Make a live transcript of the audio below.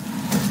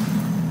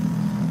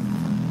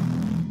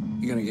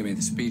gonna give me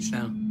the speech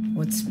now?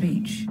 What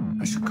speech?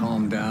 I should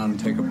calm down and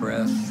take a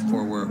breath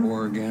before we're at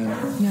war again.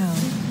 No.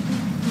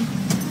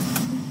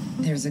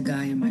 There's a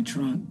guy in my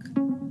trunk.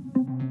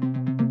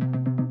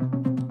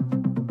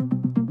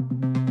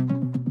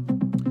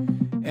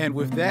 And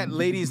with that,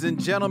 ladies and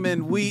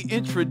gentlemen, we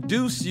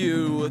introduce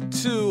you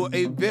to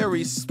a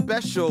very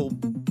special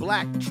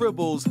Black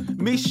Tribbles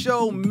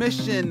Micheaux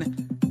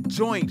Mission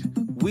joint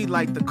we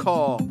like to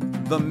call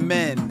The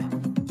Men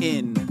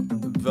in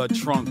the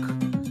Trunk.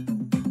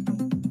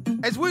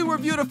 As we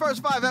review the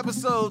first 5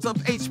 episodes of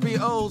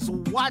HBO's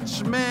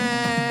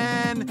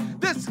Watchmen,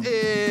 this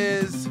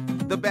is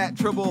the Bat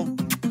Tribble.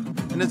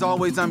 And as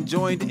always, I'm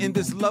joined in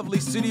this lovely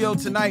studio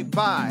tonight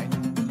by...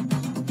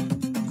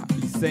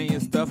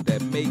 saying stuff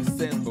that makes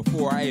sense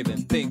before I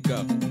even think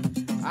of it.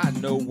 I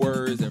know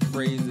words and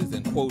phrases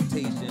and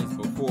quotations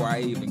before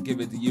I even give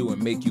it to you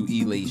and make you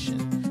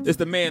elation. It's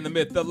the man, the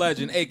myth, the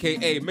legend,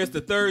 a.k.a.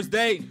 Mr.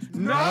 Thursday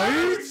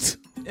Night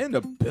in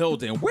the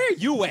building. Where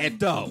you at,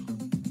 though?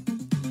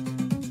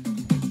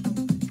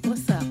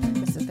 What's up,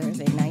 Mr.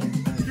 Thursday Night?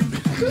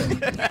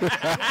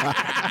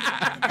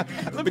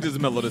 Let me just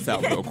mellow this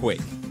out real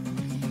quick.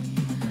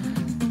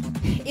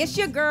 It's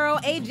your girl,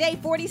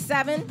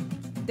 AJ47.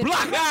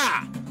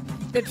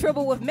 The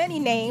Tribble with many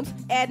names,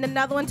 adding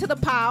another one to the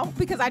pile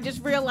because I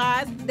just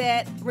realized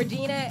that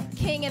Regina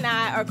King and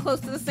I are close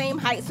to the same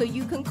height, so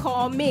you can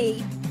call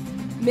me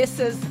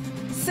Mrs.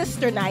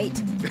 Sister Night,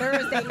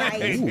 Thursday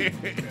Night,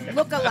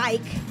 look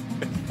alike.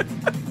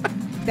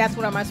 That's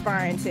what I'm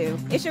aspiring to.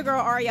 It's your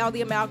girl, Ariel,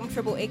 the Amalgam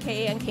Tribble,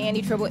 a.k.a.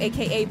 Uncanny Tribble,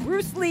 a.k.a.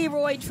 Bruce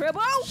Leroy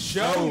Tribble.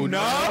 Show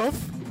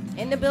enough.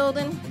 In the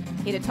building,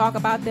 here to talk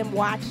about them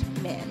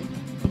Watchmen.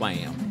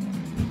 Blam.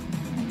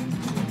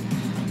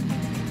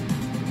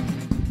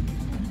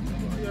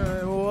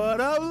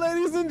 What up,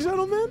 ladies and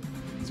gentlemen?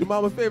 It's your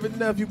mama's favorite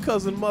nephew,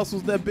 cousin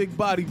Muscles, that big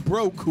body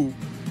Broku,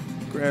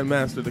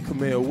 Grandmaster, the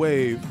Kamea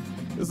Wave.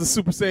 This is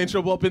Super Saiyan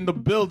Trouble up in the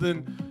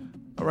building.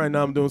 Right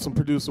now I'm doing some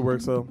producer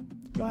work, so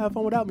y'all have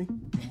fun without me.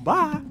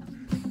 Bye.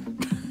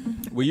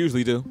 We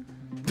usually do.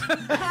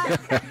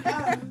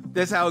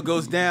 That's how it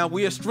goes down.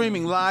 We are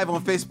streaming live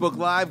on Facebook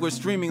Live. We're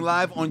streaming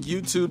live on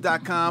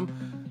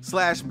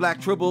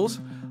youtube.com/Black Tribbles.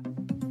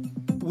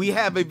 We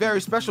have a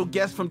very special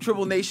guest from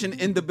Tribble Nation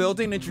in the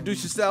building.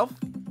 Introduce yourself.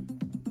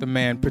 The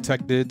man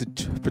protected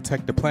to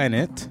protect the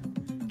planet.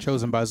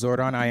 Chosen by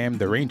Zordon, I am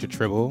the Ranger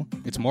Tribble.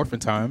 It's morphin'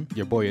 time.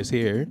 Your boy is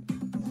here.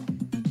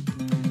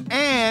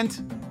 And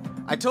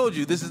I told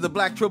you, this is the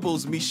Black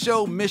Tribbles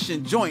Micheaux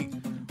Mission joint.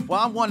 Well,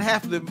 I'm one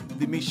half of the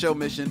Micheaux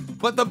Mission,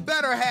 but the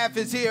better half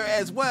is here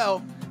as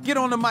well. Get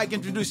on the mic,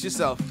 introduce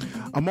yourself.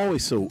 I'm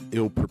always so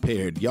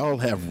ill-prepared. Y'all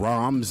have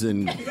ROMs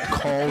and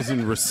calls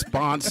and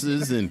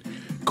responses and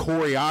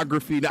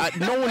choreography.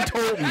 No one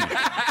told me.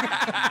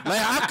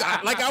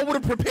 I would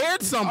have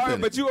prepared something. All right,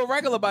 but you a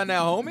regular by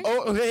now, homie.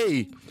 Oh,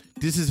 hey.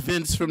 This is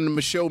Vince from the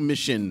Micheaux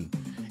Mission.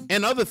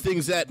 And other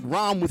things that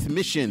rhyme with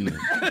mission.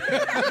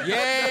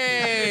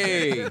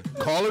 Yay!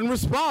 Call and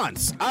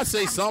response. I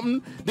say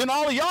something, then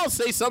all of y'all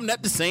say something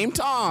at the same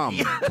time.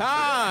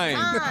 Time.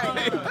 All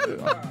right.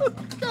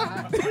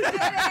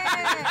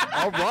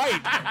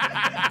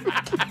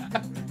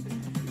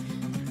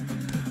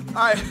 All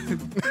right.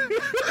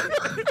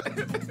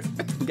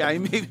 Guy,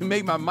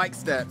 make my mic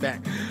stat back.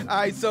 All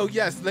right, so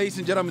yes, ladies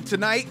and gentlemen,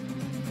 tonight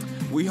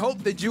we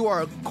hope that you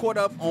are caught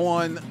up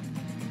on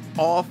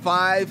all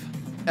 5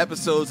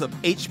 episodes of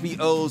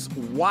HBO's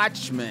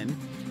Watchmen,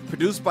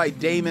 produced by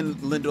Damon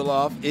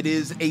Lindelof. It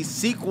is a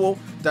sequel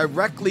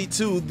directly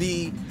to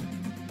the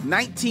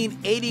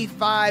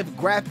 1985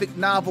 graphic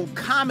novel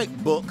comic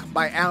book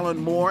by Alan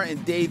Moore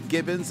and Dave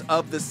Gibbons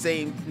of the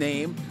same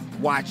name,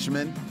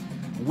 Watchmen.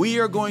 We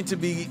are going to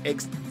be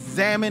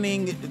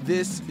examining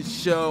this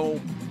show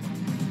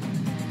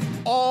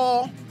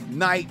all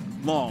night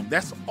long.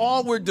 That's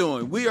all we're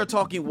doing. We are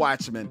talking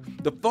Watchmen.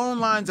 The phone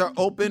lines are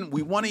open.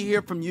 We want to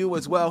hear from you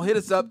as well. Hit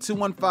us up,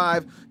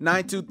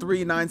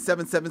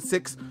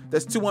 215-923-9776.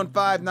 That's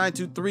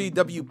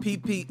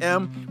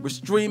 215-923-WPPM. We're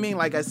streaming,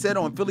 like I said,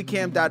 on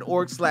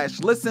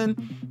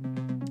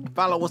phillycam.org/listen.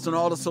 Follow us on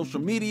all the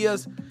social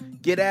medias.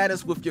 Get at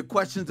us with your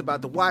questions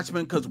about the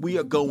Watchmen because we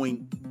are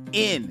going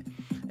in.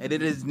 And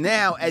it is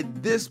now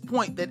at this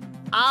point that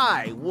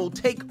I will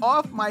take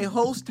off my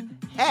host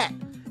hat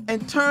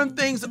and turn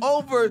things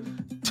over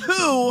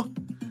to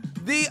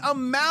the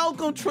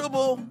Amalgam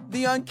Tribble,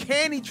 the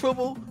Uncanny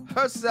Tribble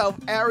herself,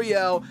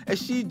 Ariel, as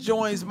she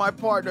joins my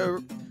partner,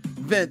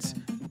 Vince,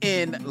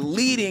 in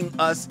leading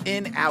us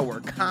in our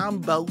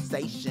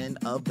conversation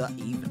of the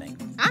evening.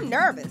 I'm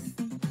nervous.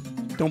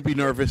 Don't be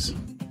nervous.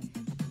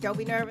 Don't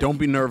be nervous. Don't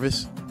be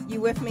nervous.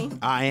 You with me?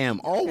 I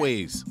am,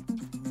 always.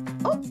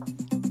 Oh,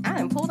 I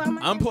done pulled out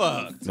my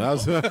Unplugged.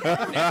 That's That's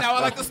how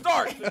I like to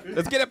start.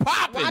 Let's get it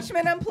popping.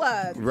 Watchmen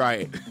Unplugged.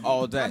 right.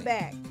 All day. I'm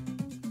back.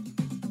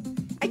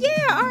 Yeah,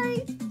 all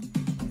right.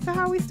 So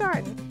how are we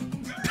starting?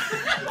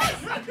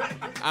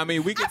 I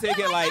mean, we can take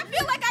it like... I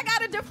feel like I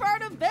gotta defer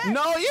to Vince.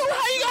 No, how you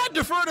got to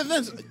defer to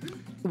this?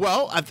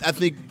 Well, I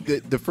think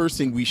the first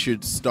thing we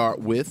should start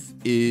with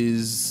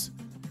is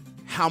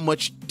how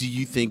much do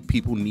you think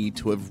people need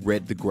to have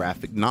read the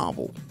graphic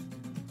novel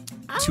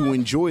to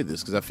enjoy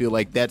this? Because I feel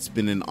like that's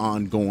been an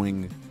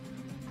ongoing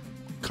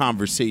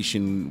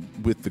conversation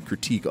with the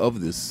critique of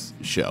this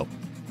show.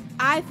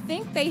 I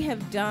think they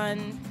have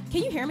done.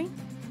 Can you hear me?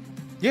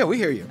 Yeah, we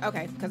hear you.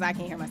 Okay, because I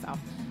can't hear myself.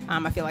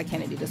 I feel like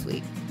Kennedy this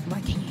week. I'm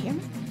like, can you hear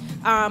me?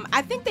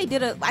 I think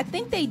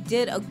they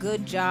did a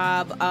good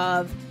job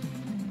of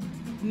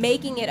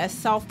making it a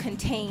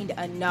self-contained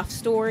enough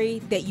story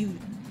that you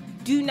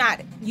did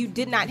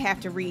not have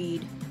to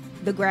read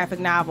the graphic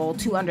novel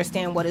to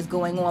understand what is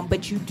going on,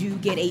 but you do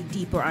get a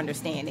deeper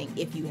understanding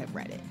if you have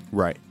read it.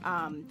 Right.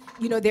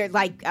 They're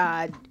like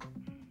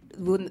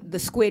the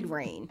Squid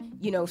Rain.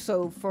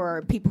 So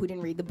for people who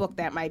didn't read the book,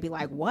 that might be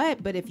like,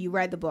 what? But if you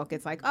read the book,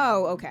 it's like,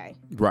 oh, okay.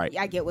 Right.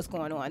 I get what's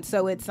going on.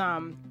 So it's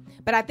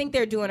but I think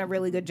they're doing a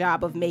really good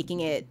job of making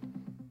it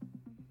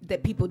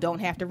that people don't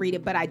have to read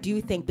it. But I do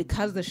think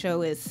because the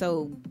show is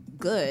so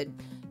good,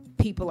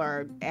 people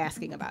are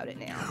asking about it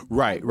now.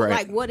 Right.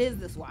 Like, what is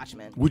this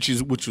Watchmen? Which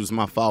was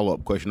my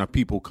follow-up question. Are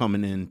people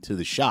coming into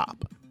the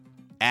shop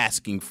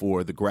asking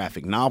for the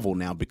graphic novel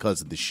now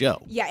because of the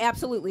show? Yeah,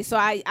 absolutely. So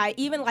I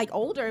even like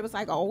older, it was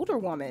like an older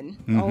woman,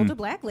 older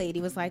black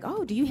lady was like,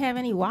 oh, do you have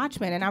any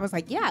Watchmen? And I was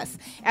like, yes.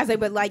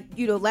 But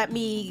let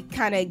me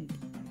kind of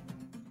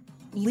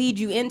lead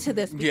you into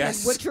this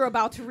because what you're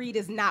about to read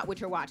is not what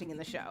you're watching in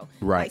the show.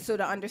 Right. So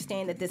to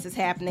understand that this is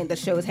happening, the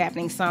show is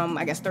happening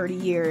 30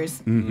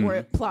 years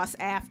or plus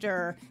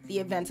after the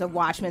events of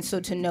Watchmen. So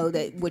to know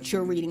that what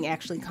you're reading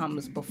actually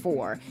comes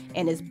before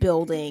and is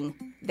building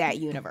that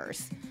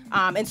universe.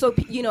 And so,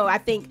 I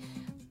think,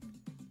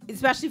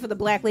 especially for the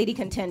black lady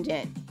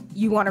contingent,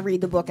 you want to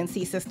read the book and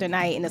see Sister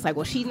Night, and it's like,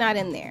 well, she's not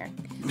in there.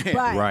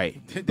 But, Right.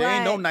 There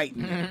ain't no night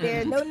in there.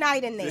 There's no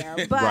night in there.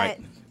 But Right.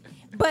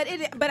 But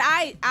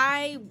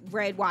I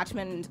read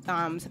Watchmen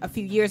a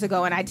few years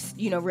ago, and I just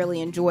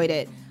really enjoyed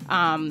it.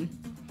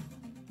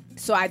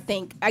 So I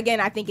think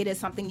it is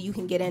something you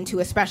can get into,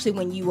 especially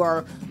when you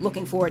are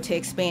looking forward to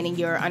expanding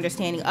your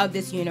understanding of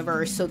this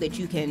universe, so that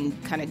you can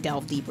kind of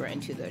delve deeper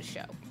into the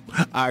show.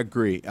 I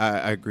agree.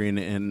 I agree,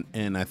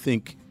 and I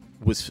think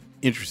what's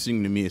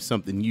interesting to me is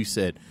something you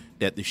said,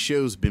 that the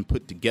show's been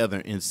put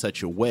together in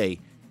such a way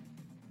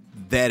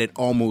that it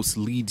almost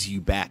leads you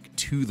back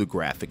to the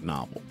graphic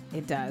novel.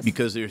 It does.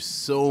 Because there's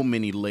so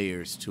many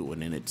layers to it,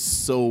 and it's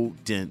so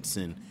dense,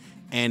 and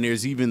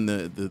there's even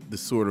the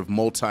sort of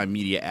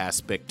multimedia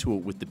aspect to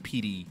it with the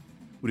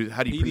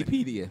how do you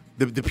PDpedia.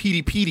 The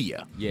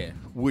PDpedia. Yeah.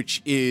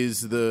 Which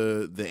is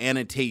the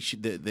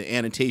annotation, the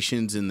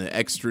annotations and the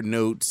extra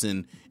notes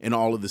and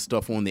all of the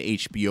stuff on the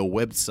HBO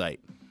website,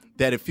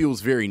 that it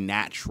feels very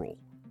natural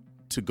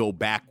to go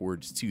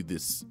backwards to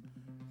this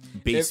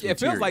base It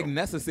feels like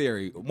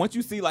necessary. Once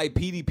you see like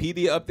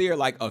PDpedia up there,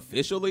 like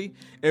officially,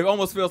 it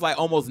almost feels like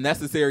almost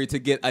necessary to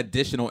get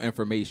additional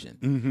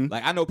information.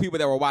 Like I know people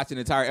that were watching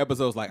entire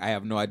episodes like, I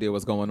have no idea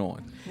what's going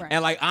on. Right.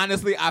 And like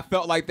honestly, I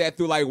felt like that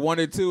through like 1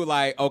 or 2,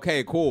 like,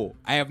 okay, cool.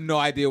 I have no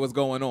idea what's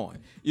going on.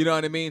 You know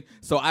what I mean?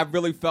 So I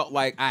really felt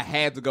like I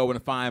had to go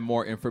and find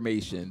more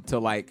information to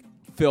like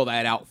fill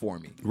that out for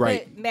me.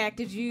 Right. But, Mac,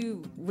 did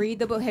you read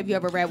the book? Have you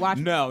ever read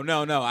Watchmen?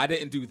 No, I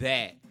didn't do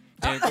that.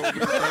 And go get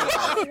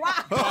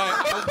Wow.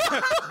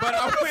 but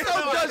I went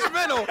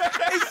Judgmental.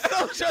 He's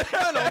so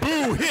judgmental.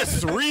 Boo,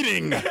 hiss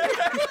reading. No,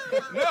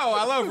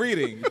 I love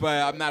reading,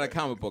 but I'm not a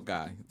comic book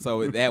guy,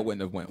 so that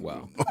wouldn't have went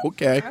well.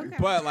 Okay.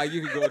 But like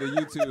you can go to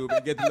YouTube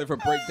and get the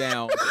different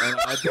breakdowns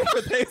and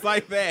different things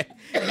like that,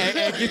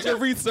 and get your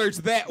research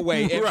that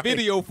way in Right.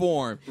 video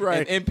form,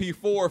 Right. in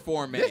MP4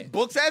 format.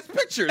 Books has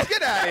pictures.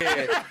 Get out of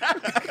here.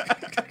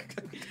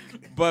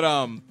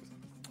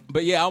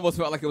 But yeah, I almost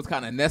felt like it was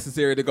kind of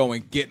necessary to go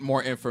and get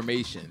more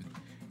information.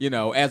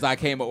 As I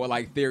came up with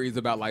like theories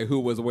about like who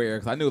was where,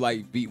 because I knew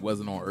like Beat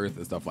wasn't on Earth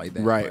and stuff like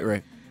that.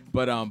 Right.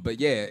 But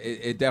yeah,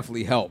 it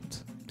definitely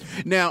helped.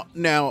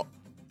 Now,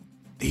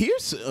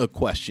 here's a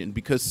question,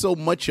 because so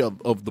much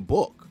of the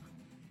book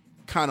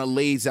kind of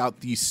lays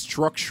out these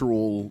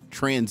structural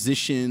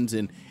transitions,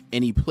 and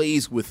he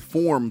plays with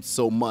form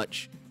so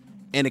much,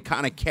 and it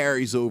kind of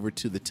carries over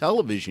to the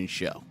television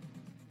show.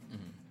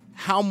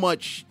 How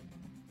much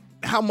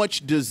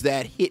does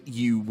that hit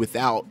you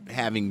without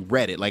having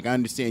read it? Like, I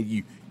understand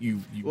you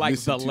Like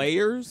listen the to-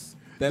 layers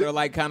that are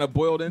like kind of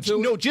boiled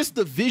into No, it? just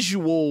the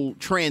visual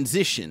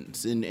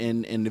transitions and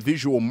the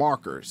visual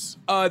markers.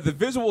 The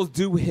visuals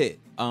do hit.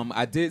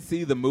 I did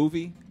see the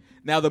movie.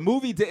 Now the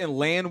movie didn't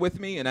land with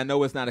me, and I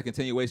know it's not a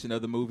continuation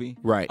of the movie.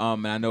 Right.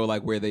 And I know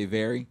like where they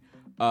vary.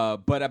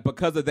 But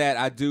because of that,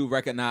 I do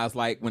recognize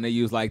like when they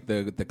use like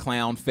the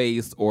clown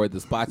face or the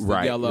splotches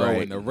of yellow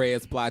and the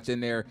red splotch in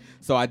there.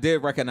 So I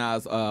did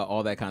recognize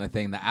all that kind of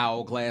thing. The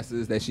owl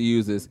glasses that she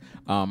uses.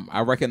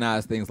 I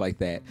recognize things like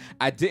that.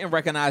 I didn't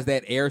recognize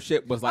that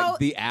airship was like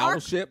the owl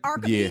ship.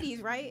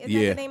 Archimedes, right? Is that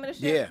the name of the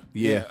ship?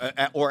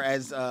 Yeah. Or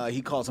as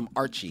he calls him,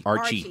 Archie.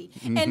 Archie.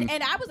 And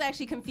I was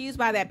actually confused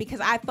by that because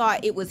I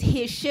thought it was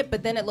his ship,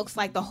 but then it looks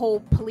like the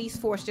whole police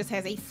force just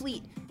has a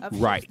fleet of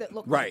ships that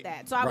look like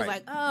that. So I was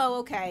like, oh,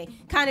 okay.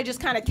 Kind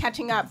of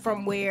catching up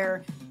from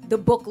where the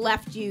book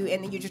left you,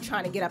 and then you're just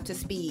trying to get up to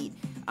speed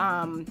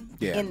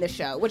in the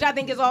show, which I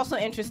think is also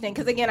interesting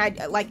because again,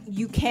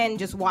 you can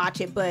just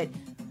watch it, but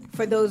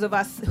for those of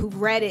us who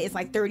read it, it's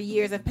like 30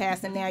 years have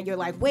passed, and now you're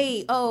like,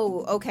 wait,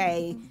 oh,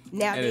 okay,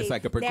 now and it's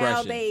like a progression.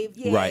 Now they've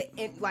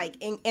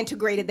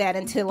integrated that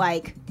into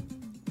like,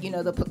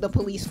 the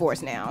police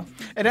force now.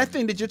 And that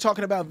thing that you're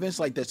talking about, Vince,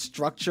 like the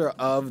structure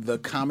of the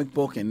comic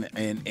book and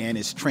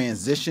its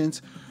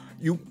transitions,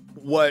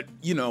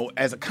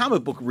 as a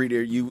comic book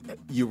reader,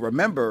 you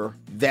remember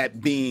that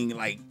being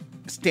like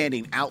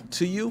standing out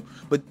to you,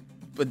 but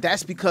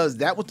that's because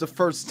that was the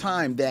first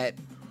time that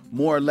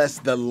more or less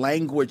the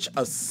language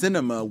of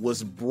cinema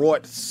was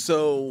brought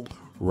so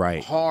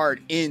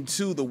hard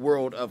into the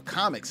world of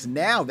comics.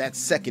 Now that's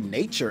second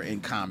nature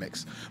in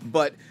comics,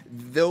 but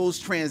those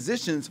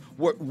transitions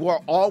were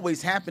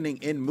always happening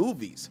in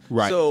movies.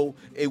 Right. So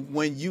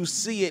when you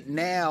see it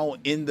now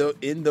in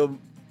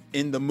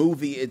the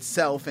movie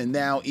itself, and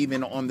now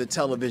even on the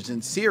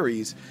television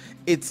series,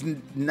 it's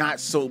not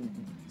so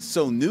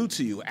new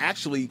to you.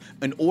 Actually,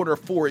 in order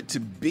for it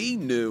to be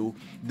new,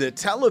 the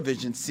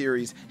television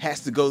series has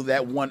to go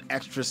that one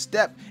extra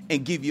step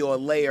and give you a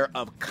layer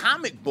of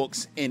comic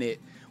books in it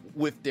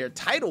with their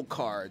title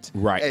cards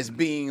as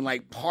being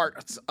like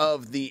parts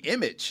of the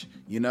image,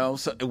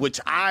 so which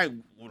the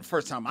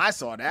first time I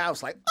saw that, I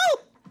was like, oh,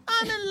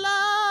 I'm in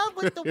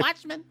love with the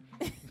Watchmen.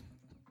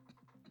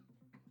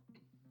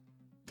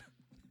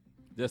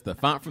 Just the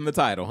font from the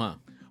title, huh?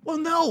 Well,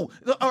 no.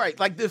 All right,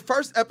 like the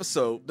first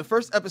episode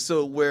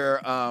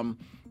where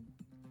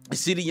you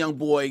see the young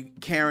boy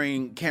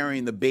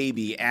carrying the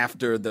baby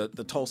after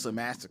the Tulsa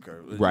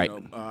massacre,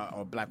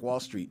 or Black Wall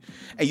Street,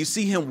 and you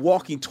see him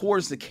walking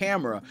towards the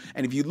camera,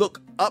 and if you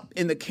look up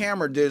in the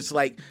camera, there's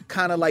like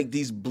kind of like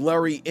these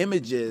blurry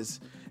images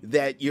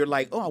that you're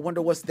like, oh, I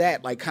wonder what's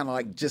that, like kind of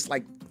like just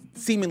like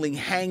seemingly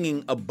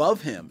hanging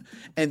above him,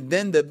 and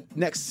then the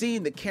next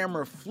scene, the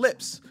camera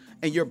flips,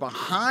 and you're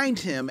behind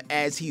him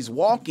as he's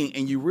walking,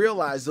 and you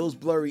realize those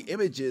blurry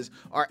images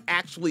are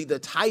actually the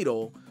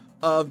title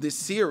of this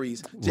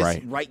series,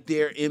 just right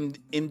there in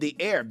the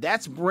air.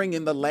 That's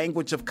bringing the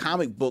language of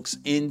comic books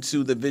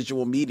into the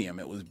visual medium.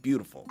 It was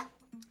beautiful.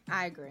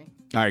 I agree.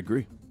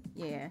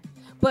 Yeah.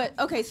 But,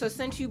 okay, so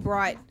since you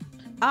brought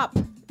up,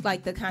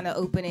 like, the kind of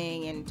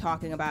opening and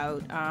talking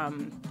about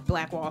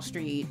Black Wall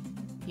Street,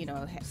 /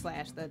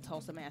 the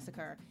Tulsa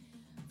Massacre,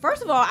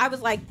 first of all, I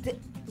was like,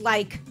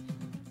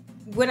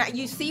 when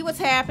you see what's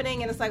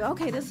happening and it's like,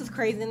 okay, this is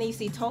crazy, and then you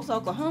see Tulsa,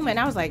 Oklahoma, and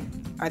I was like,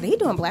 are they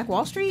doing Black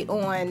Wall Street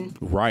on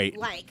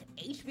like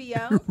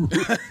HBO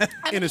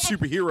in a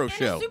superhero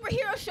show? In a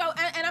superhero show,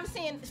 and I'm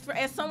saying,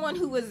 as someone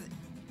who was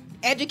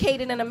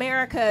educated in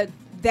America,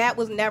 that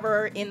was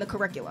never in the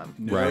curriculum.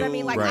 You know what I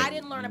mean? Like I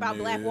didn't learn about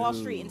Black Wall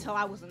Street until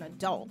I was an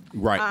adult.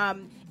 Right.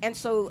 And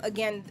so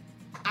again,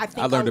 I think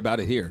I learned about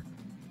it here.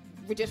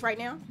 Just right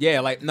now? Yeah,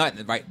 like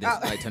not like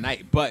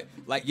tonight, but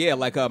like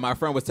my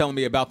friend was telling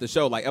me about the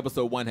show. Like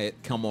episode 1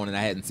 had come on and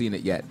I hadn't seen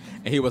it yet,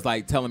 and he was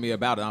like telling me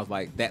about it. And I was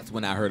like, that's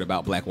when I heard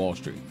about Black Wall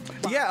Street.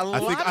 Yeah,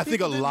 I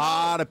think a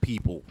lot of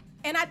people.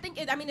 And I think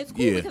it's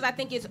cool because I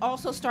think it's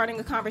also starting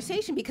a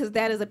conversation, because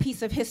that is a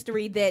piece of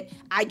history that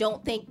I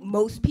don't think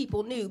most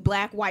people knew,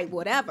 black, white,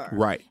 whatever.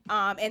 Right.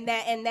 And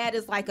that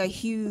is like a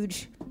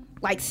huge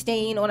like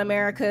stain on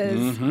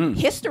America's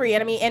history.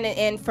 And I mean,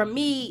 and for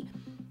me,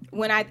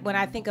 when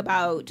I think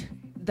about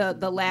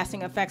the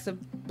lasting effects of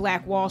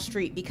Black Wall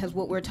Street, because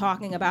what we're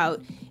talking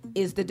about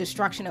is the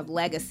destruction of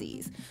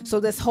legacies. So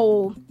this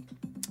whole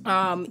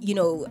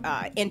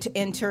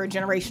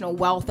intergenerational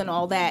wealth and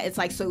all that, it's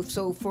like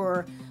so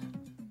for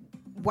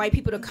white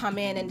people to come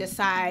in and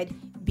decide,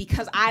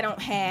 because I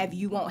don't have,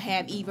 you won't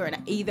have either,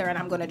 and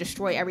I'm going to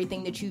destroy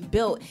everything that you've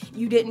built.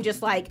 You didn't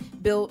just like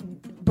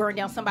burn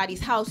down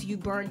somebody's house, you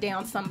burned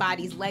down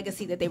somebody's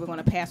legacy that they were going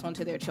to pass on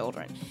to their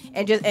children,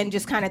 and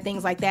just kind of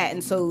things like that.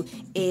 And so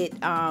it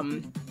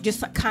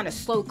just kind of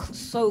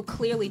so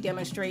clearly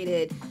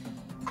demonstrated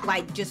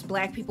like just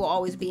black people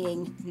always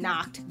being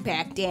knocked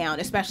back down,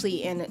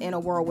 especially in a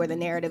world where the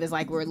narrative is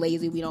like, we're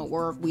lazy, we don't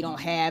work, we don't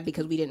have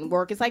because we didn't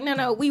work. It's like,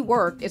 no, we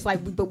worked. It's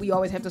like, but we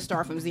always have to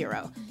start from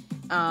zero,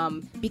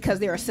 because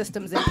there are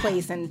systems in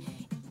place, and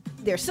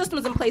there are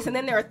systems in place, and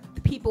then there are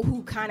people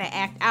who kind of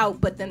act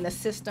out, but then the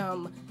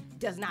system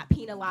does not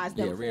penalize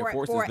them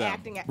for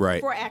acting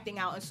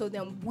out, and so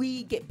then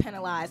we get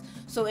penalized.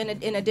 So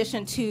in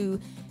addition to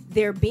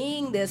there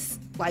being this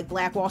like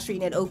Black Wall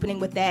Street and opening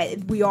with that,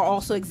 we are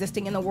also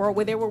existing in the world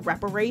where there were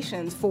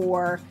reparations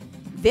for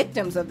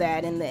victims of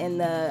that, and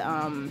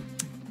the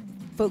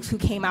folks who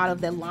came out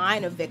of the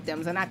line of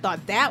victims. And I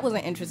thought that was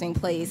an interesting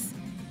place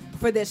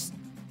for this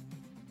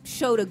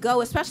show to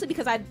go, especially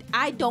because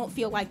I don't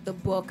feel like the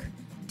book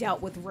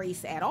dealt with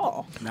race at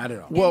all. Not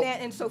at all. Well,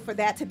 and so for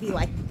that to be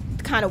like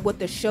kind of what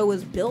the show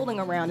is building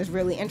around is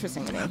really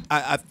interesting to me.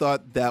 I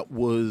thought that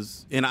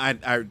was, and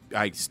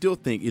I still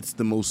think it's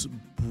the most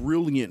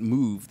brilliant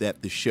move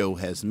that the show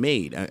has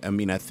made. I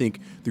mean, I think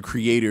the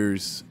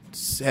creators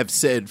have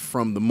said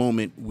from the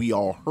moment we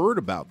all heard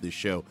about this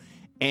show,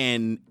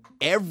 and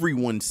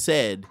everyone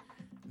said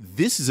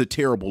this is a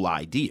terrible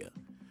idea.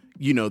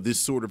 You know, this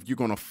sort of, you're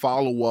going to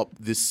follow up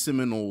this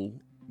seminal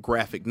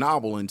graphic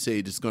novel and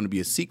say there's going to be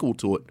a sequel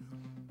to it.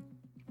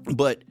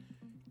 But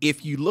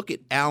if you look at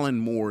Alan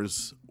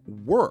Moore's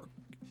work,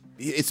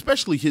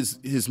 especially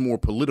his more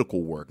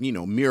political work, you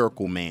know,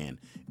 Miracle Man,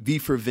 V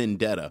for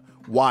Vendetta,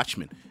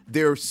 Watchmen,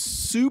 they're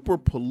super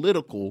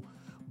political,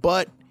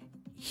 but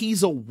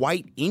he's a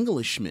white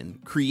Englishman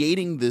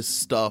creating this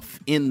stuff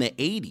in the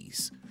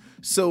 80s.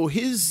 So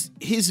his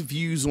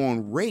views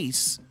on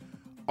race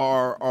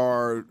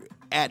are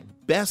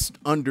at best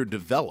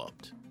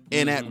underdeveloped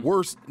and at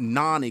worst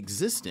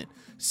non-existent.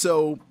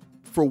 So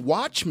for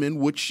Watchmen,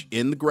 which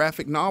in the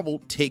graphic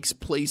novel takes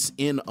place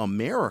in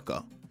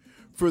America,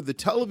 for the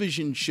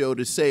television show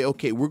to say,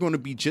 okay, we're going to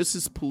be just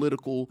as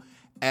political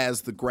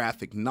as the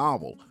graphic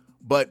novel,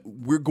 but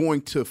we're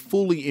going to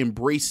fully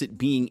embrace it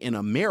being in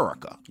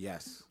America.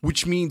 Yes.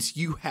 Which means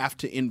you have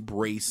to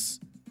embrace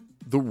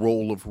the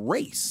role of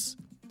race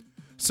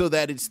so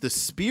that it's the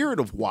spirit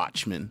of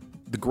Watchmen,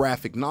 the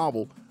graphic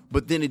novel,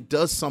 but then it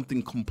does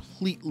something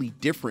completely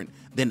different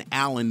than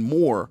Alan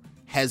Moore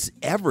has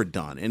ever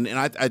done. And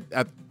I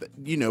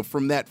you know,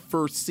 from that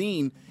first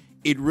scene,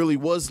 it really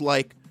was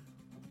like,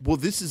 well,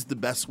 this is the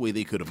best way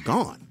they could have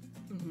gone,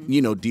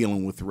 you know,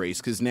 dealing with race,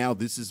 because now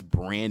this is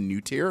brand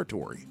new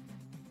territory.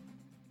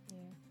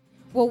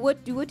 Well,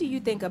 what do you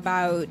think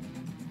about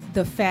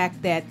the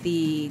fact that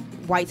the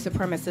white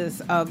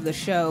supremacists of the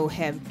show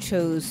have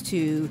chose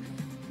to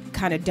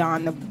kind of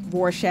don the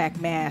Rorschach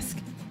mask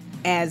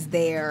as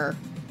their,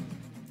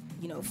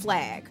 you know,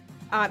 flag?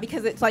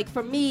 Because it's like,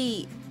 for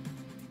me,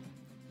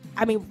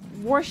 I mean,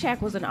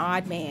 Rorschach was an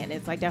odd man.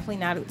 It's like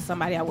definitely not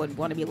somebody I would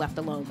want to be left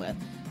alone with.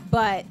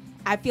 But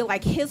I feel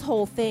like his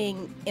whole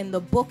thing in the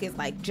book is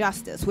like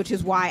justice, which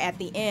is why at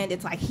the end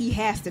it's like he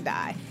has to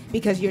die,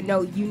 because you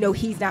know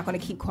he's not going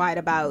to keep quiet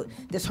about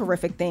this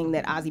horrific thing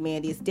that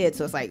Ozymandias did.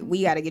 So it's like,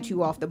 we got to get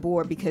you off the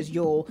board because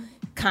you'll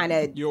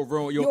ruin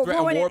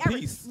war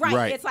peace.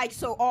 Right. It's like,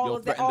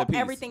 so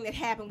everything that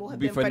happened will have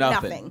been for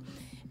nothing.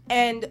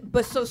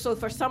 But so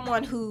for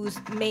someone whose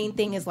main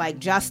thing is like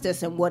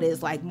justice and what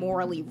is like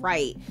morally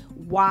right,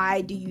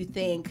 why do you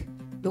think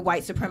the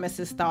white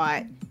supremacists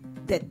thought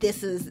that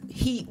this is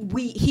he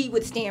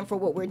would stand for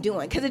what we're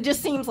doing? Because it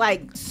just seems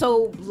like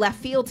so left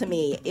field to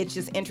me. It's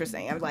just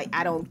interesting. I'm like,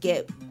 I don't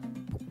get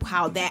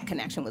how that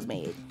connection was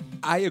made.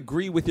 I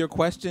agree with your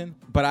question,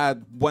 but I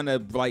want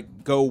to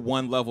like go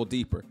one level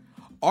deeper.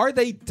 Are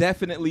they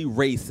definitely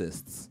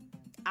racists?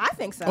 I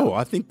think so. Oh,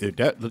 I think they're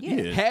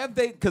yeah. Have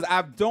they? Because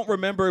I don't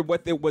remember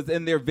what was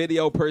in their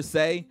video per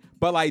se,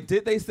 but like,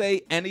 did they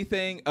say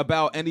anything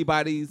about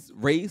anybody's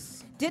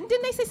race? Didn't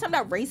they say something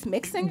about race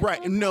mixing?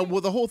 Right. No,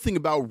 well, the whole thing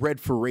about red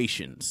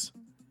furations,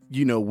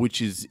 you know,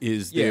 which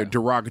is their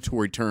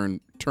derogatory term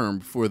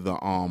for the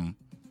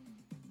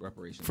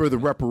reparations. For the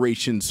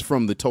reparations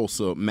from the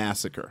Tulsa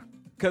massacre.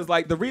 Because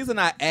like, the reason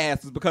I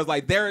asked is because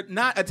like, they're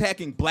not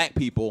attacking black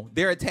people,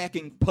 they're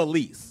attacking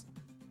police.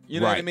 You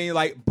know what I mean?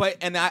 Like,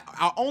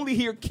 I only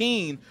hear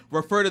Keene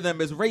refer to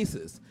them as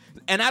racist,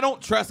 and I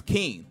don't trust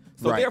Keene.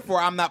 So therefore,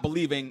 I'm not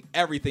believing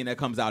everything that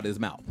comes out of his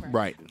mouth.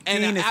 Right.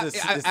 And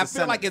I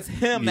feel like it's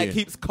him that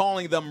keeps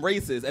calling them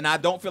racist, and I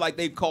don't feel like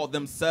they've called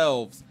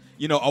themselves,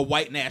 you know, a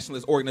white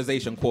nationalist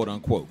organization, quote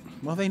unquote.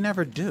 Well, they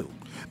never do.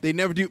 They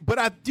never do. But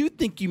I do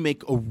think you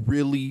make a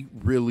really,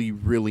 really,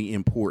 really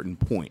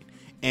important point.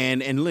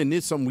 And Lynn,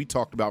 this is something we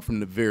talked about from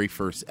the very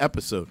first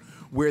episode,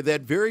 where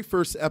that very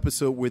first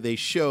episode where they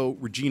show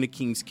Regina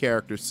King's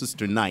character,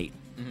 Sister Night,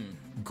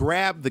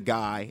 grab the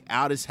guy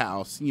out his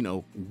house, you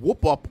know,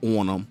 whoop up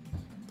on him,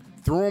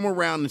 throw him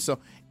around and stuff.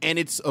 And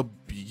it's a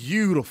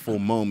beautiful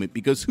moment,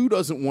 because who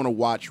doesn't want to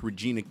watch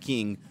Regina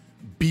King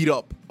beat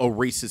up a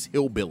racist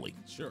hillbilly?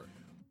 Sure.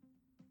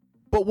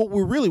 But what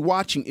we're really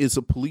watching is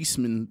a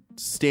policeman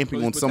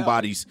stamping on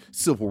somebody's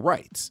civil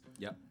rights.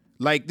 Yep.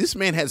 Like, this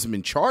man hasn't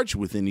been charged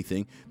with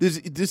anything. This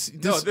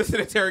is an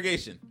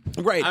interrogation.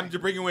 Right. I'm just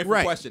bringing away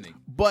from questioning.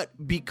 But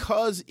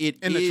because it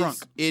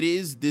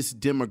is this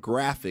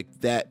demographic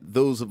that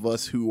those of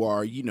us who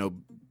are, you know,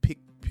 pick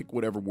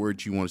whatever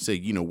words you want to say,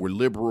 you know, we're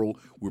liberal,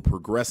 we're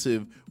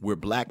progressive, we're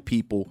black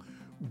people,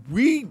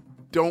 we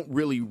don't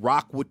really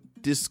rock with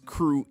this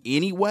crew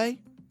anyway.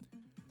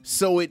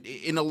 So it,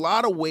 in a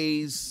lot of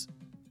ways,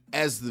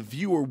 as the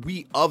viewer,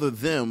 we other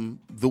them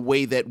the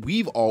way that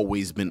we've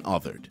always been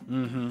othered.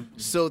 Mm-hmm.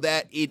 So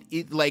that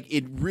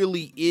it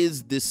really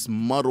is this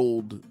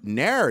muddled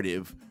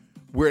narrative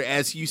where,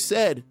 as you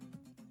said,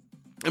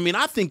 I mean,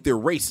 I think they're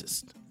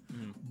racist,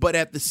 but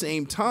at the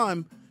same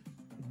time,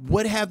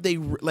 what have they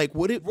like?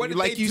 What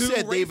like you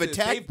said, they've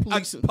attacked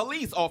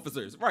police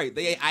officers, right?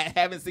 I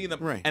haven't seen them,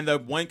 right? And the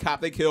one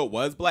cop they killed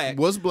was black,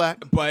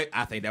 but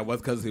I think that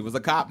was because he was a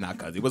cop, not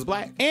because he was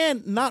black.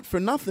 And not for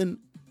nothing,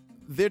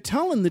 they're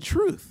telling the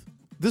truth.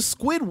 The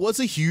squid was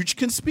a huge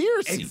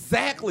conspiracy.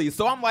 Exactly.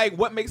 So I'm like,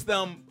 what makes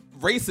them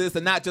racist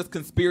and not just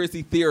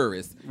conspiracy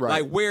theorists?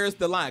 Right. Like, where's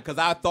the line? Because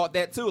I thought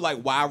that too. Like,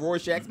 why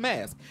Rorschach's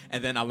mask?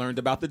 And then I learned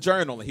about the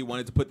journal, and he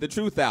wanted to put the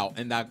truth out,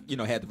 and I,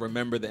 had to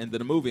remember the end of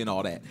the movie and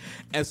all that.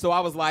 And so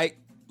I was like,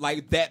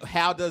 like that.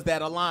 How does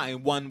that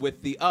align one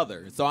with the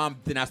other? So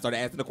then I started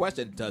asking the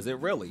question: does it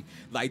really?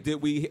 Like,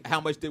 how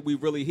much did we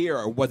really hear,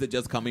 or was it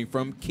just coming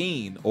from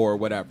Keen or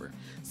whatever?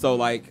 So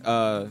like,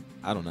 I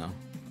don't know.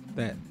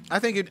 That I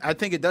think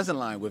it does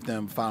align with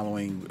them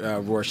following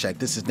Rorschach.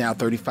 This is now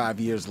 35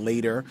 years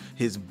later.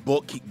 His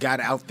book got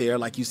out there,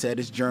 like you said.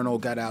 His journal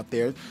got out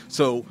there.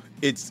 So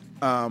it's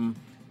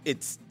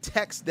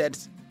text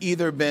that's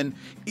either been,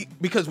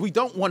 because we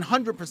don't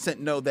 100%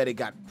 know that it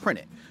got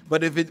printed,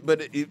 but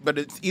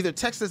it's either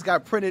text that's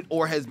got printed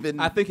or has been.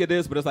 I think it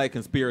is, but it's like a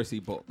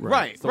conspiracy book,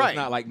 right? So it's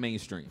not like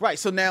mainstream, right?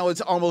 So now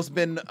it's almost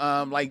been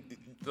like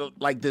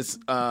this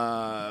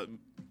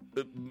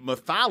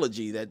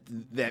mythology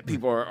that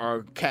people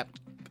are kept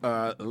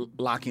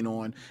locking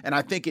on, and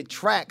I think it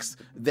tracks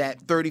that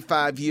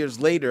 35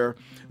 years later,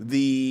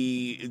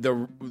 the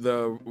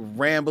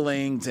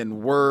ramblings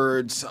and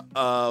words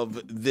of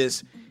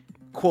this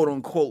quote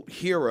unquote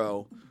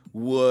hero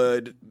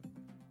would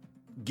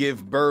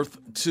give birth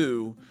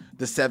to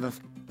the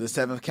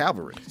 7th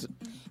Cavalry,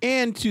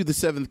 and to the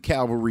 7th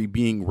Cavalry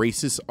being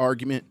racist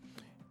argument.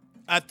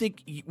 I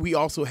think we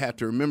also have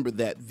to remember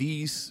that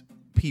these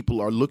people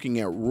are looking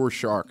at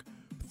Rorschach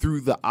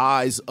through the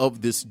eyes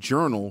of this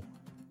journal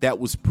that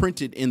was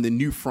printed in the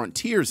New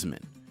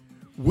Frontiersman,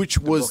 which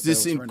was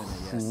this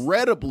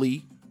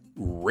incredibly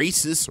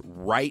racist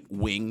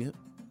right-wing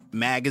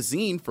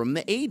magazine from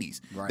the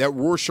 80s. Right. That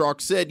Rorschach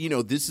said,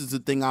 this is the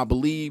thing I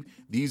believe.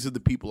 These are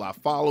the people I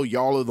follow.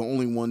 Y'all are the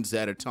only ones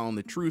that are telling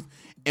the truth.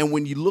 And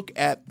when you look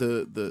at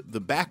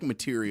the back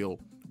material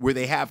where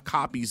they have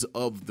copies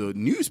of the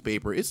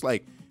newspaper, it's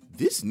like,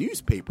 this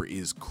newspaper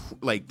is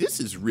this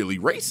is really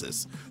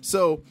racist.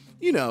 So,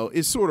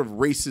 it's sort of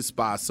racist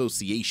by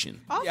association.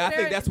 Also, I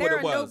think that's what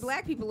it was. There are no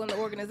black people in the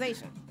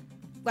organization.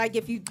 Like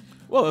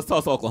well, let's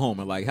Tulsa,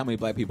 Oklahoma. Like, how many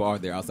black people are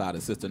there outside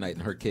of Sister Night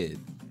and her kid?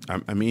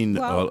 I mean,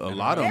 a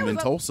lot of them in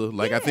Tulsa.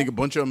 Like, I think a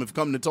bunch of them have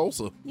come to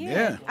Tulsa.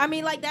 Yeah. I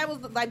mean, like, that was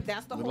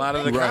that's the whole lot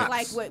thing. Of the right.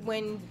 Like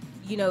when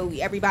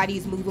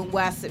everybody's moving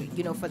west,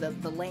 for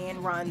the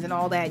land runs and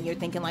all that, and you're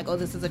thinking like, oh,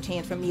 this is a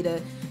chance for me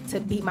to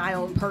be my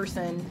own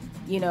person,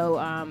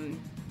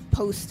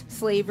 post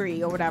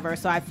slavery or whatever.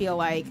 So I feel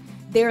like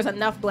there's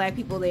enough black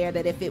people there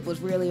that if it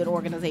was really an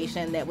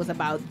organization that was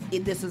about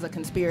this is a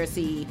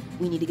conspiracy,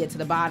 we need to get to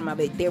the bottom of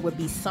it, there would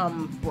be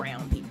some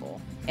brown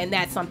people. And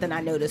that's something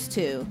I noticed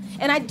too.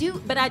 And I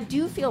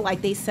do feel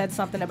like they said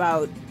something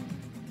about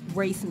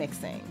race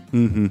mixing,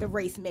 the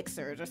race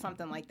mixers or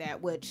something like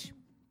that, which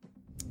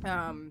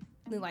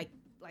like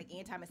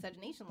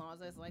anti-miscegenation laws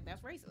is like,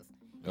 that's racist.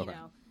 Okay.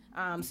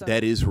 So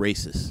that is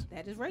racist.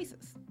 That is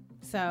racist.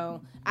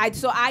 So I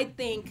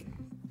think,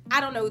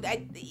 I don't know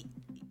that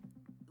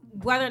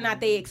whether or not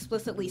they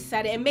explicitly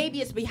said it, and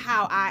maybe it's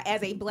how I,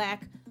 as a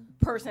black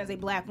person, as a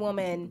black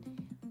woman,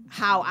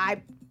 how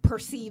I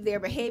perceive their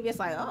behavior. It's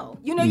like, oh,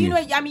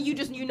 I mean,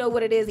 you know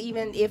what it is,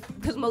 even if,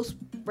 because most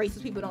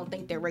racist people don't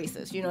think they're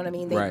racist. You know what I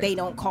mean? They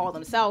don't call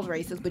themselves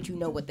racist, but you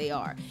know what they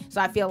are. So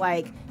I feel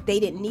like they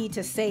didn't need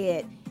to say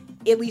it.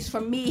 At least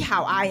for me,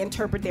 how I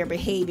interpret their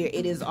behavior,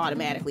 it is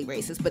automatically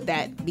racist. But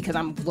that, because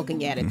I'm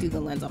looking at it through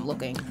the lens I'm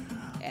looking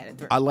at it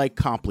through. I like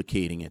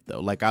complicating it, though.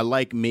 Like, I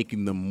like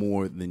making them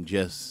more than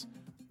just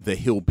the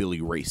hillbilly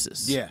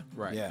racists. Yeah,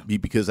 right. Yeah.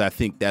 Because I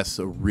think that's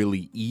a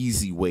really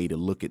easy way to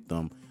look at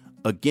them.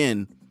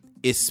 Again,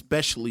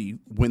 especially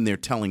when they're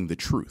telling the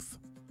truth.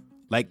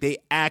 Like, they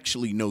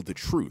actually know the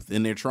truth,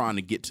 and they're trying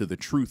to get to the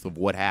truth of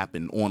what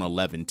happened on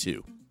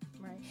 11/2.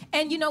 Right.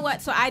 And you know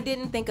what? So I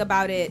didn't think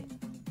about it,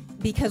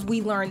 because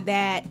we learned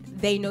that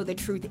they know the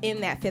truth in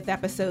that 5th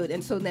episode.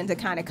 And so then to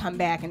kind of come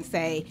back and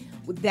say,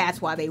 well,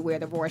 that's why they wear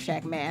the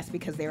Rorschach mask,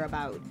 because they're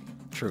about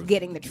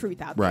getting the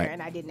truth out there.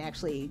 And I didn't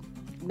actually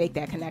make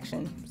that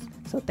connection.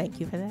 So thank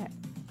you for that.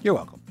 You're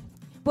welcome.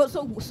 But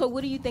so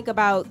what do you think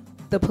about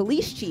the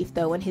police chief,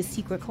 though, in his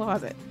secret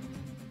closet?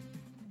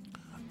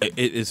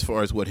 As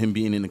far as him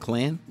being in the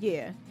Klan?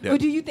 Yeah. Or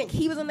do you think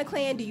he was in the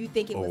Klan? Do you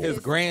think it was his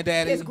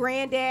granddaddy? His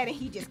granddad, and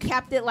he just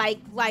kept it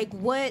like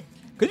what?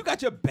 Because you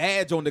got your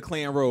badge on the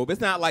Klan robe. It's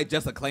not like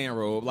just a Klan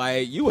robe.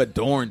 Like, you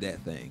adorned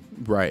that thing.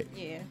 Right.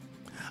 Yeah.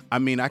 I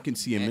mean, I can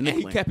see him in the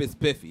Klan. He kept it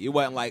spiffy. It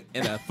wasn't like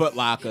in a Foot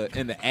Locker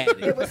in the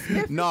attic. It was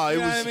spiffy. No, it You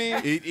know was. what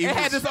I mean? It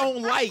had its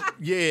own light.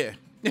 Yeah.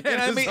 You know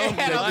what I mean? It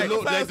had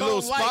like a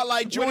little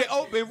spotlight joint. when it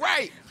open,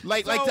 right?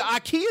 Like the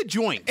IKEA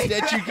joints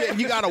that you get.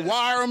 You got to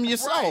wire them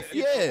yourself.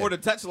 Right. Yeah. Or the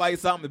touch light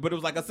something, but it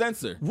was like a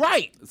sensor.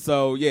 Right.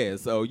 So, yeah.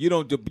 So, you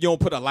don't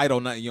put a light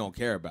on nothing you don't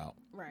care about.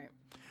 Right.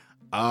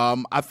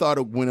 I thought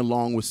it went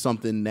along with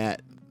something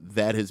that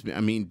has been,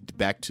 I mean,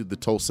 back to the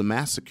Tulsa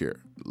Massacre.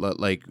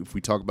 Like, if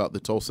we talk about the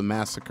Tulsa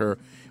Massacre,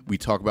 we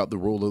talk about the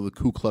role of the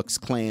Ku Klux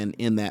Klan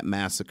in that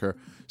massacre,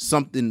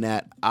 something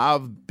that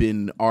I've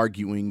been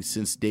arguing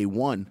since day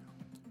one.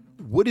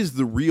 What is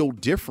the real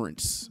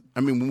difference?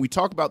 I mean, when we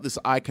talk about this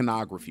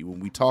iconography,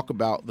 when we talk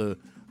about the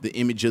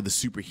image of the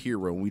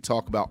superhero, when we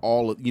talk about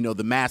all of,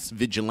 the mass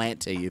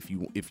vigilante, if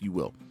you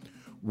will,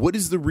 what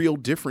is the real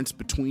difference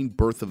between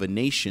Birth of a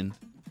Nation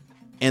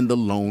and the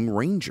Lone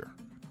Ranger?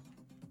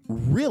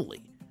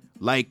 Really?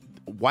 Like,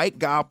 white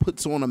guy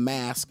puts on a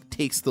mask,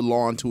 takes the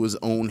law into his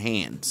own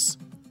hands,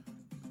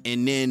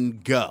 and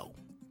then go.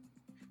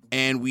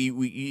 And we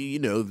you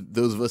know,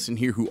 those of us in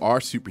here who are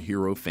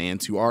superhero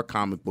fans, who are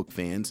comic book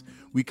fans,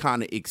 we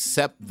kind of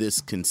accept this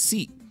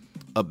conceit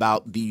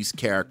about these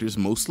characters,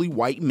 mostly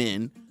white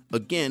men,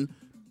 again,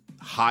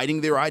 hiding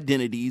their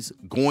identities,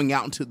 going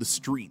out into the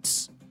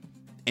streets,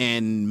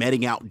 and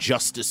meting out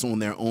justice on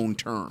their own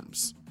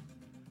terms.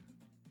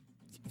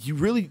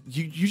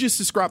 You just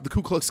described the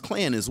Ku Klux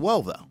Klan as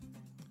well, though.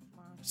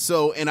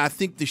 So, and I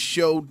think the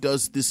show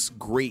does this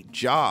great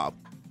job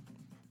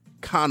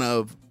kind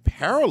of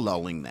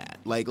paralleling that,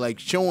 like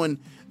showing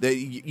that,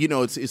 you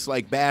know, it's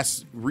like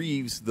Bass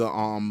Reeves, the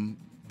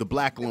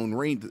Black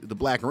Ranger, the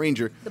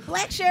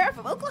Black Sheriff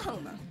of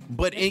Oklahoma.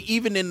 But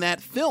even in that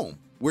film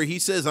where he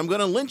says, I'm going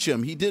to lynch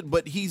him, he did,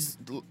 but he's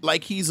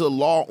a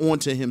law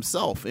unto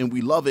himself, and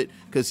we love it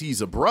because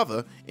he's a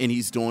brother and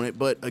he's doing it.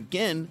 But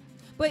again,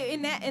 but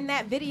in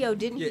that video,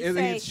 didn't he isn't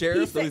say he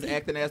sheriff, so he's he-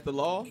 acting as the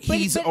law?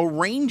 he's a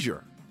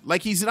ranger.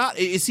 Like, he's not.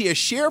 Is he a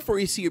sheriff, or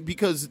is he,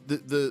 because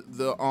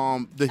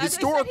the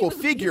historical he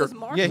figure was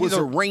marshal. was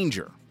a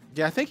ranger?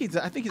 Yeah, I think he's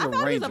I a thought he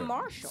ranger. was a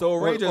marshal. So a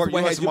ranger or is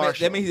what US has you met-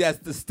 Marshal. that means he has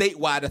the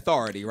statewide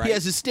authority, right? He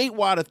has a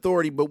statewide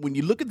authority, but when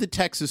you look at the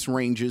Texas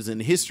Rangers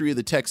and the history of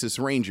the Texas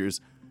Rangers,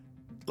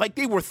 like,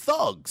 they were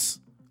thugs.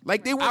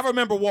 Like, they were. I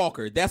remember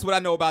Walker. That's what I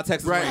know about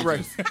Texas Right,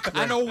 Rangers.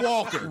 I know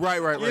Walker. Right.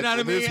 You know what I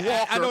mean? There's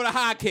Walker. I know the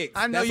high kicks.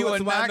 I know That's you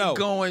are what I know. not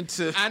going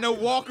to. I know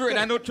Walker and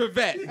I know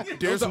Trevette.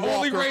 Those are the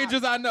only Walker.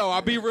 Rangers I know.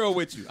 I'll be real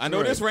with you. I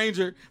know this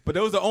Ranger, but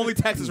those are the only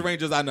Texas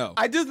Rangers I know.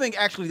 I do think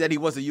actually that he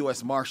was a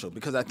U.S. Marshal,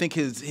 because I think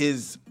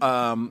his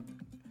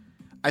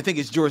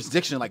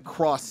jurisdiction like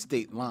crossed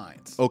state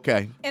lines.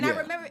 Okay. And Yeah. I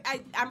remember,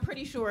 I'm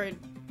pretty sure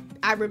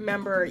I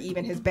remember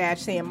even his badge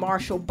saying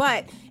marshal.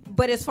 But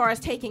as far as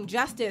taking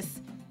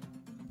justice,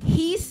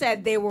 he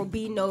said there will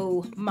be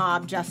no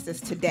mob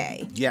justice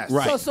today. Yes.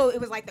 Right. So it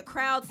was like the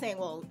crowd saying,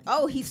 well,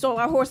 oh, he stole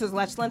our horses,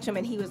 let's lynch him.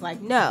 And he was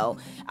like, no.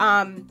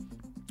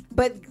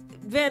 But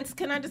Vince,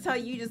 can I just tell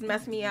you, you just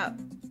messed me up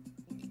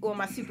on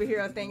my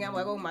superhero thing. I'm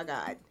like, oh my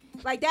God.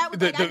 Like that was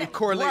The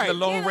correlate the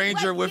Lone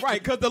Ranger with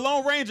Right, because the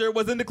Lone Ranger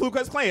was in the Ku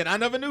Klux Klan. I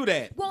never knew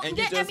that. Well, and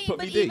you yeah, just I mean, put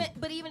but me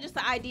D. even just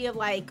the idea of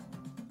like,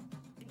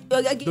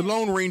 The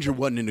Lone Ranger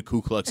wasn't in the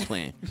Ku Klux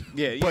Klan.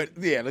 yeah, but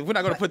yeah, we're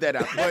not going to put that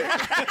out.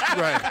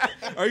 Right.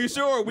 Are you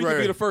sure? We Right.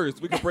 could be the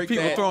first. We could break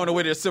People that. throwing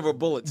away their silver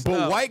bullets.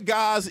 But white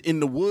guys in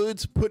the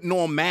woods putting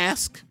on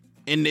masks,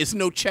 and there's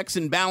no checks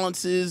and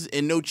balances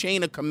and no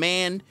chain of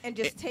command. and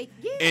just take,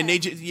 And they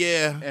just,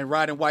 and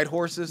riding white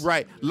horses.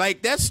 right.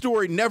 Like, that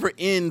story never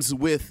ends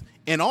with,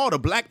 and all the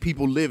black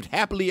people lived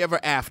happily ever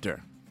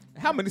after.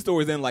 How many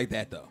stories end like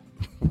that, though?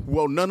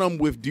 Well, none of them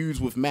with dudes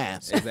with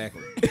masks.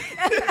 Exactly.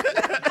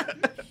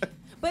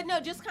 But no,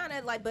 just kind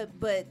of like,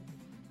 but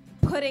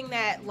putting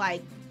that,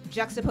 like,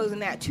 juxtaposing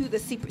that to the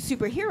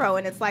superhero,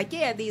 and it's like,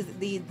 yeah,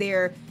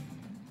 they're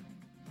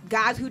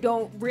guys who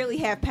don't really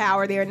have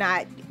power. They're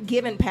not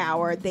given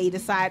power. They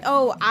decide,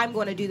 oh, I'm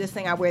going to do this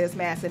thing. I wear this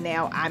mask, and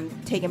now I'm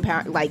taking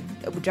power, like,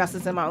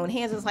 justice in my own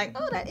hands. It's like,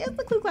 oh, that is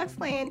the Ku Klux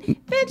Klan.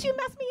 Vince, you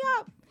messed me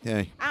up.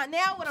 Hey.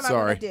 Now what am I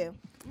Sorry. going to do?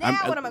 Now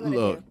what am I going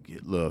to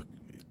do?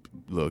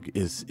 Look,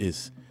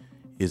 it's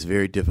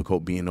very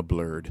difficult being a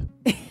blurred.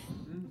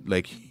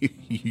 Like,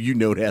 you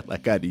know that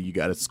like I do. You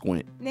got to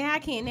squint. Now I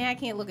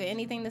can't look at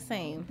anything the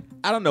same.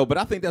 I don't know, but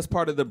I think that's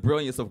part of the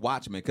brilliance of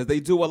Watchmen, because they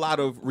do a lot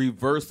of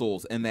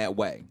reversals in that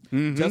way.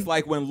 Just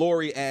like when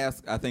Lori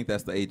asked, I think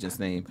that's the agent's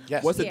name,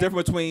 Yes. what's the Yeah.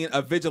 difference between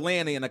a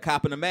vigilante and a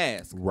cop in a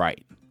mask?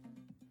 Right.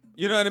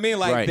 You know what I mean?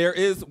 Like,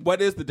 Right.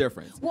 what is the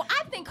difference? Well,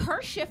 I think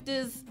her shift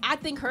is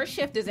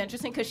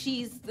interesting because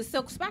she's the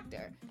Silk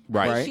Spectre.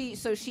 Right.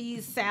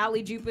 She's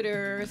Sally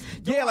Jupiter's.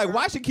 Yeah, like, daughter.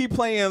 why she keep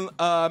playing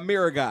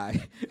Mirror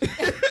Guy?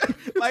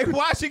 Like,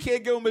 why she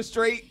can't give him a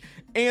straight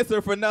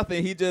answer for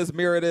nothing? He just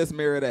mirror this,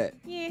 mirror that.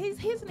 Yeah,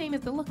 his name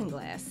is the Looking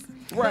Glass.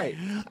 Right.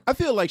 I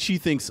feel like she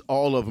thinks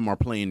all of them are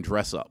playing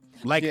dress up.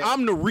 Like, Yeah.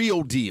 I'm the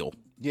real deal.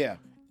 Yeah.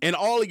 And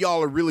all of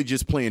y'all are really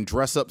just playing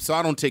dress up, so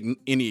I don't take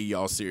any of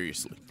y'all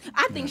seriously.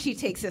 I think she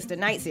takes Sister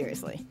Night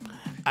seriously.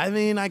 I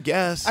mean, I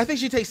guess. I think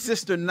she takes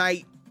Sister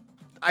Night.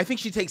 I think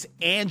she takes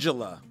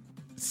Angela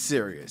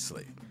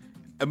seriously.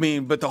 I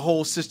mean, but the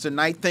whole Sister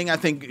Night thing, I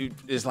think,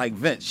 is like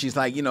Vince. She's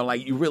like, you know,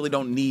 like, you really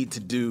don't need to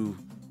do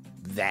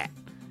that.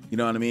 You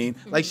know what I mean?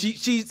 Like,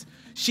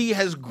 she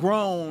has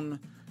grown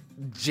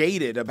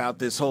jaded about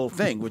this whole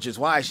thing, which is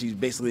why she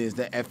basically is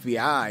the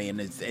FBI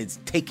and it's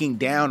taking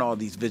down all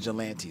these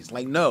vigilantes.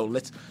 Like, no,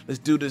 let's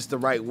do this the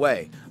right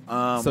way.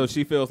 So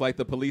she feels like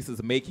the police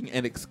is making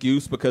an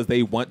excuse because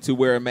they want to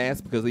wear a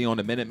mask because they on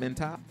the Minutemen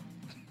top?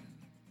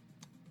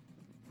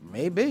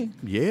 Maybe.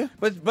 Yeah.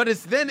 But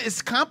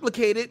it's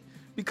complicated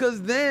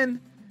because then,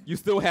 You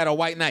still had a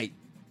white knight.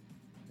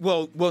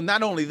 well,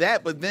 not only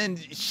that, but then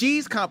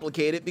she's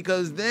complicated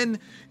because then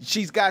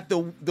she's got the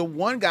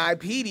one guy,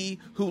 Petey,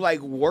 who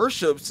like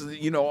worships,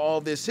 you know, all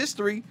this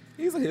history,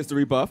 He's a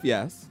history buff,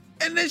 yes.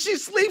 and then she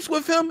sleeps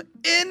with him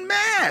in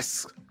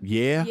mask.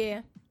 Yeah.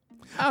 Yeah.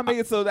 I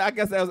mean, so I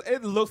guess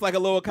it looks like a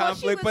little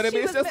conflict, but I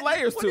mean, it's just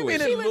layers to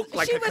it. It looked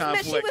like a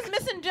conflict. She was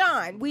missing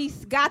John. We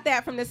got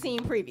that from the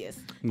scene previous.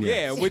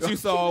 Yeah, which you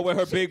saw with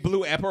her big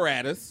blue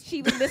apparatus.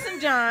 She was missing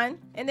John,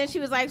 and then she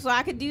was like, so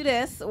I could do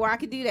this or I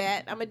could do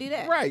that. I'm going to do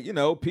that. Right,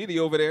 Petey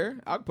over there.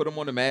 I'll put him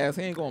on the mask.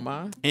 He ain't going to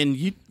mind. And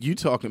you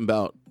talking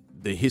about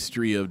the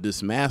history of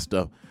this mask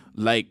stuff,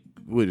 like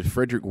what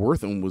Frederick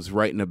Wortham was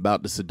writing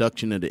about the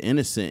seduction of the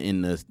innocent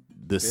in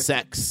the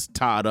sex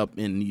tied up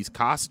in these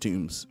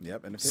costumes.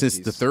 Yep, in the 50s. Since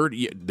the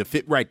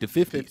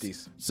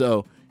 50s.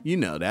 So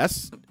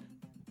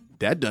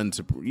that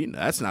doesn't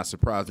that's not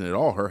surprising at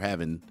all. Her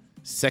having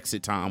sexy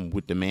time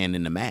with the man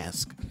in the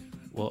mask.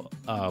 Well,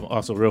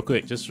 also real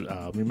quick, just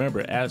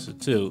remember Addison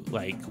too.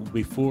 Like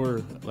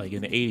before, like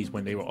in the 80s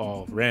when they were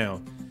all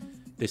around,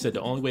 they said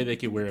the only way they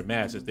could wear a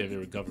mask is if they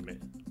were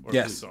government or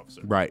police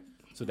officer. Right.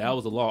 So that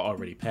was a law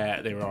already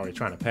passed. They were already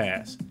trying to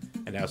pass,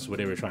 and that's what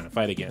they were trying to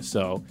fight against.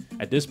 So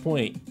at this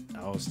point,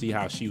 I don't see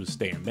how she was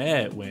staying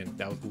mad when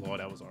that was the law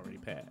that was already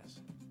passed.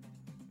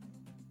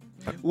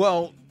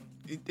 Well,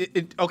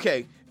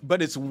 okay,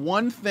 but it's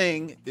one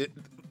thing.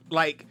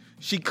 Like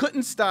she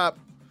couldn't stop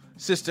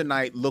Sister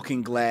Night,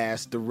 Looking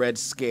Glass, the Red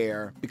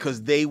Scare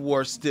because they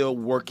were still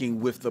working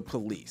with the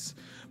police.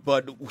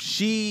 But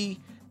she,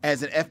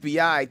 as an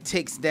FBI,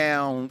 takes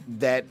down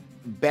that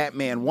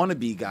Batman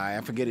wannabe guy,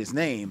 I forget his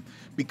name,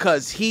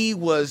 because he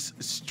was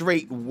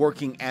straight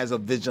working as a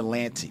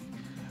vigilante.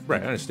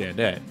 Right, I understand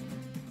that.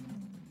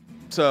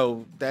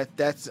 So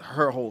that's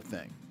her whole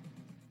thing.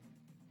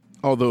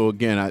 Although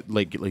again,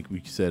 like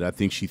we said, I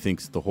think she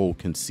thinks the whole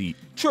conceit.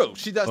 True,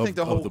 she does think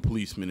the whole of the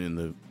policemen in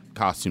the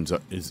costumes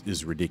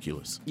is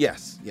ridiculous.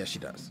 Yes, she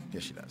does.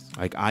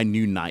 Like I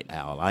knew Night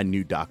Owl, I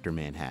knew Dr.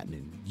 Manhattan,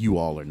 and you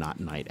all are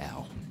not Night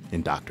Owl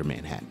and Dr.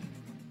 Manhattan.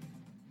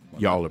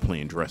 Y'all are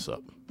playing dress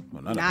up.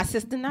 Well, Not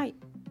Sister Night.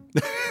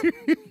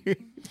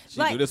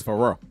 She do this for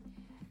real.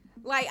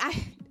 Like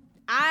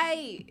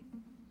I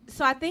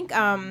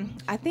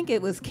think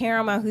it was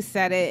Karama who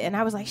said it, and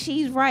I was like,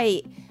 she's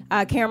right.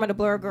 Karama, the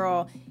Blur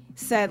girl,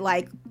 said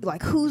like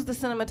who's the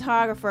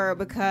cinematographer,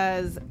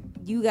 because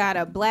you got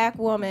a black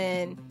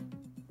woman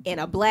in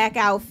a black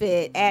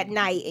outfit at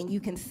night and you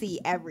can see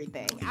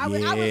everything. I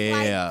was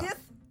like,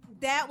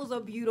 that was a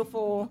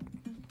beautiful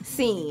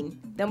scene.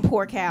 Them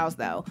poor cows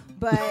though,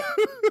 but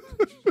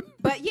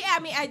but yeah, I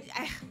mean,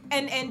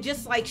 and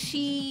just like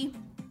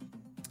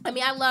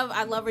I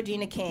love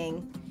Regina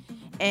King.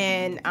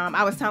 And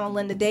I was telling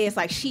Linda Day, it's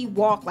like she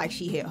walked like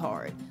she hit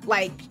hard.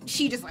 Like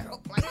she just like I'm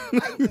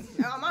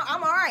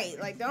all right.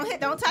 Like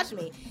don't touch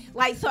me.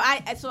 Like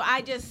I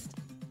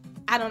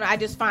don't know. I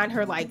just find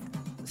her like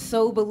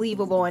so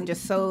believable and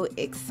just so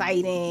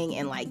exciting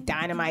and like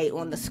dynamite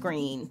on the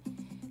screen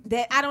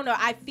that I don't know.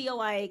 I feel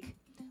like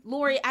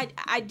Laurie.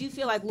 I do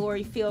feel like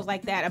Laurie feels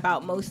like that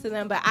about most of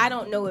them, but I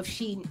don't know if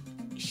she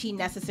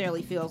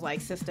necessarily feels like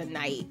Sister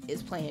Night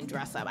is playing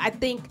dress up.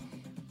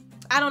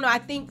 I don't know. I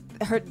think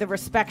the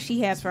respect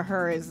she has for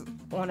her is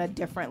on a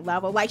different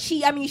level. Like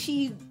she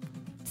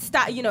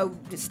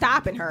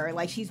stopping her,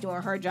 like she's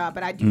doing her job.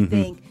 But I do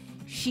think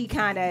she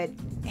kind of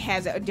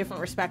has a different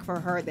respect for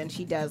her than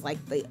she does like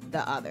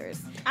the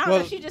others. I don't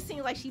know. She just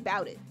seems like she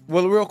bout it.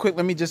 Well, real quick,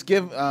 let me just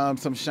give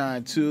some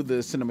shine to the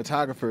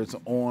cinematographers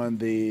on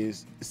the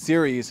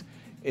series.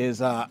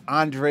 Is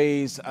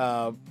Andres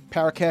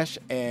Parakesh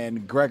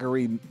and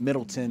Gregory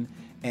Middleton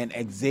and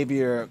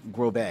Xavier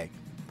Grobet.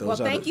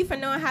 Thank you for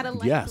knowing how to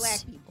light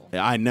black people.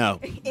 I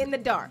know. In the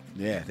dark.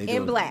 Yeah, they do.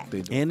 In black.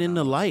 And in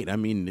the light. I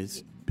mean,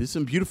 there's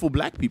some beautiful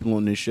black people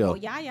on this show. Oh,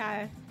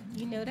 Yahya,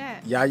 you know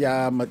that.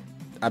 Yahya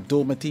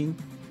Abdul Mateen?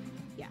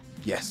 Yeah.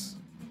 Yes,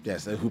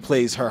 who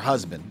plays her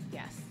husband.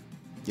 Yes.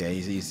 Yeah,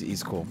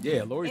 he's cool.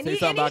 Yeah, Lori say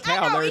something about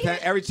Cal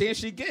every chance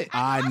she get.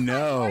 I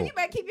know. You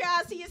better keep your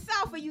eyes to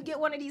yourself when you get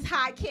one of these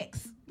high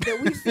kicks that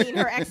we've seen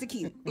her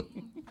execute.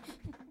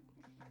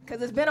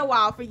 Because it's been a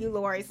while for you,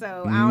 Lori,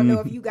 so I don't know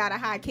if you got a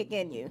high kick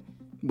in you.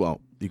 Well,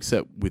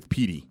 except with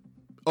Petey.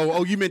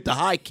 Oh, you meant the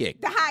high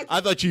kick. The high kick.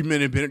 I thought you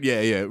meant it.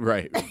 Yeah,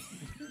 right.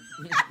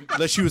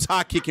 Unless she was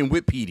high kicking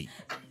with Petey.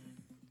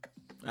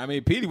 I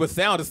mean, Petey was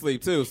sound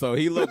asleep, too, so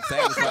he looked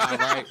satisfied,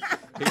 right?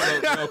 He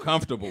looked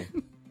comfortable.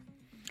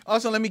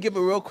 Also, let me give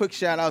a real quick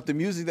shout out. The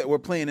music that we're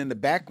playing in the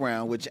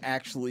background, which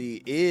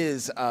actually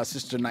is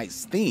Sister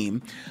Night's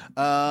theme,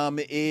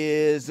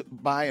 is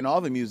by, and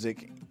all the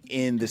music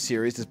in the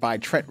series is by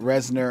Trent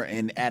Reznor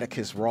and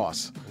Atticus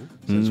Ross.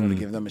 So I just want to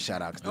give them a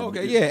shout out.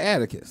 Okay, yeah,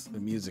 Atticus. The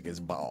music is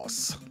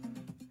boss.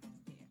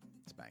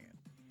 It's banging.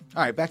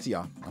 All right, back to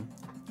y'all.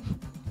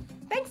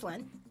 Thanks,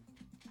 Len.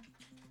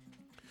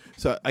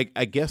 So I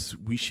guess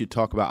we should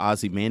talk about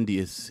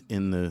Ozymandias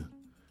in the...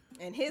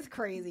 And his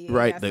crazy...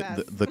 Right,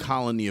 the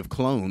colony of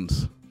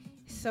clones.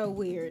 So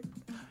weird.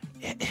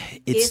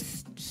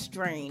 It's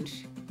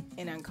strange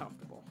and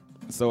uncomfortable.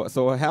 So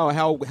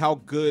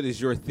how good is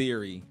your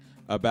theory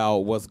about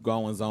what's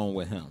going on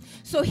with him?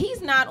 So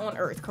he's not on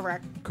Earth,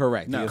 correct?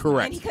 Correct. No,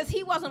 correct. Because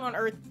he wasn't on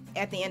Earth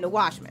at the end of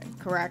Watchmen,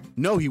 correct?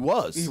 No, he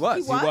was. He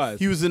was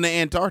He was in the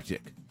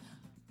Antarctic.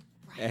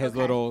 at his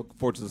little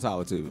Fortress of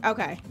Solitude.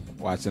 Okay.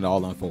 Watching it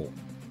all unfold.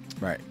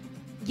 Right.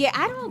 Yeah,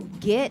 I don't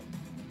get.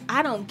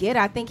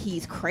 I think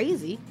he's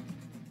crazy.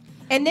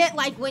 And then,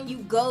 like, when you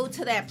go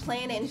to that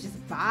planet and it's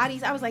just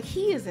bodies, I was like,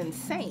 he is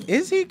insane.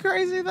 Is he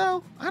crazy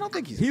though? I don't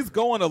think He's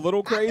going a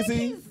little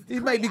crazy. He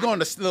might be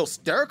going a little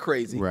stir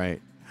crazy.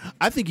 Right.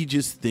 I think he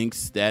just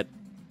thinks that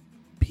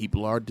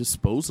people are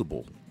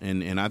disposable,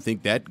 and I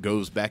think that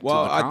goes back to the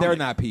comic. They're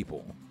not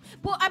people.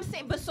 Well, I'm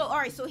saying, but so all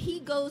right, so he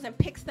goes and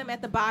picks them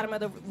at the bottom of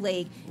the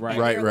lake. Right. and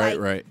Right, they're right, like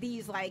right.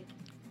 These like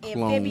Clones.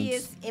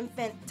 amphibious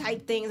infant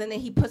type things, and then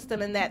he puts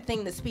them in that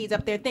thing that speeds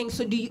up their thing.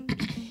 So do you?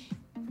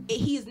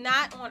 He's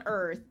not on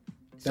Earth.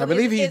 So I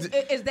believe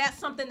is that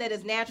something that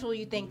is natural,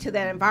 you think, to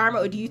that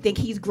environment, or do you think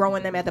he's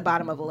growing them at the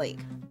bottom of a lake?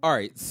 All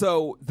right.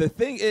 So the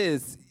thing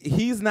is,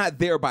 he's not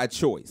there by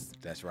choice.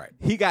 That's right.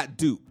 He got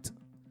duped.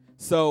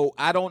 So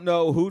I don't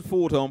know who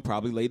fooled him,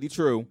 probably Lady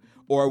True,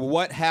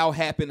 or how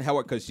happened,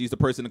 because she's the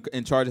person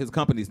in charge of his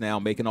companies now,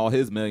 making all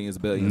his millions,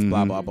 billions,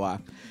 blah, blah, blah.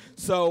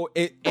 So,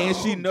 and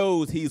she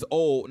knows he's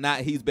old,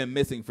 not he's been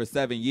missing for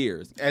 7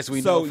 years. As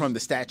we know from the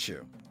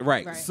statue.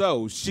 Right.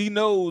 So she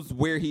knows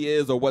where he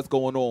is or what's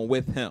going on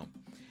with him.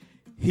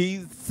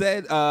 He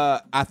said,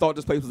 I thought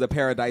this place was a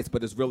paradise,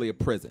 but it's really a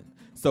prison.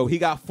 So he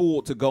got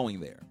fooled to going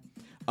there.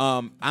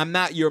 I'm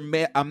not your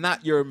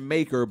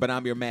maker, but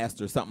I'm your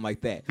master, something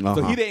like that.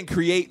 So he didn't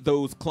create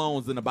those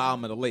clones in the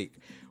bottom of the lake.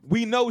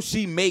 We know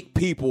she make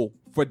people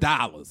for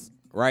dollars,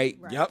 right?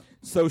 Yep.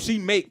 So she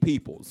make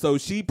people. So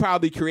she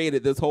probably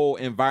created this whole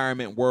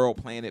environment, world,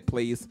 planet,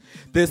 place,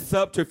 this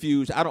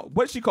subterfuge. What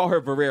did she call her?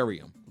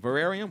 Vivarium.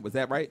 Vivarium? Was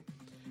that right?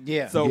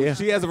 Yeah. So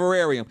she has a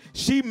vivarium.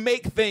 She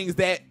make things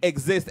that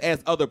exist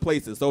as other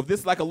places. So if this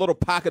is like a little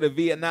pocket of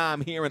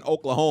Vietnam here in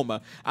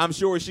Oklahoma, I'm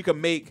sure she could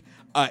make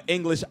an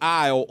English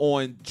Isle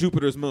on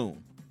Jupiter's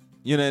moon.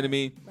 You know what I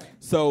mean? Right.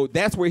 So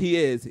that's where he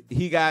is.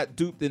 He got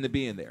duped into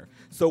being there.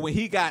 So when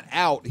he got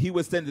out, he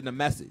was sending a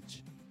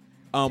message.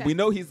 We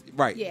know he's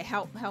right. Yeah,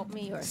 help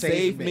me or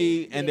save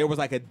me. And there was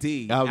like a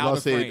D. I was out about to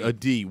of say frame. a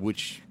D,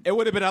 which It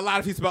would have been a lot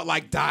if he spelled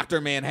like Dr.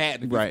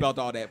 Manhattan. If he spelled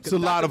all that. It's a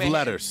lot Dr. of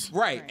letters.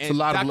 Right. It's And a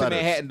lot Dr. of letters.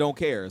 Manhattan don't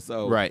care.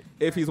 So Right.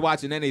 if he's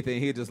watching anything,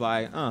 he's just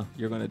like,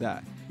 you're going to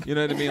die. You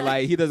know what I mean?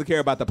 Like, he doesn't care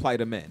about the plight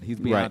of men. He's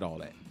beyond all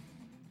that.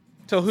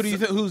 So who do you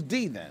think? Who's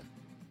D then?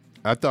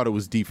 I thought it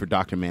was D for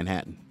Dr.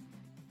 Manhattan.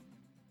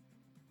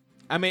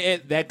 I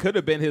mean, that could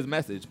have been his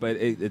message, but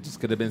it just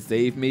could have been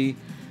save me.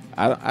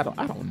 I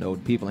don't know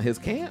people in his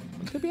camp.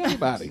 It could be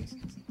anybody.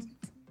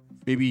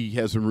 Maybe he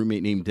has a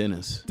roommate named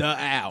Dennis. The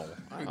Owl.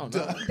 I don't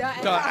know.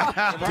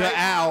 The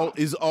Owl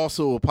is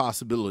also a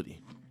possibility.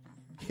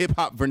 Hip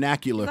hop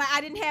vernacular. Like, I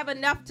didn't have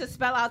enough to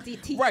spell out the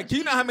T. Right. Do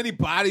you know how many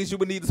bodies you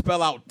would need to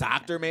spell out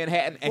Dr.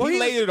 Manhattan? And Well, he he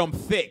laid them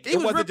thick. he It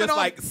was wasn't ripping just off-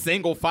 like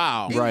single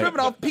file. He was ripping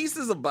off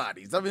pieces of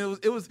bodies. I mean,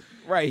 it was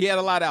Right. He had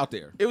a lot out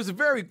there. It was a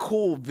very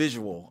cool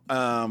visual.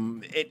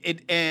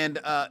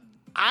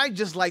 I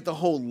just like the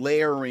whole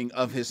layering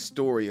of his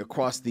story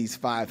across these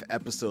 5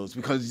 episodes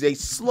because they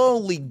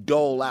slowly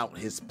dole out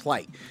his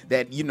plight.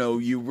 That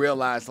you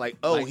realize like,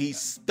 he's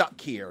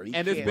stuck here,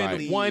 And it's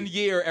been 1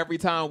 year every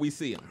time we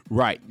see him.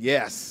 Right.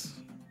 Yes.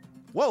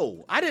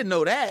 Whoa, I didn't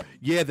know that.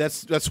 Yeah,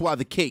 that's why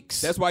the cakes.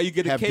 That's why you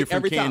get a have cake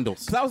different every candles.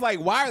 time. Because I was like,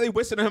 why are they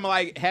wishing him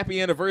like happy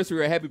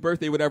anniversary or happy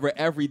birthday, whatever,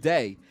 every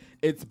day?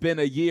 It's been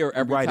a year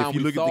every Right, time if you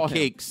we look at saw the him.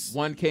 cakes,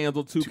 1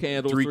 candle, 2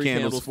 candles, 3 3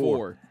 candles, candles, 4.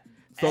 4.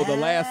 So the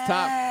last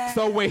time,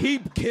 so when he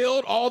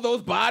killed all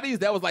those bodies,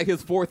 that was like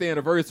his 4th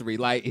anniversary.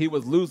 Like he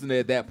was losing it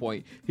at that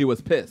point. He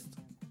was pissed.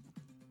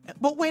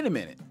 But wait a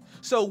minute.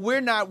 So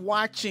we're not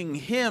watching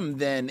him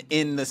then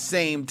in the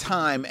same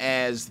time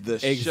as the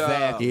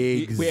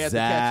Exactly. show. We had to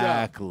catch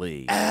up.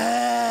 Exactly.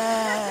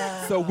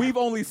 So we've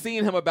only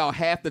seen him about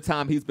half the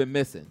time he's been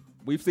missing.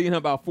 We've seen him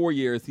about 4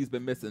 years. He's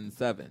been missing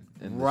 7.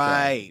 In the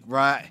Right.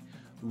 show.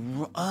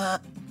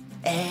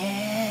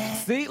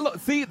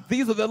 See,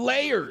 these are the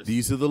layers.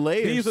 These are the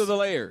layers. These are the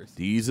layers.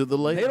 These are the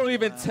layers. They don't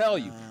even tell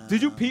you.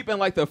 Did you peep in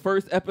like the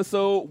first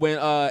episode when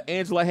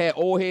Angela had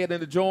old head in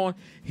the joint?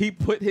 He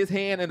put his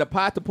hand in the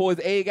pot to pull his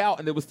egg out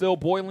and it was still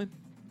boiling.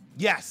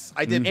 Yes,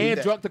 I did.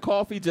 And drunk the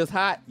coffee just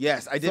hot.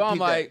 Yes, I did. So I'm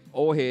peep like,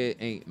 old head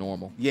ain't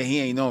normal. yeah, he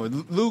ain't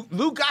normal.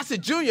 Lou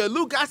Gossett Jr.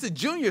 Lou Gossett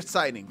Jr.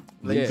 sighting.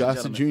 Lee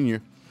Gossett Jr.,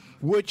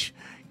 which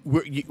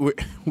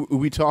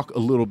we talk a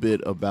little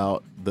bit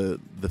about the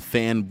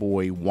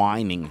fanboy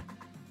whining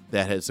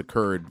that has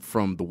occurred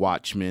from the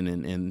Watchmen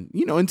and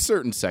in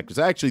certain sectors.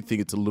 I actually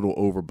think it's a little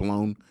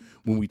overblown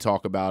when we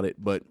talk about it,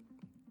 but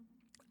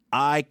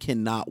I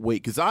cannot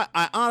wait because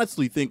I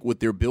honestly think what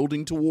they're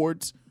building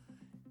towards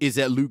is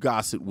that Lou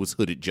Gossett was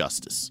Hooded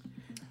Justice.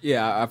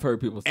 Yeah, I've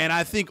heard people say And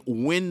I think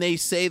when they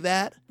say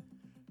that,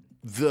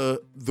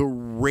 the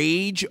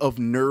rage of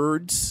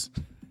nerds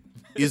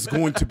is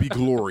going to be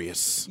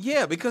glorious.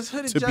 Yeah, because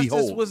Hooded To Justice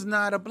behold. was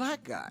not a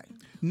black guy.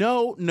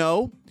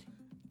 No.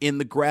 In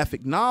the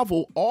graphic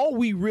novel, all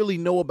we really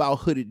know about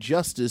Hooded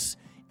Justice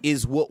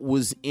is what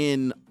was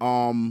in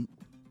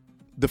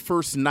the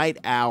first Night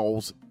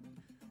Owl's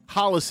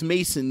Hollis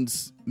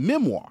Mason's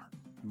memoir,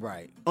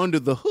 Right. Under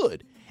the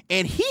Hood.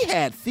 And he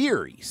had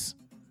theories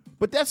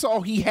But that's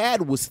all he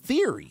had was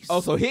theories.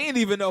 Oh, so he didn't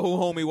even know who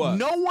homie was.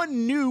 No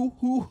one knew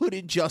who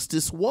Hooded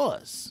Justice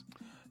was.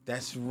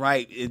 That's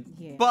right.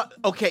 Yeah. But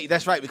okay,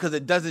 that's right, because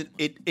it doesn't.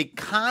 It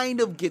kind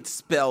of gets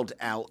spelled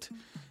out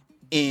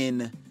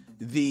in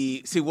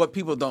the. See, what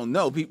people don't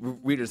know,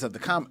 readers of the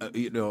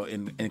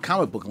in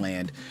comic book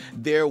land,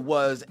 there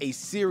was a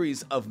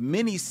series of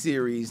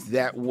miniseries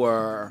that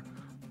were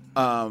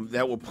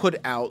put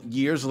out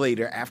years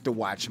later after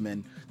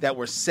Watchmen that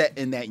were set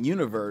in that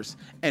universe,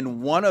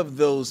 and one of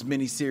those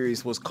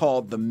miniseries was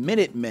called The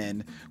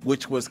Minutemen,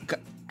 which was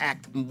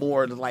act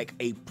more like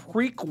a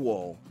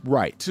prequel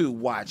to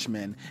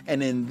Watchmen.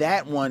 And in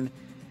that one,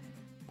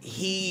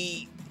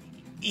 he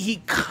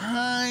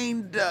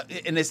kind of,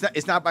 and it's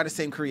not by the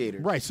same creator,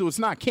 Right, so it's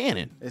not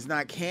canon. It's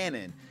not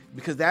canon,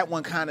 because that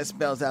one kind of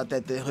spells out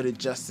that the Hooded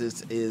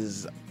Justice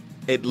is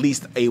at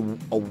least a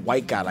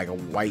white guy,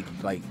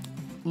 like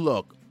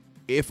Look,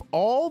 if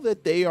all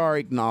that they are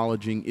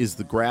acknowledging is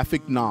the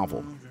graphic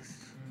novel,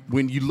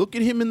 when you look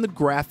at him in the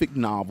graphic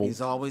novel, he's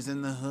always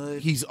in the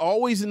hood. He's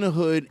always in the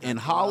hood, and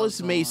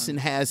Hollis Mason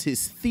has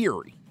his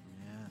theory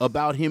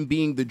about him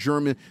being the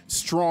German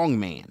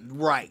strongman.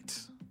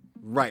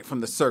 Right,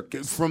 from the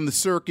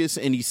circus.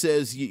 And he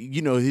says,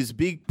 you know, his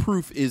big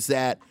proof is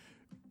that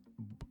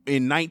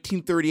in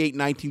 1938,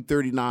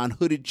 1939,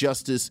 Hooded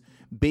Justice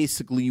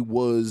basically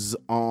was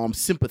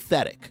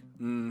sympathetic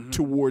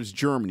towards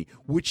Germany,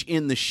 which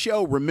in the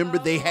show, remember,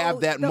 they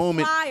have that the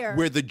moment flyer.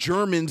 where the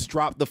Germans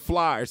drop the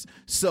flyers.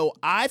 So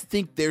I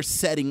think they're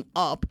setting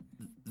up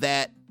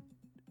that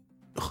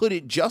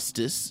Hooded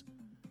Justice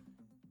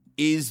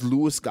is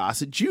Louis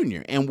Gossett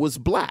Jr. and was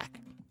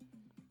black,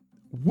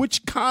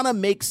 which kind of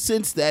makes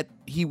sense that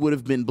he would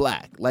have been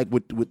black, like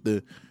with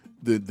the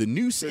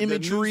noose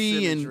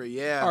imagery and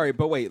yeah. All right,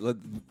 but wait,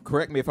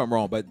 correct me if I'm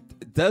wrong, but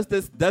does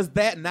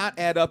that not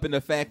add up in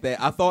the fact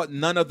that I thought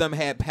none of them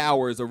had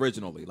powers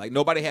originally? Like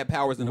nobody had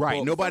powers in the Right,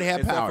 book, nobody had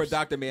except powers. for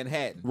Dr.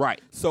 Manhattan.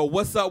 Right. So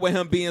what's up with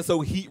him being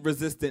so heat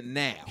resistant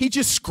now? he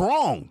just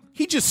strong.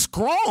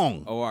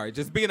 Oh, all right,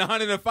 just being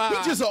 105.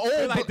 He just an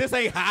old like this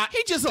ain't hot.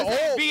 He just an This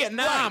ain't old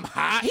Vietnam right.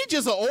 hot. He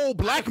just an old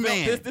black I felt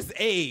man. This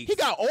age. He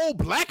got old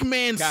black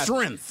man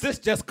strength. This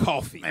just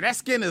coffee. Man, that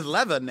skin is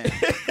leather now.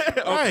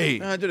 Right.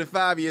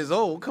 105 years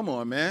old. Come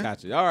on, man.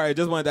 Gotcha. All right, I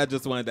just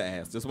wanted to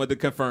ask. Just wanted to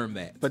confirm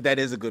that. But that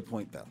is a good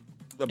point, though.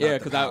 Yeah,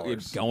 because I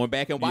going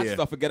back and watching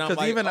stuff again, I'm 'Cause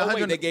like, even oh,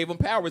 100 wait, they gave him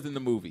powers in the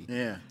movie.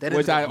 Yeah, that is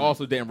which a good I point.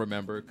 also didn't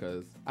remember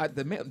because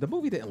the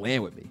movie didn't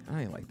land with me.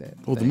 I ain't like that.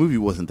 Well, the movie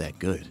wasn't that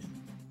good.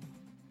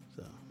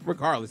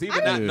 Regardless,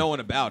 even not knowing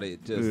about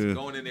it, just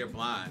going in there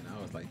blind,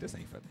 I was like, this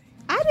ain't for me.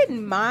 I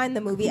didn't mind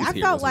the movie. Whose I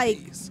heroes felt are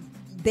like these?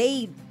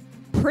 they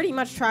pretty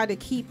much tried to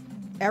keep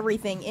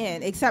everything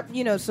in, except,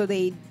 so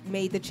they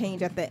made the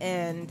change at the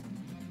end,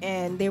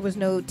 and there was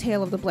no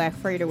Tale of the Black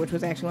Freighter, which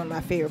was actually one of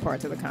my favorite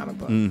parts of the comic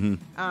book.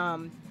 I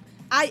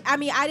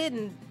mean, I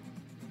didn't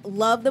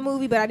love the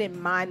movie, but I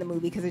didn't mind the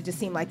movie because it just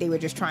seemed like they were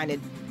just trying to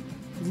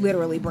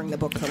literally bring the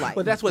book to life.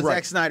 But that's what Right.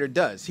 Zack Snyder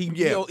does.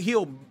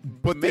 He'll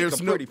But make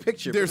there's a pretty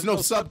picture. There's but no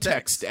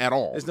subtext at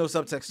all. There's no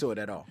subtext to it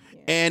at all.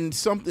 And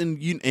something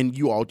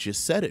you all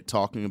just said it,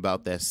 talking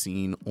about that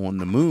scene on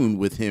the moon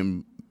with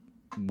him,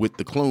 with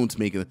the clones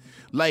making,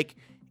 like,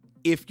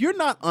 if you're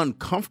not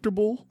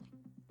uncomfortable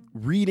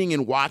reading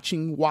and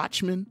watching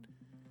Watchmen,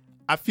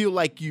 I feel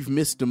like you've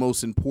missed the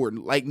most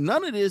important. Like,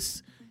 none of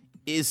this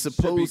is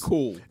supposed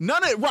cool.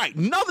 None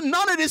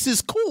of this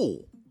is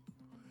cool.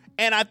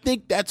 And I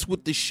think that's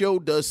what the show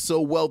does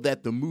so well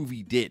that the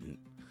movie didn't.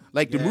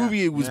 Like, the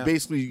movie, it was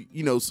basically,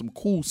 some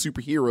cool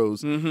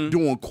superheroes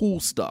doing cool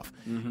stuff.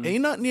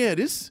 Ain't nothing,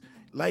 this,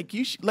 like,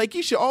 you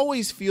should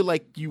always feel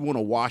like you want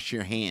to wash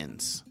your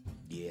hands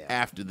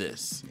after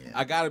this.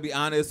 I gotta be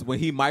honest, when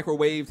he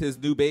microwaved his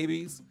new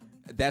babies,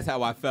 that's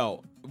how I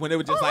felt. When they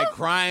were just like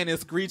crying and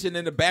screeching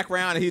in the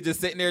background, and he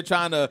just sitting there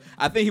trying to,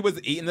 I think he was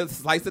eating a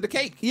slice of the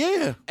cake.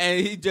 Yeah.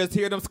 And he just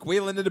hear them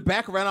squealing in the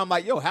background. I'm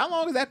like, yo, how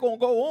long is that going to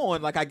go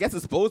on? Like, I guess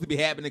it's supposed to be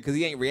happening because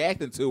he ain't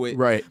reacting to it.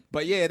 Right.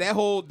 But yeah, that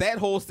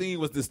whole scene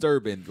was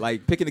disturbing.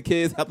 Like, picking the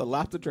kids out the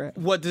lobster trap.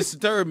 What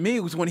disturbed me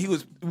was when he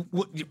was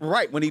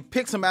when he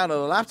picks them out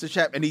of the lobster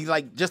trap and he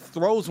like just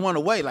throws one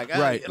away. Like,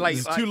 Right. like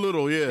It's too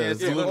little,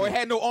 it's too little. Or it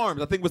had no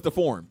arms. I think it was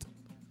deformed.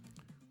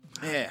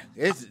 Yeah,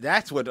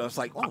 that's what I was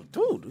like. Oh,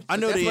 dude, I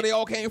know That's where they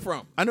all came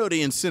from. I know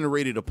they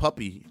incinerated a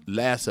puppy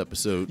last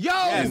episode. Yo,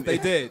 Yes, they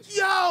did.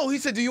 Yo, he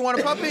said, "Do you want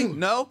a puppy?"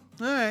 No.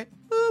 All right.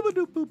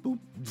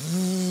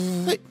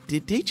 Wait,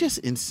 did they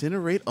just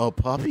incinerate a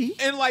puppy?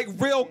 And like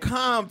real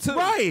calm too.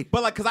 Right.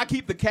 But like, cause I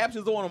keep the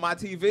captions on my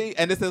TV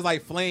and it says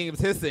like flames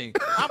hissing.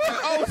 I'm like,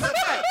 oh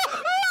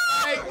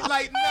shit.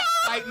 Like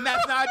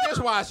that's not a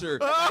dishwasher.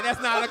 Like,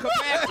 that's not a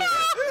compactor.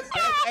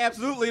 That's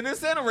absolutely an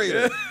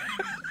incinerator.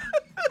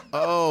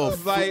 Oh,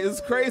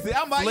 It's crazy.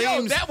 I'm like, yo,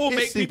 Flames that will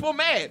make hissing. people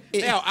mad.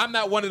 Now, I'm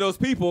not one of those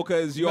people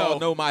because you all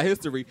know my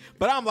history.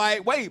 But I'm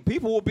like, wait,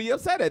 people will be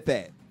upset at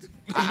that.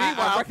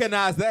 I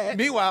recognize that.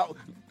 Meanwhile,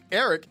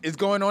 Eric is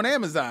going on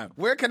Amazon.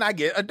 Where can I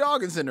get a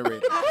dog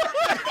incinerator?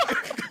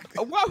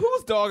 Well,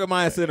 whose dog am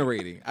I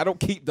incinerating? I don't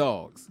keep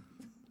dogs.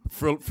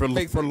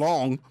 for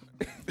long.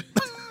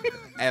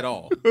 at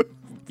all.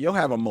 You'll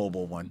have a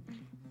mobile one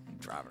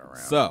driving around.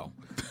 So,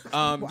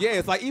 yeah,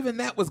 it's like even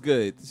that was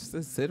good. Just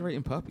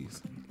incinerating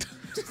puppies.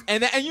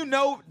 And you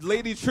know,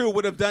 Lady True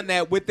would have done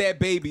that with that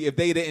baby if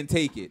they didn't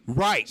take it.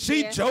 Right.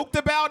 She joked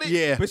about it,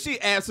 Yeah. but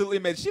she absolutely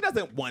meant she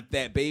doesn't want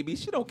that baby.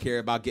 She don't care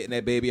about getting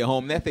that baby at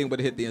home. That thing would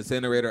have hit the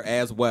incinerator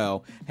as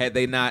well had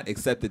they not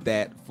accepted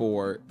that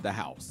for the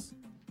house.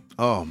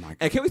 Oh my God.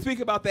 And can we speak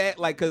about that?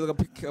 Like, because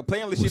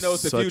apparently she Was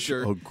knows the such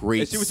future. a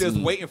great and she was just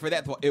scene. waiting for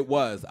that. It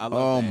was. I love that.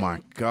 Oh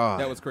my God.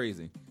 That was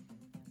crazy.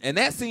 And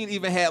that scene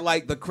even had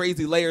like the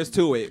crazy layers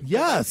to it.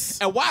 Yes.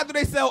 And why do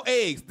they sell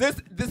eggs? This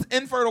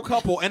infertile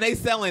couple and they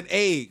selling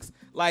eggs.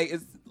 Like,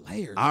 it's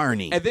layers.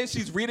 Irony. And then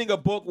she's reading a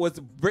book was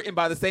written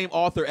by the same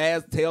author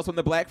as Tales from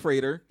the Black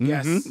Freighter.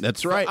 Yes. Mhm.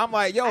 That's right. I'm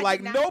like, yo, I like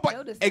did not nobody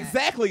notice that.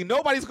 exactly.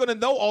 Nobody's gonna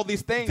know all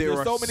these things. There There's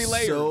are so many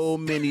layers. so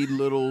many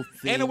little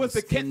things. And it was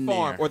the Kent in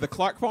farm there. or the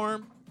Clark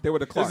farm. They were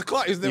the It's Clark. the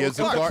Clark. It's the Yeah, it's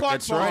the Clark,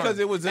 that's farm right. because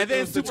it was. And then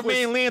it was the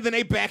Superman lands in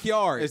their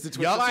backyard. It's the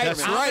twist. Yup, like,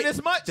 that's I'm right.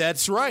 this much.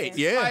 That's right.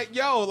 Yeah. Like,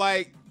 yo,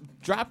 like,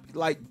 drop,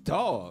 like,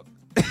 dog.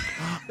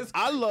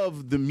 I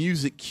love the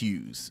music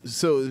cues.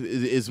 So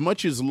as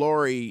much as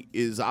Laurie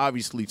is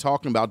obviously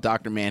talking about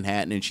Dr.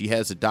 Manhattan and she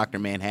has a Dr.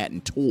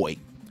 Manhattan toy,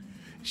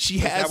 she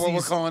Is has that what we're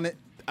these- calling it?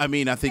 I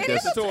mean, I think It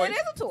that's is a toy. It is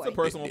a toy. It's a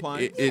personal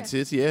appliance.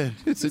 It's yeah.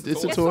 It's a toy.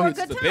 toy. It's for a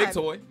good It's a big time.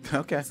 toy.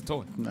 Okay. It's a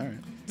toy. All right.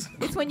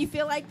 It's when you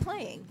feel like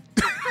playing.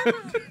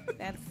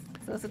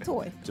 So it's a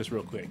toy. Just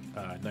real quick,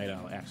 Night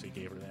Owl actually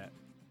gave her that.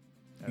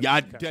 Yeah,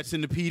 kind that's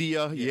in the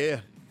pedia. Yeah,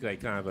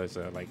 like kind of as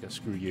like a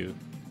screw you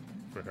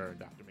for her,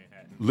 Dr.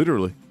 Manhattan.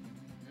 literally.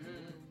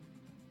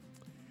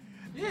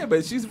 Yeah,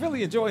 but she's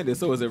really enjoying this.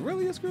 So is it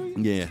really a screw you?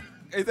 Yeah.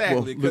 Exactly.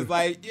 Well, Because,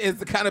 like,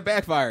 it's kind of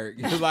backfired.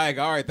 It's like,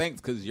 all right, thanks,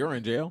 because you're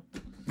in jail.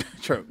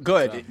 True. Go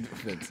ahead.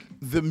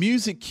 The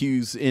music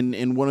cues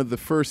in one of the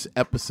first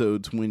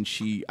episodes when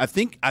she I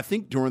think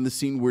during the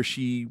scene where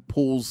she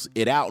pulls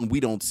it out and we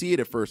don't see it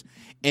at first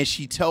and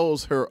she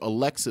tells her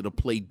Alexa to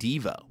play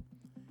Devo.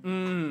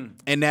 And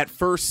that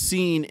first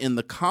scene in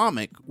the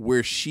comic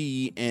where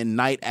she and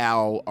Night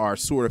Owl are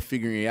sort of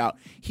figuring it out,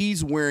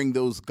 he's wearing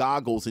those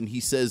goggles and he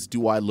says,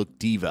 "Do I look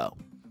Devo?"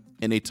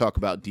 And they talk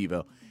about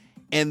Devo.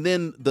 And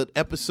then the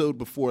episode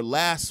before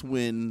last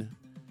when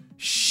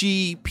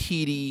she,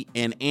 Petey,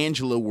 and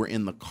Angela were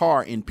in the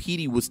car, and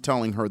Petey was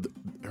telling her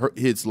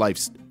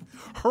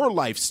her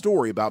life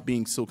story about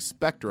being Silk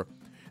Spectre.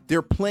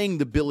 They're playing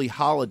the Billie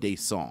Holiday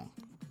song,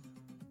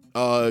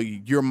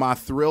 "You're My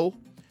Thrill."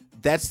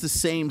 That's the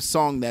same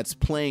song that's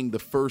playing the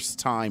first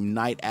time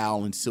Night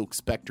Owl and Silk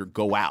Spectre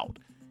go out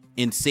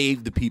and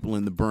save the people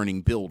in the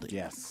burning building.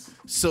 Yes.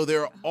 So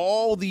there are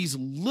all these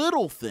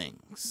little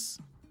things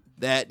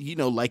that,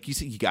 like you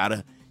said, you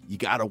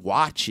gotta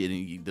watch it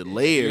and the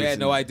layers. You had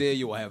no and- idea,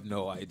 you will have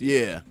no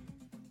idea. Yeah.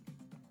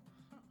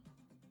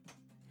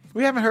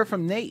 We haven't heard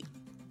from Nate.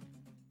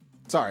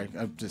 Sorry,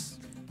 I'm just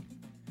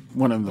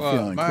one of the Well,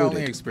 feeling my included.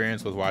 only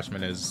experience with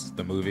Watchmen is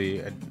the movie.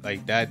 And,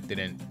 like, that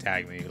didn't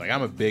tag me. Like,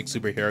 I'm a big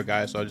superhero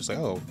guy, so I was just like,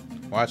 oh,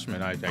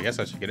 Watchmen. I guess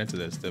I should get into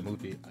this. The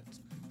movie, I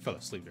fell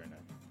asleep during that.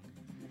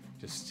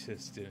 Just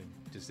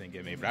didn't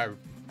get me. But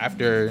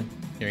after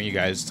hearing you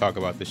guys talk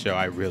about the show,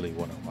 I really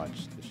want to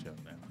watch the show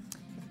now.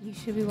 You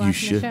should be watching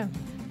should. the show.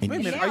 And Wait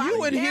a minute, Yeah, are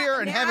you in yeah, here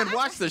and yeah, haven't I-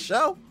 watched the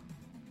show?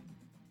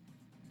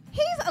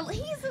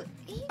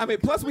 I mean,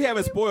 plus we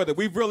haven't spoiled it.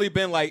 We've really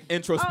been, like,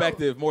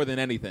 introspective more than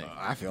anything.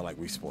 I feel like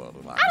we spoiled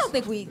a lot. I don't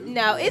think we.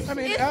 No, it's I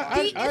mean, it's,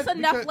 I- deep, I- it's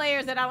enough because-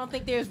 layers that I don't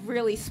think there's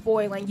really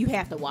spoiling. You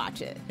have to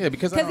watch it. Yeah,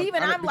 because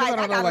even I'm like,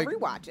 I gotta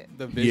rewatch it.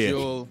 The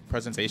visual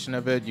presentation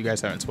of it, you guys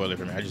haven't spoiled it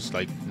for me. I just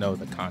know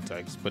the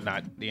context, but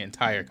not the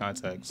entire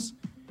context.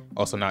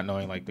 Also, not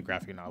knowing like the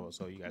graphic novel,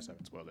 so you guys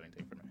haven't spoiled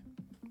anything for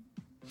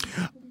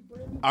me.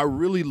 I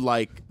really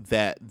like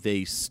that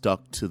they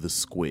stuck to the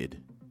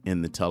squid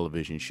in the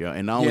television show.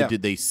 And not only Yeah.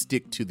 did they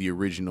stick to the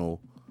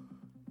original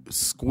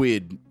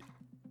squid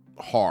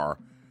horror,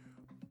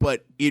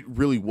 but it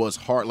really was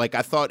hard. Like,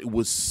 I thought it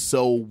was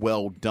so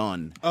well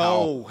done.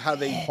 How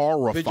they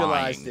horrifying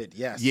visualized it,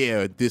 yes.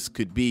 Yeah, this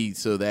could be,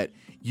 so that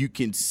you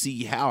can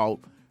see how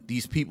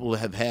these people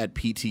have had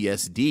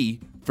PTSD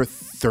for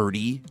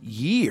 30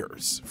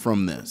 years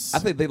from this. I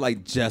think they,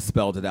 like, just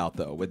spelled it out,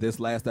 though, with this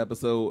last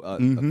episode,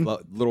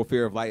 Little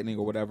Fear of Lightning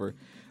or whatever.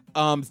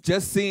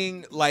 Just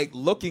seeing, like,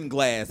 Looking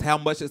Glass, how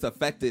much it's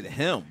affected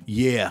him.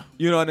 Yeah.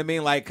 You know what I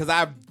mean? Like, because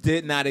I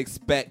did not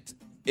expect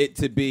it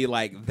to be,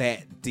 like,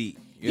 that deep.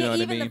 You know what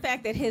I even mean? the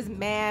fact that his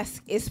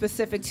mask is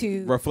specific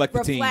to Reflect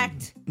the team.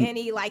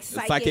 any like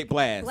Psychic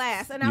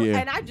blast. And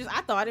Yeah.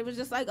 I thought it was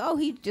just like, oh,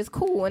 he's just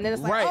cool, and then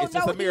it's like, Right, oh it's no,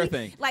 just a mirror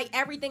thing. Like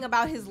everything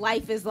about his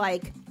life is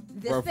like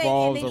this thing,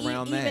 Revolves and then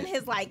around even that.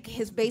 his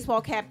his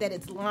baseball cap that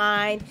it's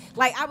lined.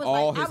 Like I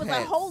All was his like,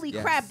 hats, holy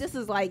yes. crap, this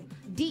is like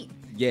deep.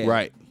 Yeah.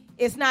 Right.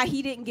 It's not.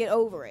 He didn't get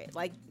over it.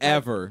 Like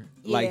Ever.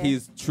 Like, yeah.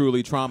 he's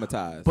truly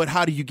traumatized. But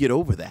how do you get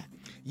over that?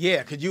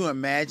 Yeah, could you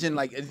imagine?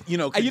 Like, you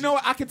know, And you know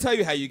what? I can tell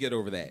you how you get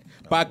over that.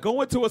 By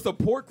going to a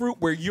support group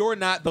where you're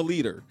not the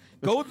leader.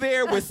 Go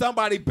there with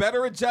somebody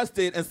better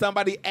adjusted and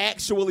somebody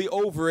actually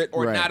over it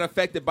or Right. not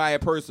affected by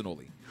it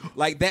personally.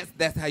 Like,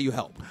 that's how you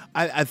help.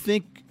 I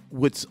think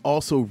what's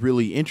also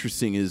really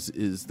interesting is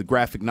the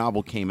graphic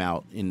novel came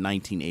out in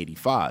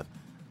 1985,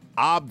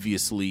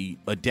 obviously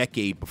a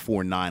decade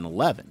before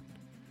 9/11,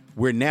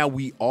 where now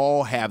we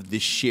all have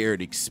this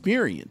shared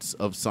experience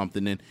of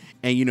something,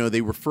 and you know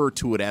they refer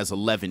to it as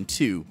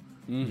 11/2,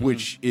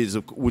 which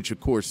of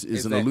course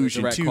is an Exactly,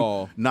 allusion direct to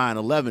call.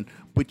 9/11.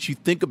 But you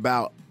think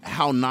about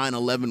how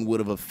 9/11 would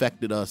have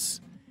affected us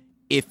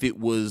if it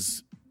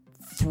was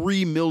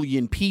 3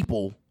 million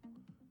people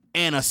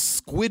and a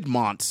squid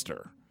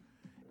monster.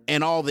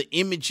 And all the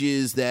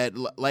images that,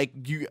 like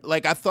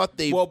I thought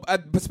they, Well,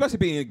 especially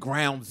being at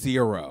ground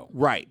zero.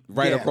 right,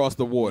 Yeah. Across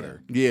the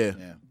water. yeah,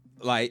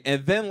 Like,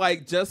 and then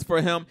like just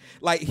for him,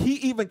 like he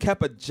even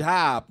kept a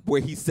job where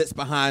he sits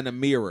behind a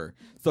mirror.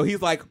 So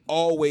he's like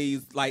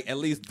always like at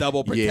least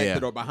double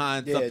protected Yeah. or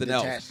behind Yeah, something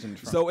else. detached from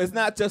So it's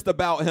not just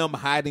about him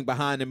hiding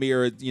behind the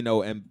mirror, you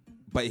know,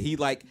 but he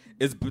like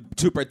is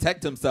to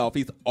protect himself.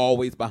 He's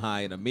always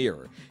behind a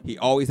mirror. He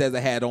always has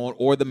a hat on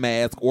or the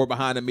mask or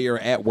behind a mirror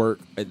at work,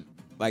 and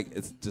like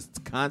it's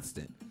just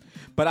constant.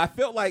 But I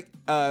felt like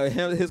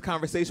his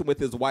conversation with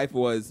his wife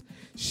was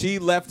she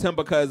left him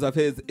because of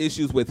his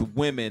issues with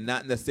women,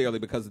 not necessarily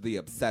because of the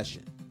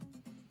obsession.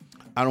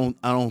 I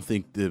don't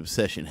think the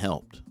obsession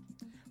helped.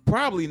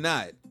 Probably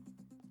not.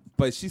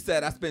 But she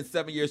said, I spent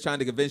 7 years trying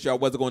to convince you I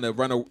wasn't going to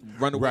run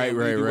away and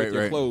leave you with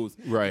your clothes.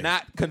 Right.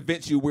 Not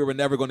convince you we were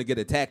never going to get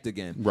attacked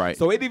again. Right.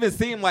 So it even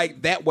seemed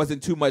like that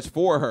wasn't too much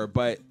for her.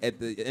 But at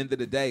the end of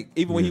the day,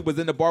 even when he was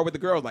in the bar with the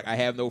girls, like, I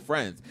have no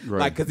friends. Right.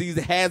 Like, because he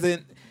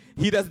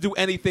doesn't do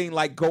anything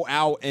like go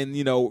out and,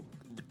 you know,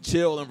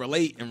 chill and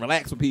relate and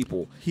relax with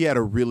people. He had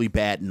a really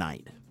bad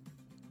night.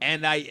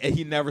 And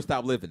he never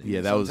stopped living it.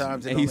 Yeah, that was.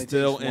 Sometimes it and he's only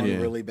still takes one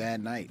in- really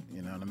bad night.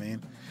 You know what I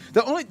mean?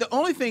 The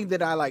only thing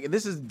that I like, and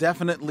this is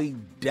definitely a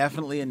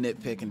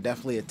nitpick and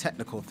definitely a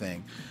technical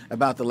thing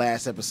about the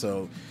last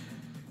episode.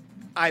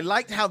 I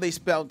liked how they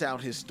spelled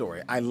out his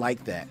story. I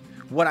like that.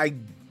 What I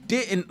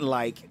didn't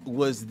like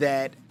was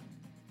that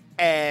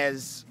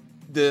as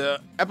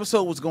the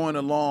episode was going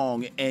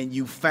along and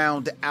you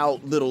found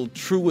out little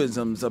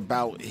truisms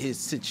about his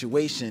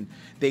situation,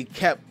 they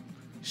kept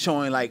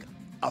showing like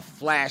a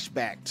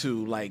flashback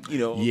to like, you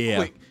know, Yeah.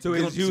 quick To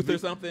his glimpse youth of- or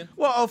something?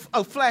 Well,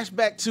 a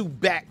flashback to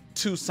back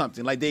to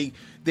something. Like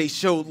they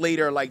showed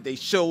later, like they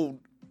showed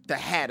the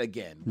hat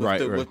again with, Right,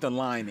 the, right. with the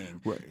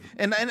lining. Right.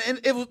 And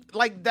it was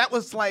like, that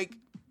was like,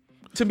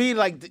 to me,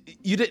 like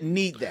you didn't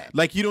need that.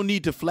 Like, you don't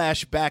need to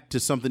flash back to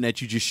something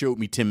that you just showed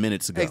me 10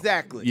 minutes ago.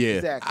 Exactly. Yeah.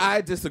 Exactly.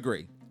 I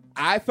disagree.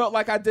 I felt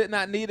like I did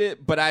not need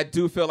it, but I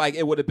do feel like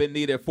it would have been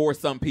needed for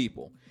some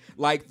people.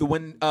 Like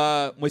when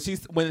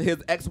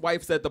his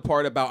ex-wife said the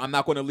part about I'm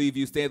not going to leave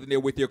you standing there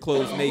with your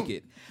clothes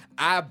naked.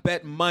 I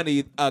bet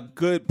money a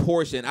good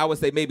portion, I would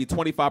say maybe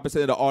 25%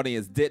 of the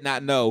audience did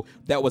not know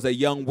that was a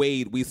young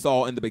Wade we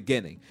saw in the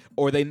beginning.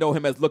 Or they know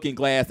him as Looking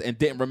Glass and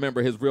didn't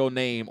remember his real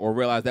name or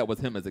realize that was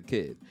him as a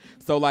kid.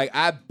 So like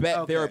I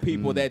bet there are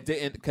people that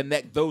didn't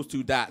connect those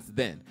two dots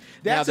then.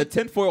 Now That's the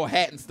tinfoil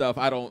hat and stuff,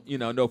 I don't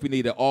know if we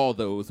needed all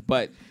those,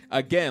 but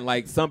again,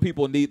 like some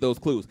people need those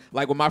clues.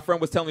 Like when my friend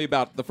was telling me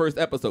about the first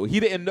episode, he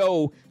didn't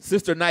know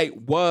Sister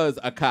Knight was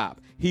a cop.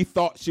 He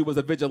thought she was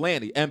a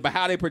vigilante. And by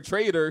how they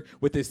portrayed her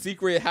with the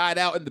secret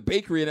hideout in the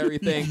bakery and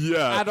everything, Yes.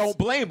 I don't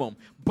blame him.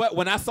 But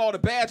when I saw the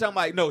badge, I'm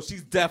like, no,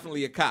 she's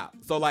definitely a cop.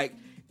 So like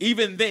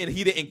even then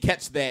he didn't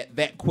catch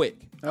that quick.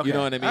 Okay, You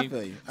know what I I mean?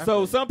 feel you. I So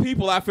feel you. some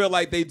people I feel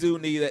like they do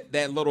need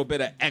that little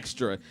bit of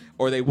extra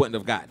or they wouldn't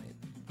have gotten it.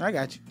 I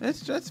got you.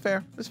 That's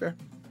fair. That's fair.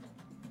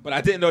 But I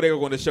didn't know they were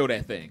going to show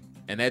that thing.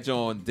 And that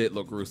John did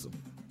look gruesome.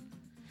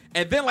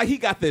 And then, like, he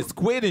got this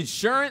Squid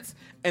Insurance.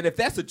 And if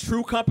that's a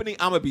true company,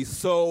 I'm going to be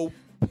so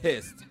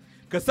pissed.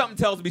 Because something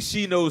tells me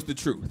she knows the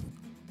truth.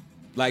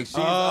 Like, she's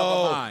of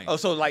a mind. Oh,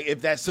 so like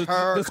if that's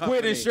her the Squid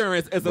company.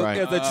 Insurance is Right.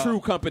 a true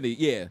company.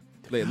 Yeah.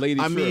 Lady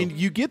I True. mean,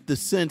 you get the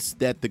sense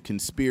that the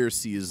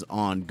conspiracy is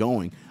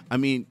ongoing. I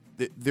mean,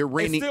 they're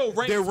raining. still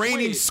rain They're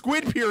raining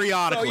squid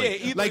periodically. So, yeah,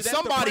 either like that's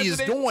the somebody is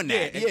president- doing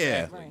that. Yeah,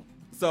 Yeah. exactly.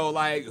 So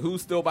like,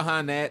 who's still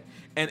behind that?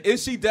 And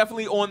is she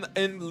definitely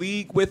in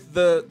league with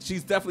the?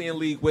 She's definitely in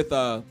league with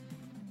the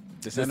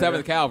Senator?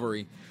 7th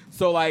Cavalry.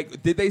 So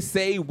like, did they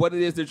say what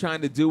it is they're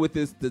trying to do with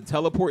the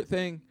teleport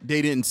thing?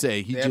 They didn't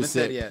say. He They haven't just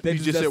said said. yet. They He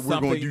just just said we're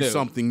going to something do new.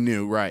 something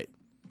new. Right.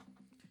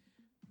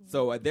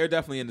 So they're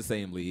definitely in the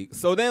same league.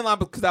 So then,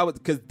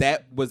 because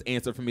that was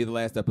answered for me the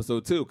last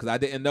episode too, because I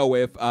didn't know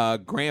if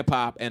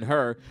Grandpop and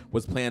her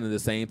was planning the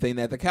same thing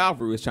that the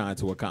Cavalry was trying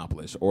to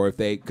accomplish, or if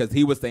because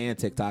he was saying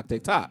TikTok,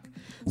 TikTok.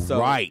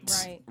 So,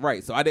 Right.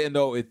 Right. So I didn't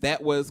know if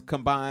that was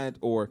combined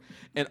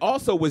and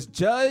also was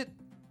Judd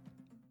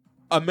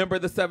a member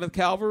of the 7th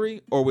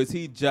Cavalry or was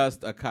he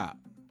just a cop?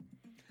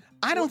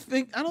 I don't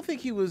think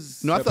he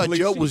was. No, I The thought police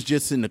Joe chief. was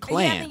just in the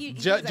clan.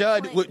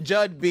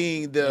 Judd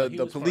being he the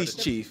was police part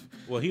of- chief.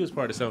 Well, he was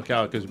part of some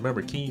Cal because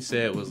remember Keen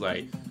said was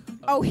like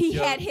Oh, he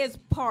Joe- had his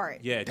part.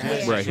 Yeah,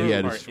 That's right, he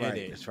had his-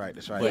 That's right.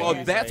 That's right. But- Well,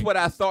 Yeah. that's what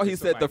I thought he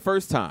It's said like- the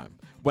first time.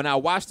 When I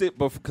watched it,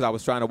 because I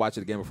was trying to watch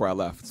it again before I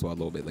left, so I'm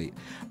a little bit late.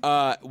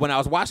 When I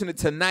was watching it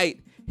tonight,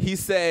 he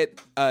said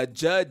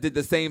Judd did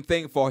the same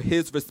thing for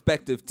his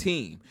respective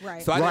team.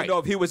 Right. So I Right. didn't know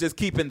if he was just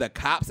keeping the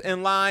cops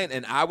in line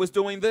and I was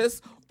doing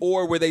this,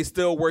 or were they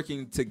still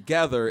working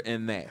together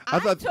in that? I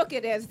thought- took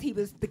it as he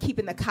was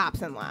keeping the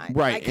cops in line.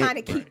 Right, Like, kind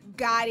of and- keep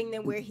guiding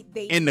them where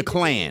they In the needed to be.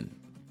 Klan,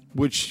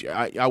 which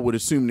I would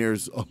assume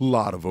there's a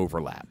lot of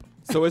overlap.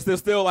 So is there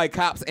still like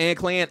cops and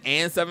Klan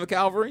and 7th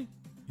Cavalry?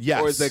 Yes.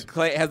 Or is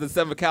the has the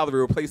 7th Cavalry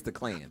replaced the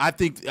Klan? I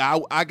think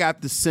I got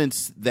the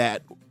sense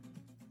that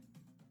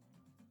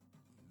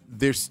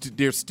they're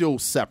still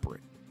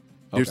separate.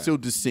 They're Okay. still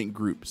distinct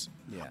groups.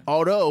 Yeah.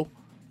 Although,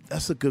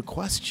 that's a good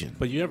question.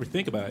 But you ever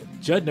think about it?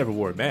 Judd never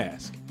wore a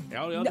mask.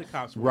 All the other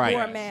cops wore Right.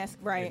 Wore a masks. mask,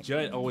 right. And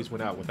Judd always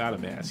went out without a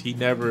mask. He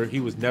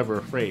was never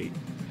afraid.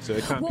 So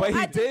it kind of, Well, But he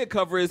I- did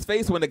cover his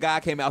face when the guy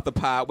came out the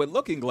pod with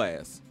Looking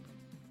Glass.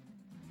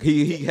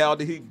 He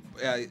held I don't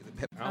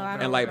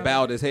and like remember.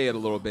 bowed his head a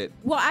little bit.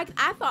 Well,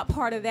 I thought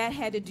part of that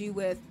had to do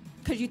with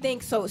because you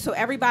think so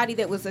everybody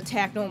that was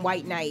attacked on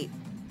White Knight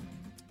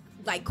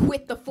like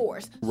quit the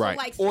force, Right.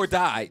 So, like,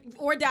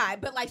 Or died.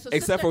 but like so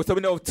Except for, so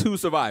we know of 2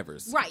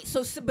 survivors. right,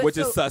 but Which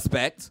so, is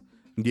suspect.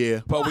 Yeah.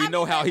 But Well, we I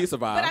know mean, how he that-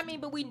 survived. But I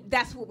mean,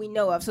 that's what we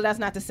know of. So that's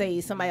not to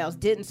say somebody else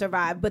didn't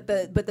survive. But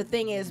the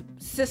thing is,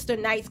 Sister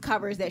Knights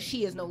covers that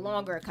she is no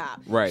longer a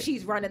cop. Right.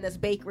 She's running this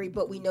bakery,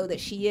 but we know that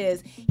she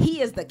is.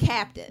 He is the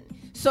captain.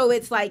 So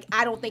it's like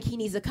I don't think he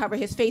needs to cover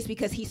his face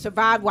because he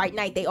survived White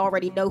Knight. They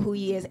already know who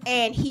he is,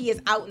 and he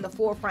is out in the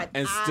forefront.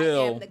 And I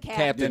still am the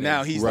captain. And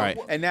now he's Right.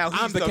 and now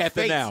he's I'm the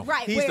captain face. now.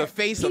 Right, He's where the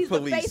face he's of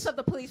police. the face of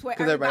the police, where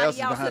 'Cause everybody everybody else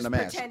is else behind is the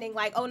mask. pretending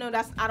like, oh no,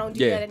 I don't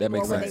do Yeah, that that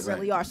anymore makes when sense. they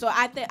really are. So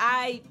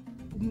I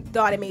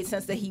thought it made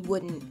sense that he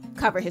wouldn't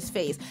cover his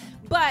face.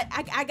 But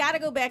I got to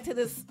go back to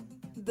the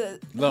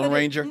Lone Hooded-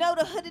 Ranger? No,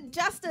 the Hooded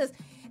Justice.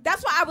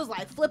 That's why I was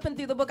like flipping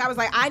through the book. I was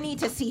like, I need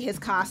to see his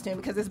costume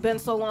because it's been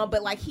so long.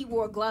 But like he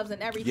wore gloves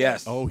and everything.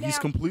 Yes. Oh, he's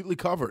Now- completely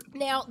covered.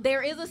 Now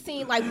there is a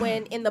scene like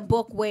when in the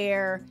book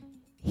where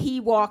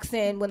he walks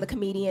in when the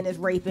comedian is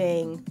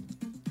raping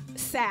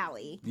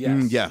Sally.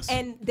 Yes. Yes.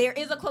 And there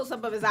is a close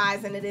up of his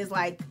eyes, and it is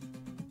like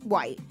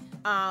white.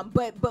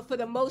 But for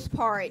the most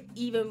part,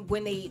 even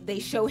when they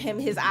show him,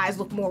 his eyes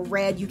look more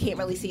red. You can't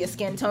really see his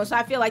skin tone. So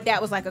I feel like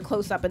that was like a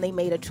close up, and they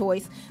made a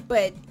choice.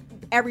 But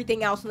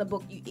everything else in the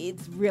book,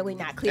 it's really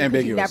not clear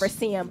because you Ambiguous. never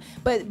see him.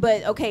 But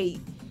okay,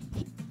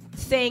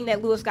 saying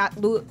that Lewis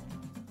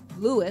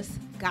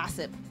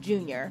Gossett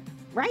Jr.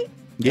 Right?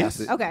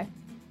 Yes. Okay.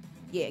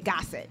 Yeah,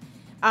 Gossett.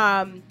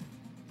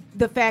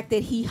 The fact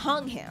that he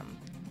hung him.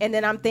 And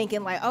then I'm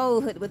thinking like, oh,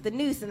 with the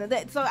noose and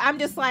that. So I'm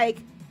just like,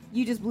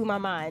 you just blew my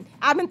mind.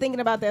 I've been thinking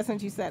about that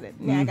since you said it.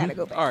 Now I got to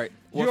go back. All right.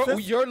 Well,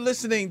 You're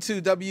listening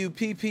to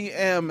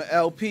WPPM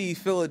LP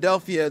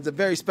Philadelphia. It's a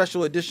very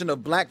special edition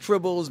of Black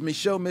Tribbles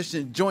Michaud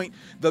Mission Joint,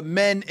 The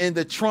Men in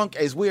the Trunk,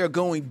 as we are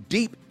going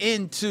deep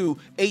into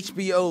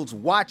HBO's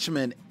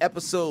Watchmen,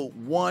 episode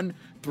 1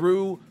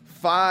 through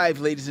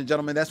 5, ladies and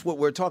gentlemen. That's what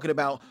we're talking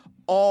about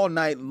all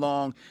night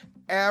long.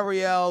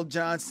 Ariel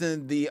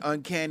Johnson, the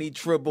Uncanny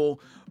Tribble,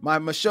 my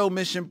Michaud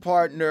Mission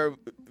partner,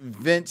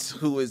 Vince,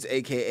 who is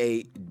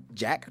AKA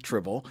Jack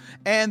Tribble,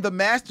 and the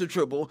Master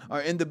Tribble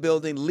are in the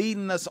building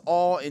leading us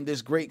all in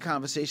this great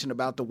conversation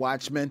about the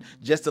Watchmen.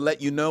 Just to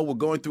let you know, we're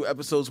going through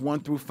episodes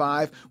 1 through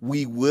 5.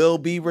 We will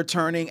be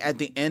returning at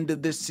the end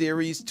of this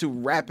series to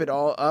wrap it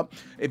all up.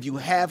 If you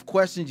have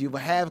questions, you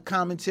have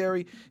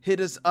commentary,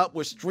 hit us up.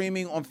 We're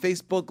streaming on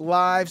Facebook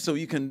Live, so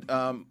you can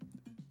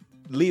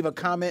leave a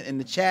comment in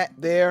the chat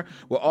there.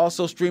 We're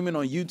also streaming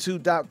on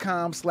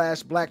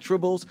youtube.com/Black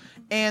Tribbles,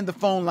 and the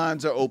phone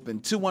lines are open.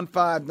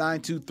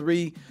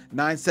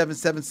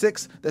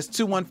 215-923-9776. That's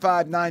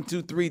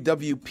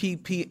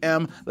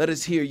 215-923-WPPM. Let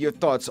us hear your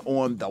thoughts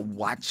on The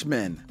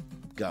Watchmen.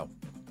 Go.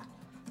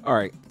 all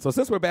right. So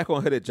since we're back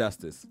on Hooded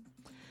Justice,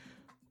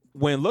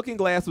 when Looking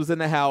Glass was in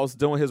the house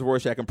doing his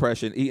Rorschach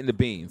impression, eating the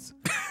beans,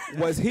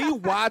 was he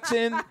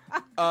watching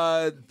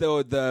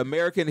the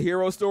American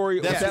Hero story?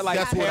 Or was That's- that like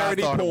that's what I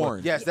parody thought it was.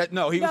 porn? Yes, he was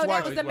No, that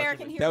watching. was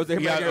American Hero. That was the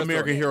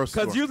American Hero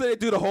Because story. usually they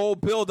do the whole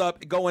build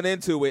up going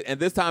into it, and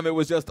this time it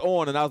was just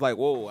on, and I was like,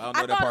 whoa, I don't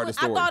know that part of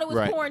the I story. thought it was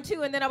Right. porn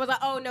too, and then I was like,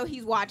 oh no,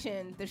 he's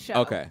watching the show.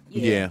 Okay.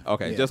 Yeah.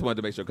 Okay, just wanted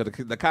to make sure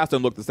because the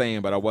costume looked the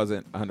same, but I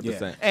wasn't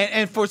 100%.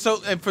 And for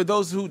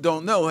those who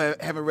don't know,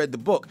 haven't read the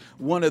book,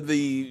 one of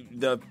the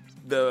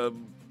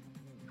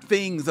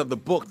things of the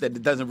book that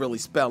it doesn't really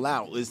spell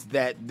out is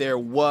that there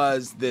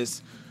was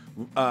this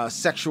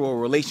sexual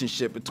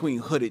relationship between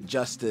Hooded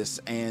Justice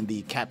and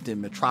the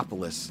Captain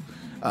Metropolis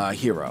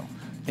hero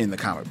in the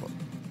comic book.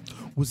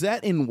 Was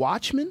that in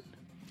Watchmen?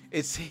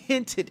 It's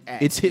hinted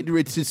at. It's hit.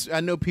 It's just, I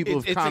know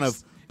people have kind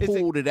of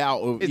pulled it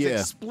out. Of, It's yeah.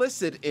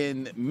 explicit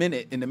in the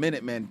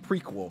Minutemen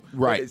prequel. but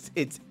Right.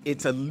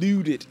 It's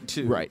alluded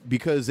to. Right,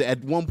 because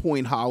at one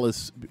point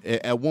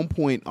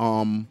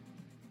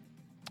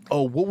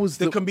Oh, what was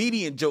The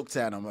comedian jokes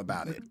at him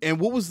about it. and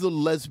what was the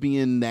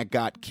lesbian that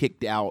got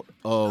kicked out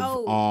of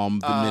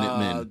the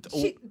Minutemen?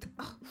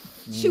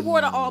 She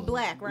wore the all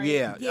black, right?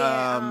 Yeah.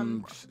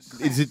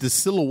 Is it the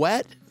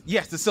Silhouette?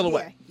 Yes, the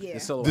silhouette. Yeah. The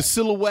silhouette. The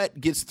Silhouette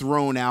gets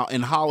thrown out,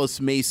 and Hollis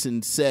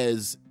Mason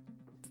says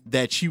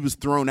that she was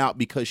thrown out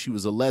because she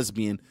was a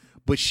lesbian,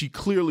 but she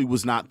clearly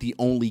was not the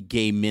only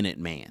gay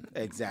Minuteman.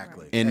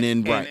 Exactly. And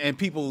then and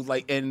people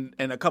like and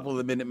a couple of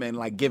the Minutemen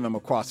like give him a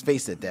cross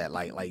face at that.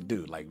 Like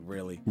dude, like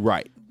really?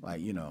 Right.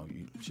 Like, you know,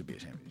 you should be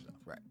ashamed of yourself.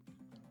 Right.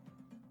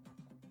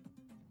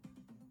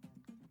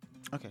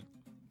 Okay.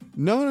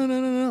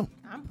 No.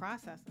 I'm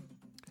processing.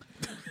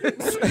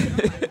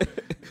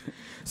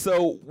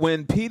 So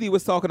when Petey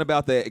was talking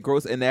about the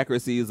gross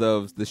inaccuracies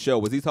of the show,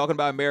 was he talking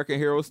about American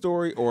Hero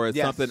Story or is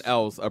Yes. something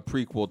else a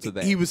prequel to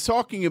that? He was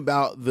talking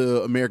about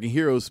the American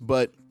Heroes,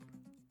 but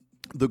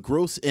the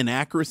gross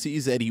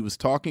inaccuracies that he was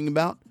talking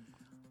about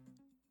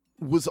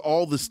was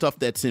all the stuff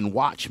that's in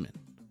Watchmen.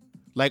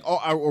 Like,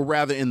 or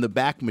rather in the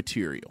back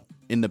material,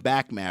 in the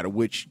back matter,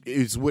 which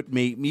is what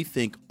made me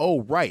think,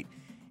 oh, right.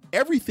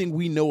 Everything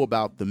we know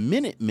about the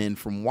Minutemen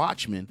from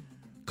Watchmen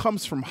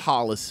comes from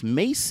Hollis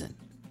Mason.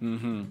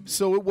 Mm-hmm.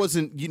 So it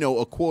wasn't,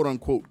 a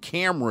quote-unquote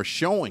camera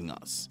showing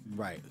us.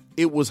 Right.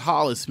 It was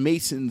Hollis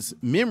Mason's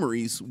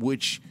memories,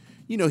 which,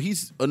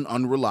 he's an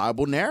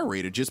unreliable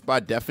narrator just by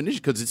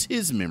definition because it's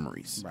his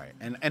memories. Right.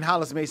 And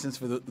Hollis Mason's,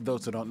 for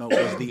those who don't know,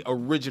 was the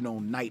original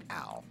Night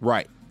Owl.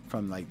 Right.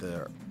 From like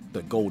the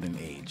golden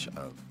age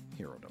of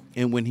herodom.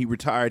 And when he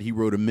retired, he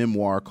wrote a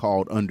memoir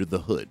called Under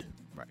the Hood.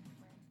 Right.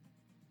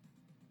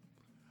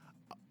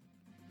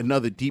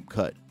 Another deep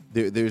cut.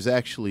 There's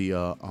actually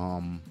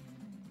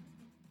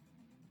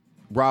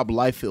Rob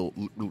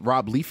Liefeld.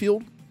 Rob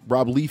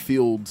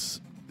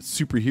Liefeld's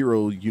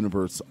superhero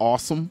universe,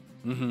 Awesome.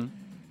 Mm-hmm.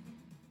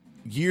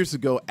 Years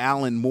ago,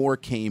 Alan Moore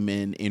came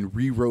in and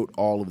rewrote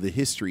all of the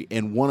history,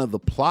 and one of the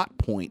plot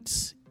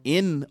points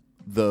in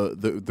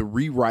the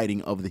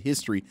rewriting of the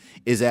history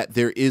is that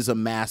there is a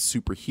mass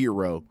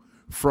superhero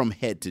from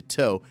head to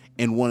toe,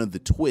 and one of the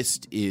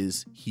twists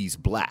is he's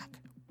black.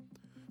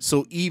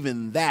 So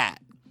even that,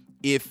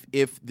 if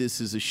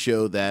this is a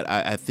show that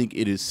I think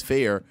it is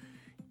fair,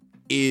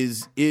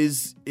 is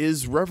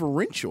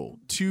reverential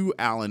to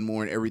Alan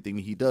Moore and everything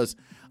he does.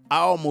 I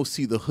almost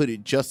see the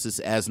Hooded Justice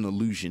as an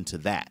allusion to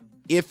that,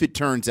 if it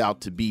turns out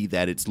to be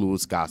that it's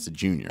Louis Gossett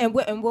Jr. And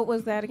what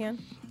was that again?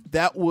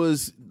 That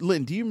was,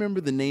 Lynn, do you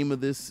remember the name of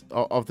this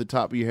off the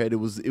top of your head? It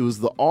was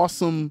the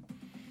Awesome.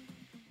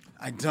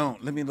 I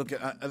don't. Let me look it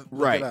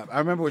Right. up. I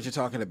remember what you're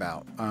talking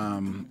about.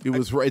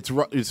 It's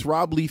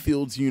Rob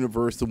Liefeld's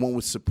universe, the one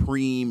with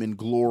Supreme and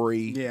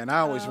Glory. Yeah, and I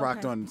always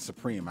rocked on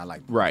Supreme. I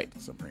like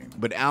Supreme.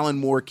 But Alan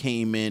Moore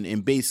came in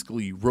and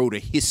basically wrote a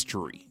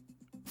history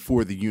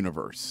for the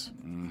universe.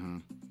 Mm-hmm.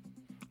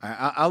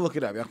 I'll look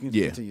it up. Y'all can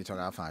continue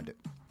talking. I'll find it.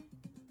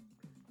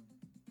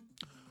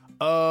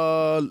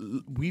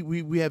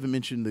 We haven't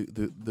mentioned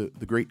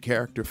the great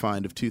character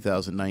find of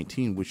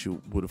 2019, which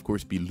would of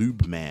course be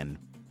Lube Man.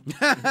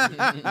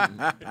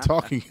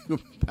 Talking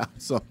about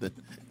something.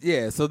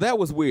 Yeah, so that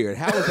was weird.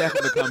 How is that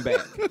going to come back?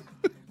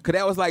 Because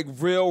that was like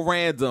real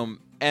random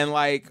and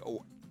like,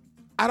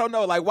 I don't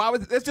know, like why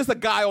was it's just a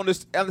guy on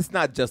the and it's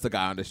not just a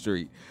guy on the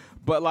street,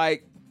 but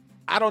like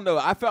I don't know.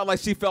 I felt like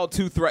she felt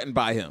too threatened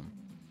by him.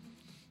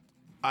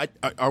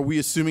 Are we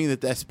assuming that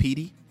that's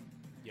Petey?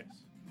 Yes.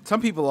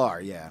 Some people are.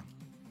 Yeah,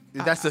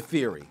 that's a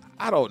theory.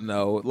 I don't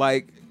know,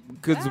 like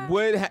because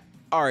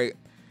all right.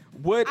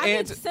 I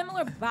think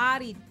similar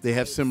body. They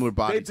have similar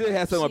body. They did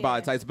have similar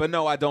body types, but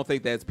no, I don't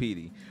think that's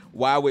Petey.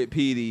 Why would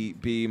Petey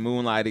be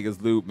moonlighting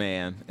as Lube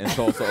Man in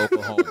Tulsa,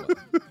 Oklahoma?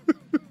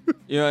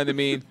 You know what I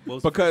mean? Well,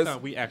 it's because the first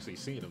time we actually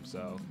seen him,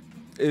 so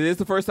it is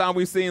the first time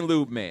we've seen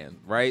Lube Man,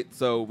 right?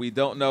 So we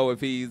don't know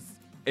if he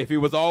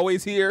was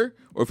always here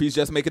or if he's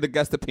just making a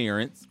guest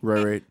appearance.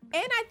 Right.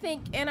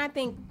 And I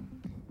think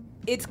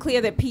it's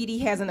clear that Petey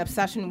has an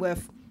obsession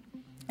with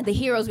the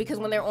heroes because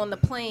when they're on the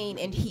plane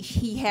and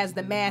he has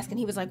the mask and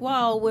he was like,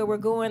 well, where we're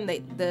going,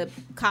 the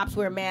cops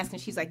wear masks and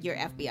she's like, you're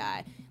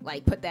FBI,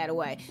 like put that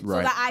away.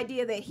 Right. So the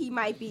idea that he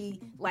might be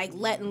like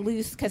letting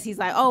loose because he's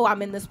like, oh,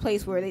 I'm in this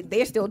place where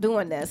they're still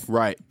doing this.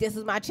 Right. This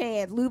is my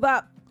chance. Lube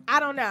up. I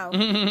don't know.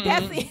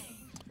 That's it.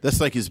 That's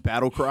like his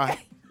battle cry.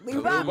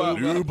 Lube up.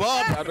 Lube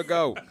up. Time to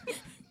go.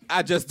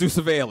 I just do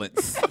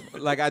surveillance.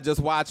 Like I just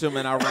watch him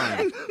and I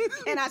run.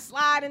 And I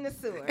slide in the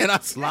sewer.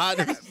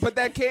 But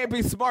that can't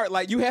be smart.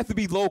 Like you have to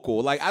be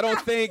local. Like I don't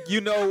think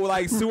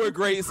like sewer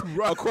grates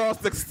across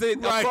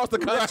the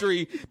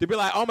country to be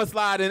like I'm gonna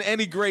slide in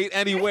any grate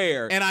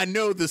anywhere. And I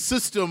know the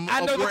system.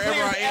 I know of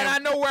wherever I am, and I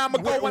know where I'm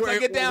gonna go once I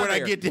get down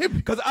there.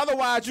 Because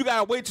otherwise you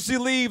gotta wait till she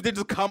leaves, then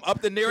just come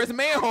up the nearest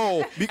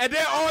manhole, and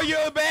then all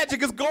your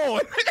magic is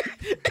gone.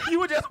 You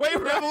would just wait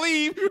for her to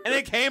leave, and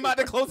then came out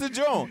the closest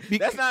joint.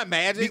 That's not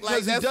magic.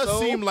 Because it does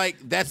seem like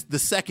that's the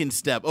second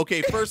step.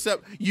 Okay, first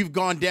step, you've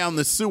gone down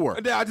the sewer.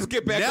 Now I just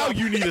get back Now up.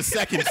 you need a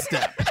second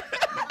step.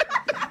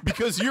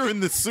 because you're in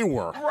the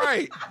sewer.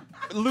 Right.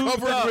 Lubed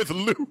Covered up. with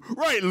lube.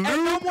 Right, lube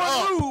And no more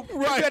up. lube. You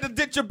Right. had to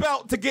ditch your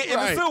belt to get in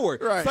Right, the sewer.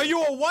 right. So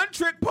you a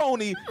one-trick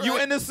pony. You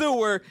in the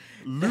sewer.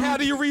 How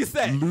do you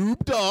reset?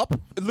 Lubed up.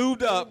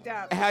 Lubed up. Lubed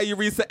up. How you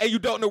reset? And you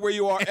don't know where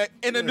you are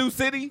in a new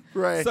city.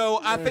 Right. So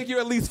I think you're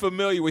at least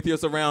familiar with your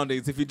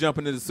surroundings if you jump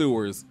into the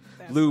sewers.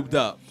 Lubed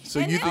up. So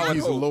And you then- think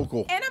he's a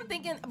local. And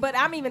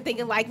I'm even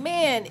thinking like,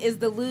 man, is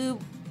the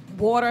lube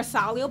water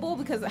soluble?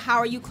 Because how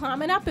are you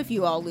climbing up if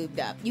you all lubed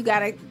up? You got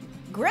to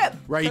grip.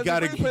 Right, you got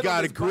to Because he put it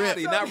on his grip.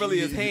 body, not really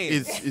his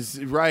hands.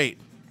 Is right.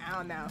 I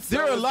don't know.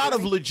 There are a lot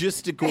of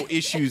logistical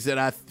issues that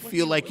I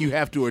feel like you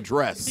have to You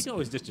address. can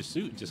always ditch your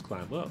suit and just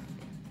climb up.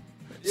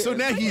 So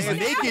now he's Now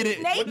naked. he's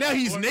naked. Now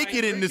he's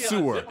naked in the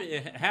sewer.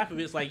 Half of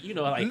it's like,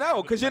 like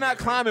No, because you're not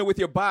climbing with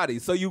your body.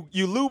 So you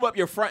lube up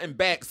your front and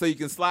back so you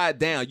can slide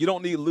down. You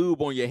don't need lube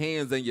on your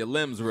hands and your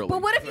limbs, really.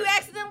 But what if you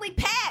accidentally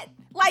pat?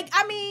 Like,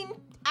 I mean,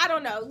 I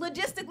don't know.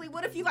 Logistically,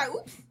 what if you like,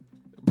 oops?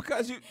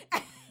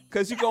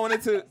 Because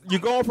you're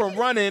going from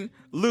running,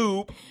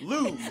 lube.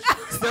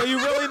 So you're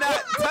really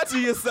not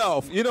touching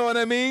yourself. You know what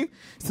I mean?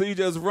 So you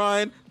just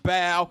run,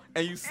 bow,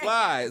 and you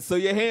slide. So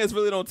your hands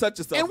really don't touch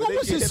yourself. And what Then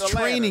was you his hit a ladder.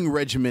 training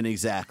regimen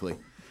exactly?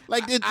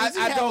 Like, does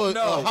he I have don't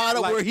know. a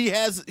huddle Like- where he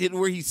has it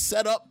where he's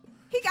set up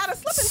He got a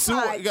slip and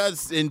slide.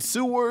 guys in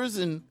sewers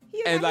and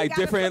And like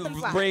different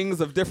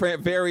rings of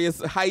different various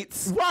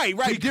heights. right,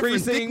 different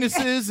decreasing,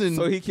 thicknesses and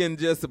so he can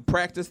just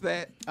practice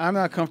that. I'm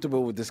not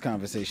comfortable with this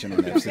conversation on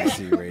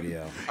FCC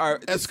radio. All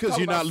right, that's because talk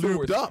you're not about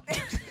sewers. lubed up.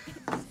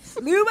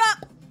 Lube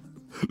up.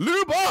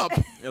 Lube up.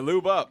 Yeah,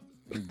 lube up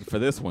for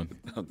this one.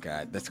 Oh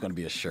God, that's going to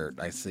be a shirt.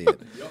 I see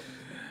it.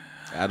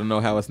 I don't know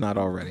how it's not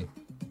already.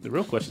 The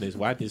real question is,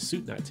 why did his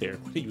suit not tear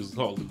when he was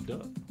all lubed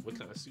up? What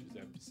kind of suit is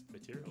that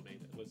material made?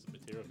 What's the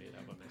material made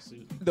out of on that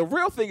suit? The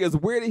real thing is,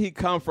 where did he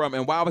come from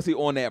and why was he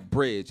on that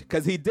bridge?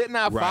 Because he did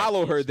not Right.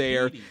 follow her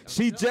there.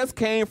 She just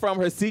came from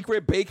her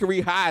secret bakery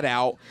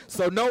hideout,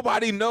 so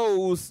nobody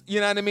knows, you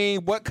know what I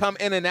mean, what come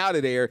in and out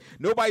of there.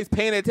 Nobody's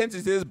paying attention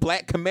to this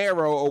black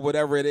Camaro or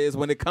whatever it is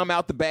when it come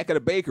out the back of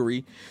the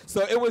bakery.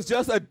 So it was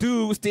just a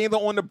dude standing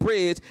on the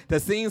bridge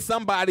that seen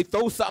somebody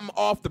throw something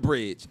off the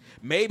bridge.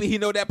 Maybe he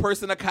know that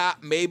person a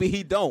cop, maybe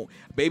he don't.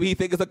 Maybe he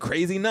think it's a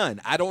crazy nun.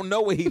 I don't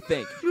know what he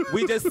think.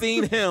 We just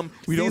seen him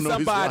We see don't know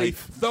his somebody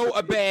life. throw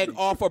a bag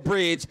off a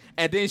bridge,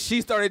 and then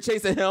she started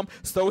chasing him,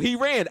 so he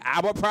ran.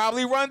 I would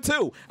probably run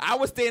too. I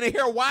was standing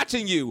here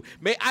watching you.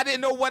 Man, I didn't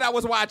know what I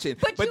was watching.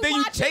 But then you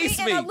watching chased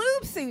me me. in a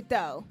lube suit,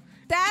 though.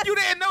 That's You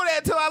didn't know that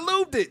until I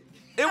lubed it.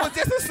 It was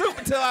just a suit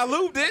until I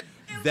lubed it.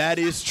 That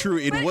is true.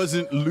 It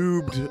wasn't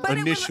lubed but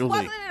initially.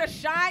 wasn't it a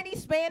shiny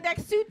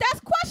spandex suit? That's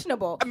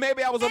questionable.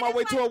 Maybe I was on And my it's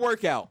way to like- a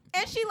workout.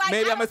 And she like,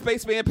 Maybe I I'm a don't-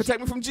 spaceman. Protect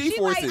me from She's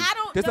G-forces. like, I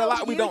don't There's know a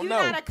lot we don't You're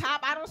know. not a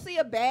cop. I don't see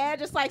a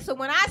badge. It's like, so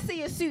when I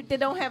see a suit that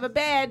don't have a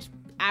badge,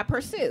 I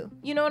pursue.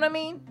 You know what I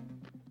mean?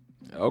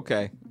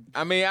 Okay.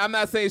 I mean, I'm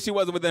not saying she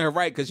wasn't within her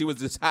right because she was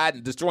just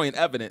hiding, destroying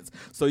evidence.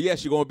 So,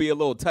 yes, you're going to be a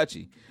little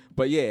touchy.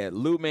 But, yeah,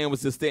 Lube Man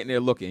was just standing there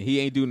looking. He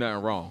ain't do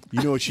nothing wrong.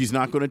 You know what she's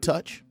not going to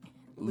touch?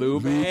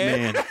 Lube Lube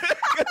Man. Man.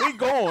 He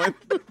going.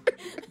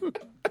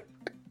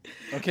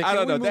 Okay, I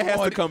don't can we know. That move has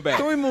to on? come back.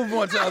 Can we move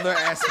on to other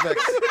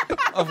aspects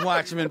of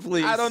Watchmen,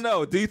 please? I don't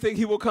know. Do you think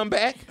he will come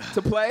back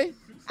to play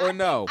or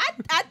no?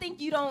 I think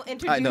you don't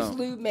introduce don't.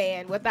 Lube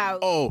Man without.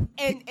 Oh,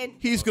 and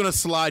he's going to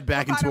slide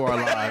back into our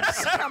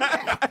lives. Come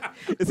back.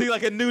 Is he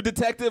like a new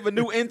detective, a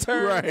new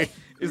intern? Right.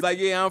 He's like,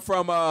 yeah, I'm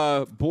from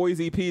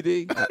Boise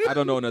PD. I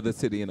don't know another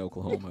city in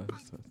Oklahoma.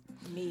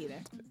 Me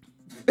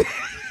either.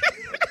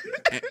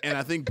 And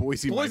I think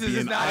Boise might Boise be is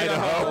in not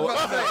Idaho.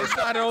 Idaho. It's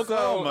not in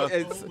Oklahoma.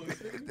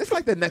 It's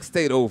like the next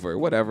state over.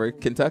 Whatever.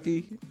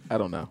 Kentucky? I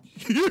don't know.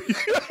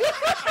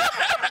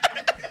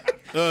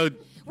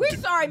 We're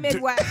sorry,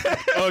 Midwest.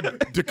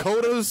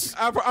 Dakotas?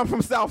 I'm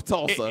from South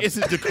Tulsa. Is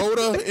it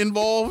Dakota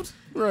involved?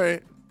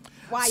 Right.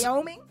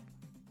 Wyoming?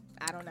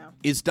 I don't know.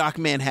 Is Doc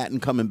Manhattan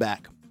coming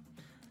back?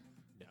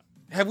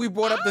 Have we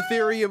brought up the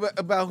theory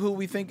about who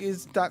we think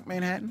is Doc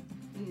Manhattan?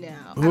 No.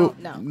 I Who? don't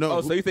know. No.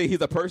 Oh, so you think he's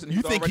a person who's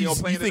you think already on he's?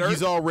 You planet think Earth?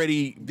 he's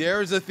already?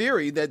 There's a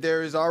theory that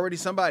there is already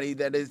somebody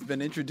that has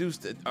been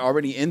introduced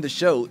already in the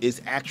show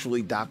is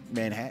actually Doc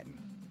Manhattan.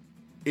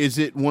 Is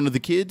it one of the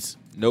kids?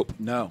 Nope.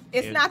 No.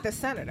 It's not the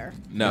senator.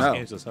 No.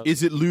 Angela's husband.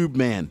 Is it Lube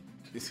Man?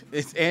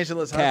 It's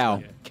Angela's Cal.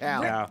 husband.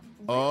 Cal. Yeah.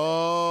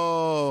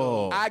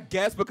 Oh. I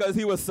guess because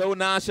he was so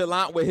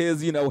nonchalant with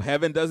his,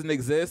 heaven doesn't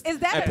exist. Is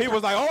that and a- people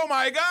was like, oh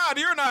my God,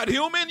 you're not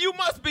human. You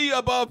must be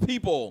above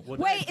people. Well,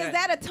 Wait, is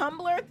that a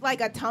Tumblr?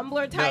 Like a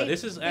Tumblr type? No,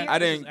 this is. theory? I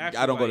this is didn't.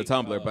 I don't go to actually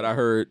Tumblr, like, but I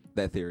heard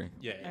that theory.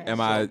 Yeah. Am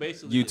So I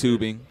basically-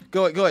 YouTubing?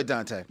 Go ahead,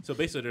 Dante. So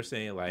basically, they're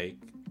saying like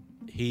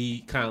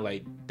he kind of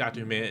like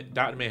Dr.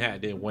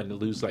 Manhattan didn't want to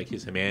lose like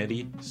his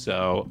humanity,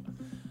 so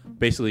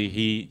basically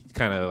he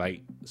kind of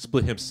like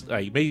split him,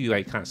 like maybe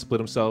like kind of split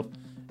himself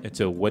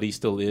into what he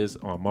still is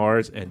on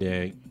Mars, and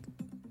then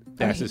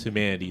that's his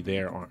humanity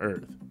there on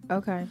Earth.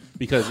 Okay.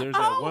 Because there's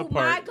that one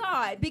part. Oh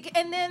my God!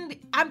 And then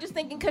I'm just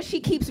thinking because she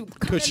keeps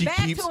coming back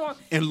to him,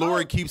 and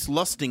Lori oh, keeps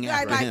lusting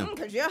after him.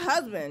 Because your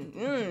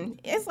husband.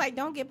 It's like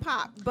don't get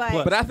popped, but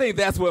But I think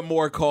that's what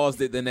more caused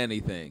it than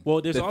anything.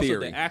 Well, there's the also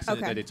theory. the accident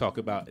Okay. that they talk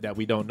about that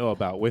we don't know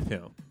about with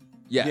him.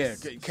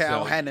 Yes. Yeah,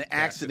 Cal had an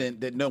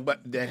accident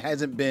that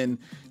hasn't been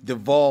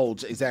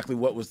divulged exactly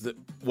what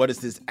is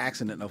this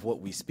accident of what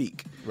we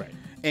speak. Right.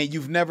 And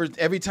you've never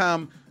every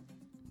time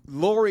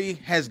Lori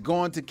has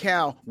gone to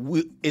Cal,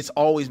 it's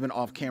always been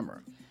off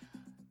camera.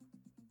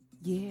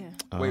 yeah.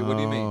 Wait, what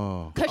do you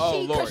mean?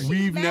 Because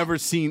We've never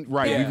seen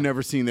We've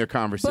never seen their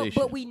conversation.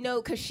 But we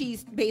know because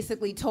she's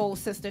basically told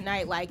Sister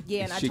Night like,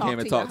 yeah, and I She talked came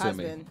to and your talked to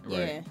me. husband.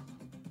 Right.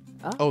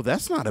 Yeah. oh,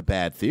 that's not a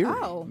bad theory.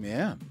 Oh.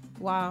 Yeah.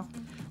 Wow.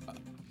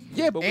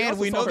 Yeah, but And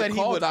we know saw her that he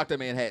call would- Dr.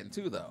 Manhattan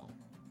too, though.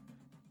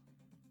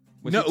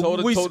 When No, she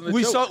told we him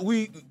the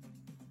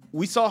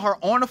joke. saw her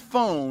on a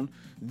phone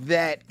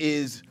that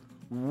is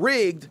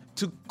rigged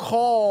to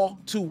call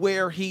to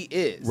where he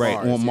is. Right,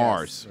 on yes.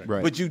 Mars.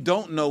 Right. But you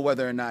don't know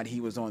whether or not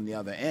he was on the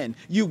other end.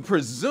 You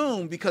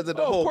presume because of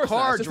the Oh, of whole course not.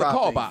 car It's just a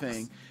call dropping box.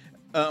 thing.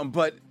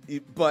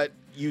 But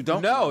you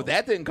don't No, know.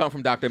 that didn't come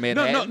from Dr.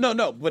 Manhattan.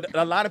 No. But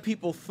a lot of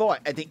people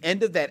thought at the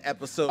end of that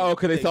episode. Oh,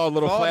 because they saw a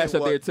little thought flash it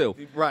up there was- too.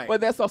 Right. But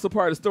that's also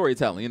part of the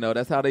storytelling. You know,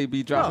 that's how they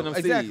be dropping No, them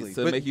exactly. seeds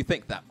to But- make you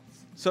think that.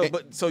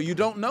 So you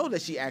don't know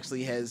that she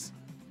actually has,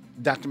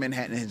 Dr.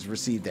 Manhattan has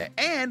received that.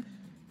 And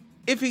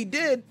if he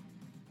did,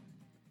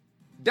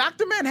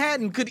 Dr.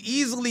 Manhattan could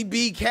easily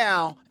be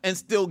Cal and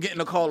still getting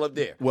a call up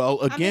there.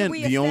 Well, again,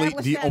 we the established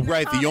that in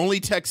the comics. only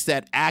text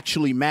that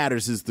actually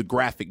matters is the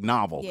graphic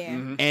novel. Yeah.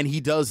 Mhm. And he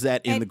does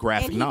that in the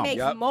graphic and he novel.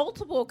 makes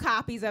multiple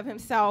copies of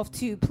himself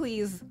to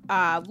please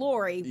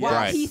Lori while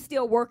Right. he's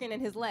still working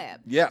in his lab.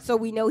 Yeah. So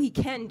we know he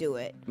can do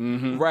it.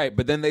 Right,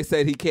 but then they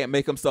said he can't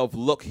make himself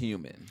look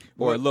human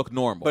or look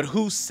normal. But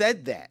who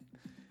said that?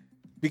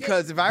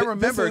 Because if I Th-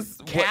 remember, this is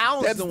what-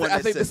 Cal's that's the one I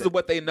that think said this is that.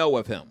 what they know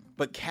of him.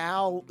 But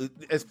Cal,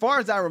 as far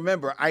as I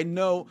remember, I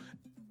know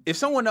if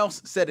someone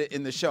else said it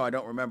in the show, I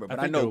don't remember. But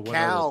I, think know there were one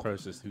Cal. other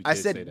person who I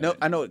did said say that. no.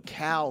 I know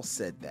Cal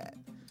said that.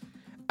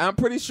 I'm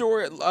pretty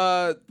sure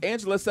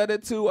Angela said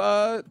it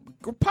to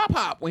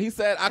Pop when he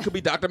said I could be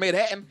Dr.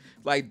 Manhattan.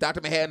 Like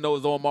Dr. Manhattan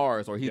knows on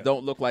Mars, or he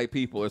don't look like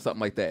people, or something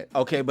like that.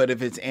 Okay, but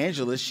if it's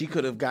Angela, she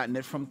could have gotten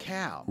it from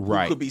Cal.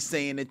 Right. Who could be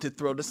saying it to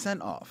throw the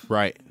scent off.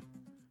 Right.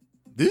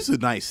 This is a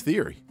nice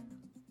theory.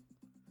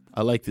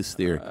 I like this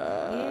theory.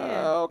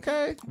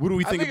 Okay. What do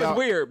we think about? It's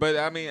weird, but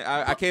I mean,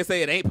 I can't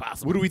say it ain't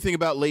possible. What do we think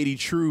about Lady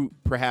True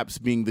perhaps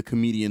being the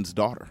comedian's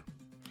daughter?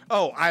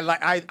 Oh,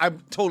 I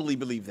totally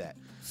believe that.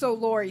 So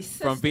Lori's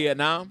sister. From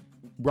Vietnam?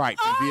 Right,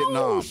 from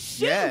Vietnam.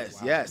 Shoot.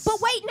 Yes. But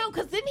wait, no,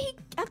 because then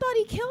I thought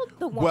he killed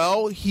the woman.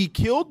 Well, he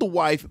killed the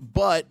wife,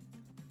 but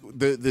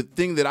the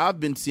thing that I've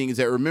been seeing is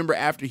that remember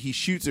after he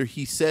shoots her,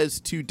 he says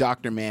to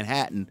Dr.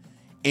 Manhattan,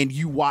 "And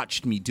you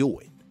watched me do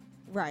it.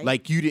 right.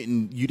 Like you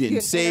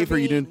didn't save her,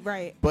 you intervene, didn't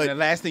right. But the But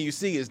last thing you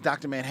see is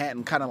Dr.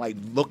 Manhattan kind of like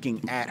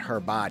looking at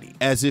her body.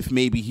 as if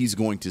maybe he's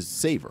going to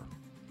save her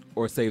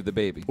Or save the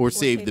baby? or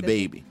save the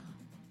baby.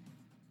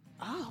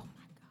 Oh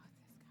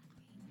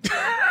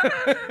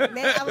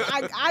man,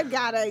 I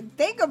gotta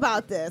think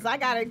about this. I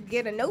gotta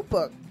get a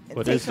notebook. And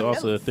But take there's some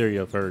also notes. a theory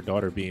of her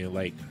daughter being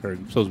like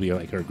supposed to be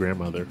like her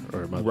grandmother or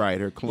her mother. Right,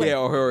 her clone. Yeah,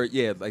 or her.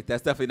 Yeah, like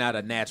that's definitely not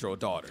a natural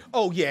daughter.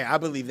 Oh yeah, I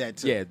believe that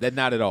too. Yeah, that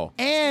not at all.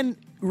 And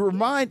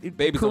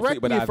Babies don't correct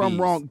sleep with me if I'm IVs.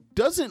 wrong.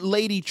 Doesn't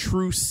Lady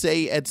True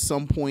say at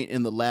some point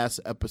in the last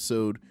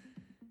episode,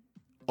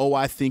 "Oh,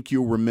 I think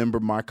you'll remember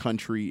my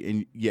country,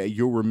 and yeah,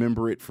 you'll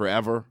remember it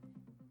forever"?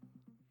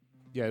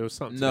 Yeah, it was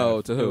something. No,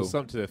 that, to It who? was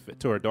something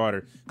to her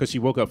daughter because she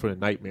woke up from a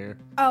nightmare.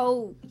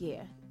 Oh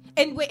yeah,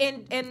 and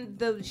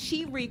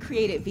she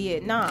recreated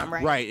Vietnam,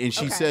 right? Right, and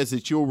she Okay. says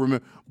that you'll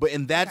remember.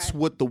 And that's Okay.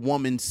 what the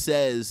woman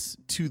says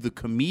to the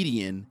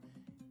comedian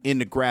in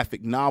the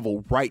graphic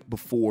novel right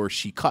before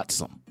she cuts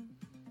him.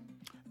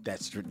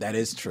 That's true. That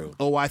is true.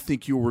 Oh, I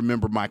think you'll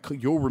remember my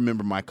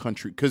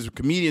country, because the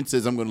comedian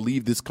says, "I'm going to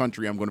leave this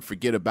country. I'm going to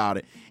forget about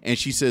it," and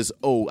she says,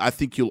 "Oh, I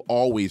think you'll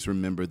always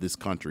remember this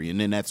country," and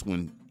then that's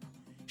when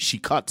she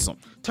cuts him.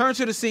 Turn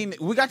to the scene.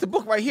 We got the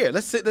book right here.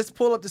 Let's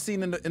pull up the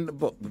scene in the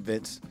book,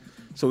 Vince,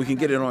 so we can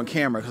get it on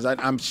camera. Because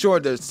I'm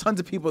sure there's tons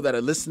of people that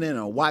are listening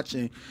or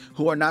watching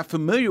who are not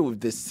familiar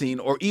with this scene,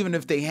 or even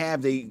if they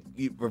have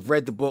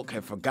read the book,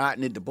 have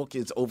forgotten it. The book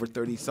is over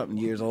 30-something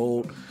years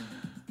old.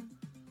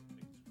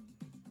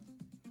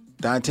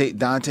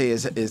 Dante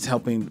is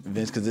helping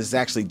Vince because this is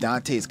actually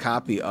Dante's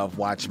copy of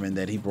Watchmen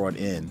that he brought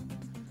in,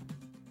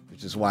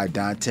 which is why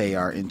Dante,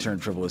 our intern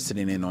Tribble, is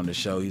sitting in on the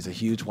show. He's a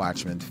huge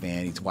Watchmen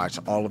fan. He's watched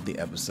all of the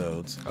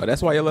episodes. Oh,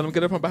 that's why you let him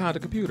get up from behind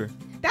the computer.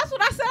 That's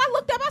what I said. I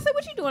looked up. I said,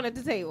 "What you doing at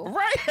the table?"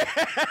 Right.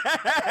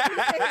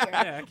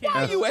 Yeah, I can't.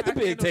 Why you at the I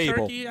big can't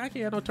have table? I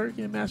can't have no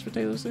turkey and mashed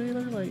potatoes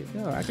either. Like,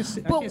 yo, I can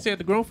But- sit at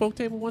the grown folk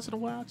table once in a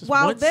while. Just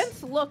While once.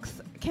 Vince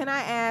looks, can I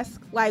ask,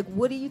 like,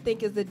 what do you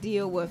think is the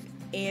deal with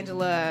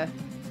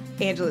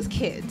Angela's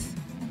kids?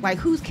 Like,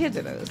 whose kids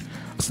are those?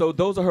 So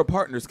those are her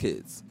partner's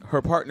kids.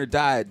 Her partner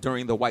died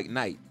during the White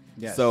Night.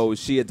 Yes. So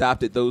she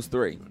adopted those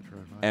three.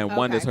 and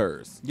one Okay. is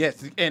hers.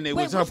 Yes, and it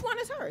Wait, was her. which one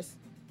is hers?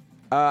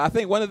 I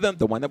think one of them,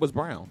 the one that was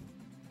brown.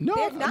 No,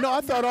 There's not- no,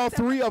 I thought all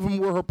three of them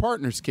were her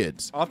partner's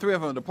kids. All three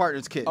of them are the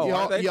partner's kids. Oh, Yeah.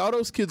 are they? Y'all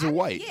those kids are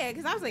white. Yeah,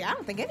 because I was like, I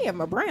don't think any of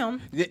them are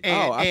brown. And,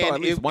 I thought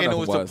at least one and of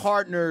it them was was. the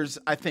partner's,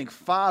 I think,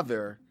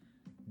 father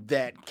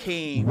that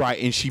came.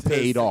 Right, and she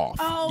paid off.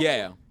 Oh,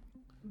 Yeah.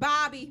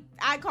 Bobby.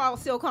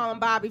 Still call him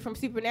Bobby from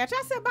Supernatural.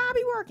 I said,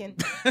 Bobby working.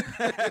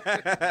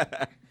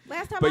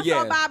 Last time But I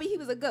yeah. saw Bobby, he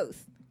was a ghost.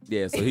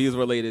 Yeah, so he's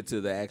related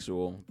to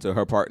to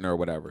her partner or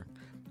whatever.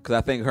 Because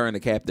I think her and the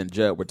Captain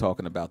Judd were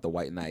talking about the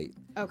White Knight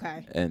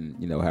Okay. and,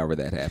 however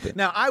that happened.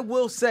 Now, I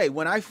will say,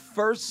 when I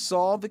first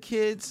saw the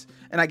kids,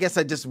 and I guess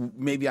I just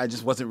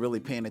wasn't really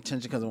paying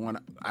attention because when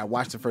I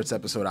watched the first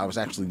episode, I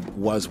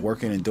was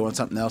working and doing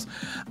something else.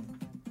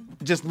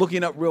 Just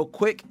looking up real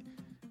quick,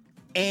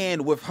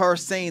 and with her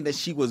saying that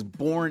she was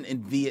born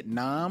in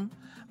Vietnam,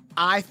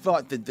 I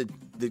thought that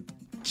the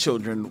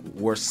children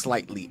were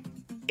slightly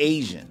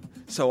Asian.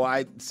 So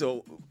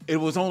it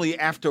was only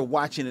after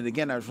watching it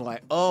again I was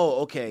like,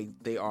 oh, okay,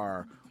 they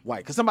are white.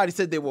 Because somebody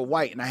said they were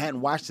white, and I hadn't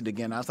watched it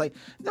again. I was like,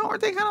 no,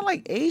 aren't they kind of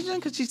like Asian?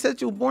 Because she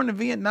said you were born in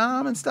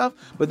Vietnam and stuff.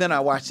 But then I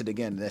watched it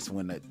again, and that's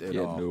when it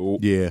all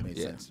made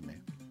sense to me.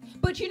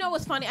 But you know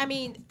what's funny? I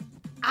mean,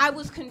 I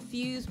was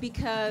confused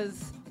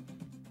because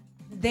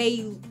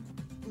they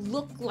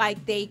look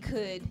like they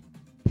could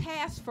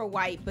pass for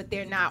white, but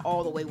they're not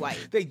all the way white.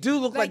 They do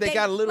look like they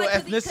got a little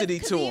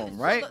ethnicity to them,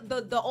 right?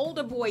 The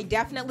older boy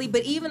definitely,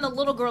 but even the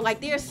little girl, like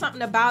there's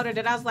something about her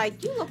that I was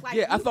like, you look like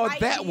Yeah, I you thought might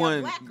that be one-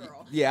 a black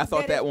girl. yeah, I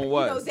thought that one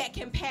was. that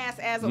can pass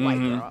as a white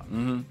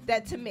girl.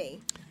 That to me.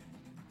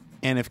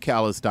 And if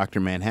Cal is Dr.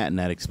 Manhattan,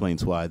 that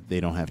explains why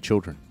they don't have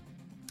children.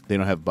 They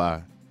don't have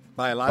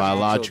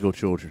biological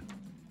children.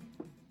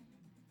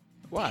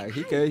 Why?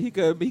 He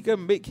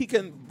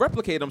can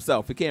replicate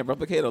himself. He can't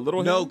replicate a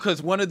little No, him?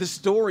 because one of the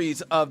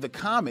stories of the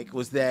comic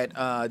was that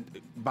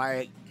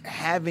by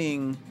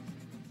having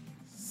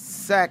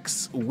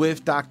sex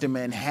with Dr.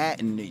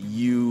 Manhattan,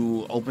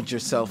 you opened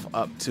yourself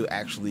up to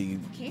actually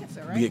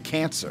Cancer, be a right?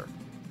 cancer.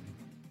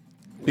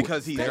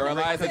 Because he's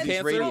Sterilized because with he's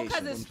cancer? Well,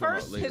 radiation.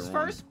 because his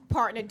first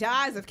partner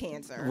dies of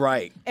cancer.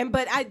 Right.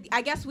 But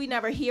I guess we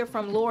never hear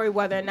from Lori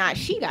whether or not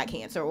she got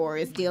cancer or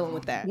is dealing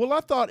with that. Well,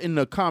 I thought in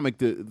the comic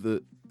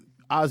the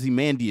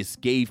Ozymandias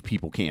gave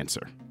people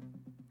cancer.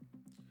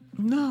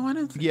 No, I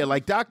didn't. Yeah,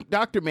 like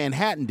Dr.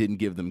 Manhattan didn't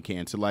give them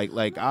cancer. Like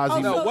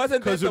Ozzy. No, wasn't that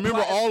because the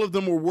remember pla- all of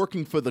them were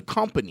working for the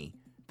company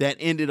that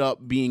ended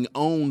up being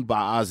owned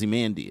by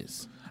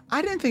Ozymandias.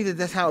 I didn't think that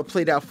that's how it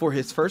played out for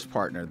his first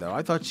partner, though.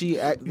 I thought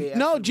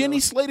No, Jenny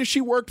Slater. She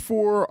worked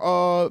for.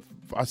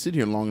 I sit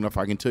here long enough.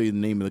 I can tell you the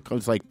name of the company.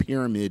 It's like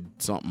Pyramid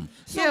something.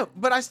 Yeah,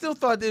 but I still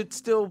thought it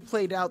still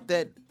played out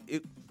that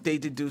they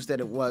deduced that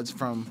it was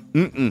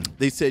from.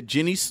 They said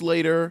Jenny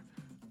Slater,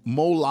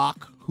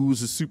 Moloch, who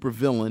was a super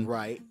villain,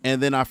 Right.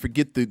 and then I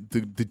forget the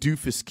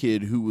doofus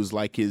kid who was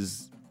like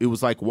his. It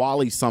was like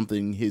Wally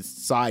something, his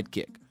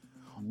sidekick.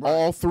 Right.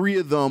 All three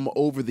of them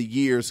over the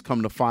years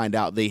come to find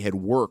out they had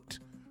worked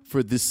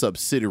for this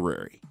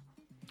subsidiary.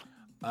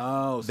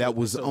 Oh, That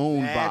was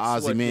owned by that's what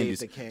gave Ozymandias.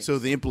 the cancer. So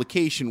the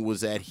implication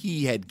was that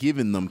he had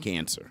given them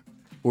cancer,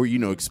 or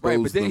exposed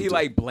Right, but then them he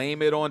to-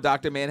 blame it on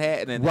Dr.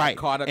 Manhattan and right,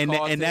 caught and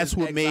that's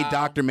what made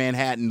Dr.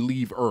 Manhattan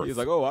leave Earth. He's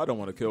like, oh, I don't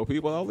want to kill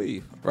people. I'll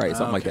leave. Right,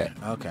 something like that.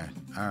 Okay,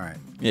 all right.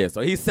 Yeah,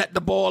 so he set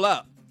the ball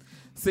up.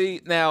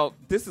 See, now,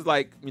 this is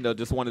like,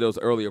 just one of those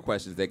earlier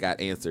questions that got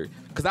answered.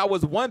 Because I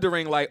was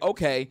wondering, like,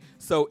 okay,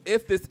 so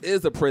if this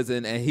is a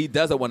prison and he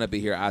doesn't want to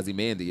be here,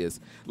 Ozymandias,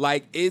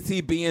 like, is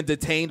he being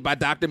detained by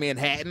Dr.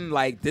 Manhattan?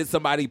 Like, did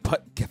somebody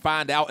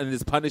find out and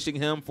is punishing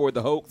him for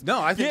the hoax? No,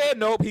 I think- Yeah,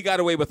 nope, he got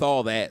away with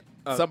all that.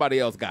 Somebody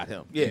else got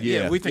him.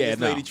 Yeah, we think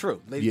it's no. Lady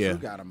True. Lady True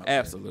got him. Up there.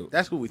 Absolutely.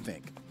 That's who we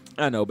think.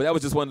 I know, but that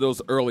was just one of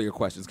those earlier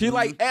questions. 'Cause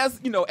like as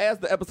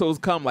the episodes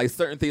come, like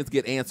certain things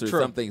get answered,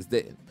 True. some things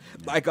didn't.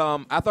 Like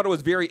I thought it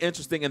was very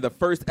interesting in the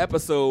first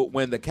episode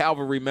when the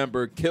cavalry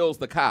member kills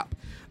the cop.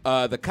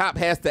 The cop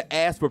has to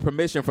ask for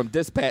permission from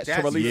dispatch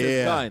to release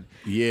his gun.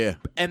 Yeah.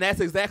 And that's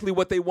exactly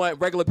what they want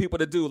regular people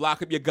to do.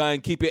 Lock up your gun,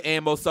 keep your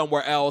ammo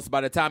somewhere else.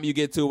 By the time you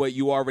get to it,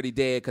 you already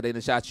dead because they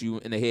done shot you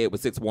in the head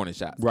with 6 warning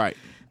shots. Right.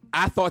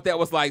 I thought that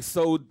was like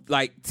so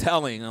like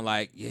telling and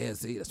like, yeah,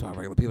 see, that's why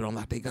regular people don't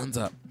lock their guns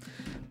up.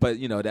 But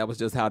that was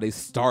just how they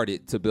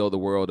started to build a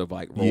world of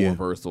like role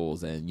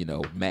reversals and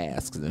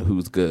masks and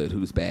who's good,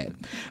 who's bad.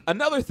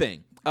 Another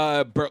thing,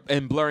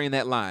 and blurring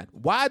that line.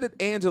 Why did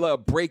Angela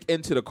break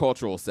into the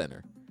cultural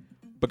center?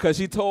 Because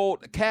she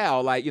told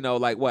Cal like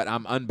what,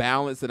 I'm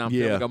unbalanced and I'm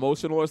feeling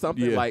emotional or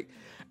something. Yeah. Like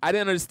I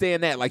didn't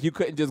understand that. Like you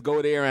couldn't just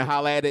go there and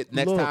holler at it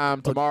next Look,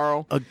 time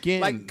tomorrow.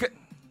 again. Like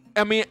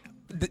I mean.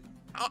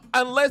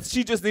 Unless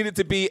she just needed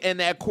to be in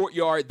that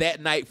courtyard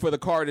that night for the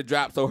car to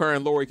drop so her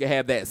and Lori could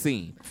have that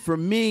scene. For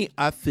me,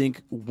 I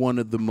think one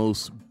of the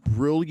most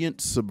brilliant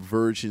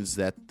subversions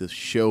that the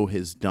show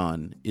has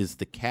done is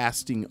the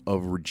casting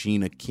of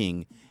Regina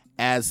King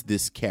as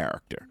this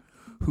character,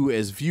 who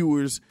as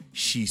viewers,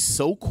 she's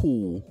so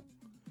cool,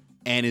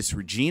 and it's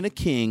Regina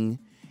King,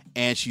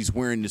 and she's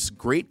wearing this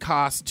great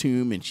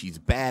costume, and she's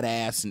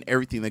badass and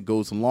everything that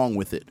goes along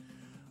with it.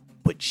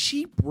 But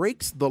she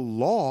breaks the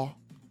law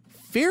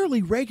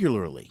fairly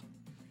regularly.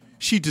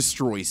 She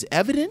destroys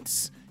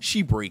evidence.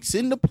 She breaks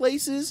into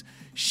places.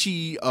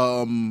 She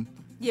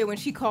Yeah, when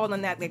she called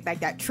on that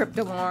that tripped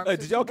alarm.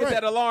 Did y'all get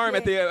that alarm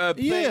at the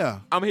thing? Yeah.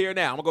 I'm here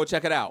now. I'm gonna go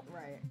check it out.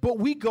 Right. But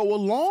we go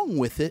along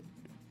with it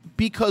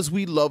because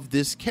we love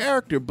this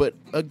character. But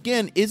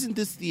again, isn't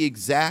this the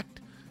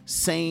exact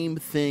same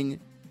thing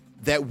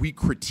that we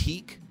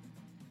critique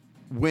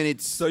when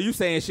it's? So you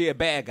saying she a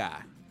bad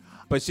guy,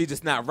 but she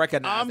just not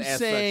recognized as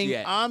such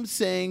yet? I'm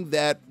saying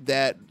that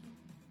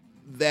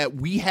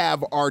we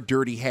have our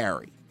Dirty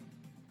Harry.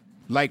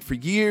 Like for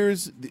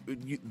years,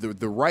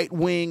 the right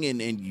wing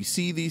and you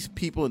see these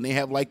people and they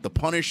have like the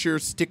Punisher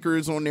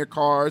stickers on their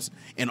cars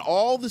and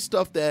all the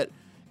stuff that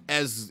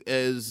as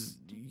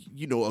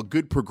you know, a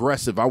good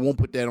progressive, I won't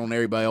put that on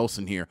everybody else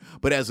in here,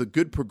 but as a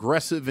good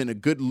progressive and a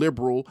good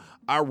liberal,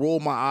 I roll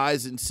my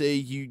eyes and say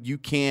you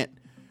can't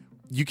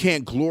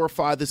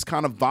glorify this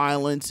kind of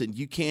violence and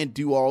you can't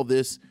do all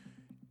this.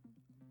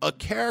 A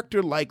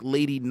character like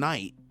Lady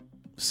Knight,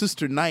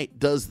 Sister Knight,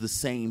 does the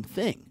same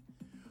thing.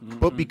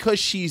 But because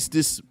she's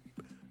this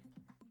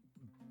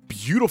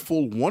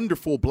beautiful,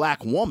 wonderful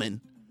black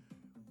woman,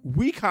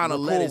 we kind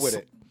of let cool it. with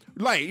it.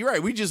 Like, you're right.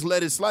 We just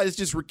let it slide. It's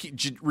just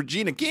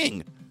Regina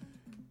King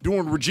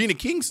doing Regina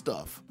King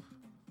stuff.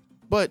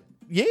 But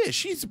yeah,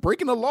 she's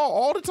breaking the law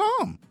all the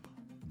time,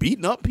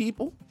 beating up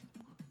people,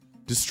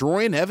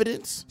 destroying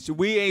evidence.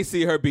 We ain't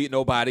see her beat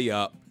nobody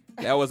up.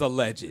 That was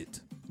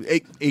alleged.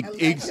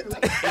 Exactly.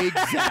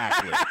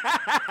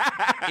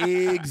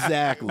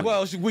 Exactly.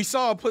 Well, we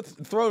saw her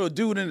throw the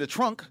dude in the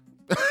trunk.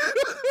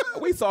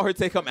 We saw her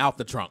take him out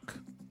the trunk.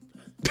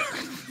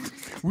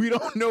 We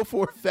don't know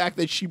for a fact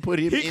that she put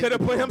him. He could have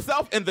put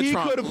himself in the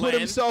trunk. He could have put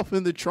himself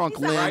in the trunk,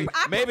 He's like, Lynn.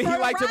 I Maybe he prefer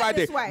to liked it ride right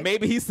this there. way.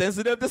 Maybe he's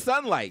sensitive to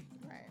sunlight.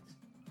 Right.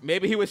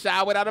 Maybe he was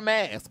shy without a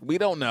mask. We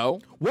don't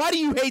know. Why do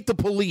you hate the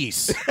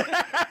police?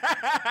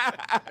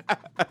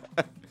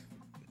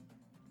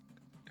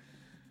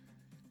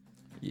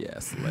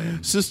 Yes,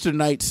 Lynn. Sister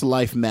Knight's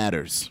life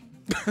matters.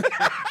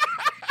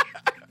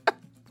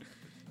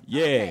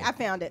 Yeah. Okay, I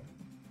found it.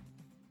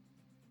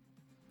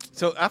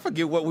 So I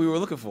forget what we were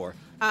looking for.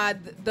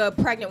 The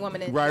pregnant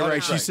woman in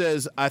Right. She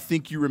says, "I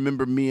think you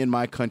remember me and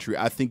my country.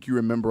 I think you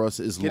remember us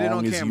as Get it long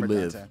on as camera, you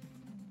live." Dante.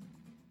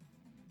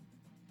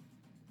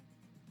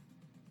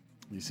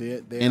 You see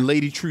it there? And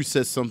Lady True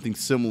says something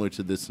similar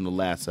to this in the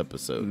last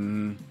episode.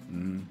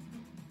 And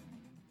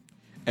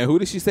who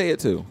did she say it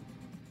to?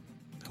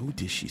 Who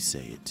did she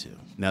say it to?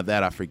 Now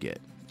that I forget.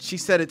 She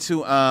said it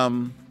to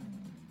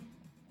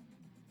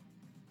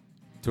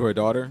To her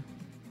daughter?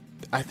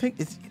 I think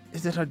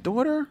is it her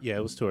daughter? Yeah,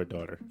 it was to her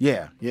daughter.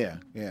 Yeah.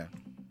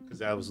 Because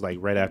that was like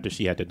right after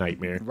she had the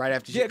nightmare. Right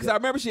after she Yeah, because I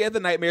remember she had the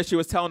nightmare. She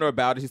was telling her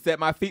about it. She said,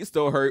 my feet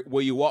still hurt.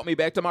 Will you walk me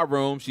back to my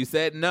room? She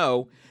said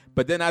no.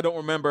 But then I don't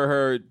remember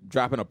her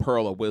dropping a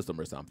pearl of wisdom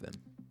or something.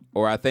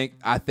 Or I think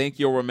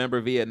you'll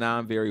remember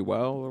Vietnam very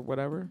well or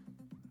whatever.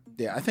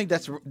 Yeah, I think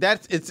that's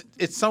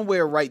it's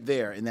somewhere right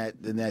there in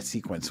that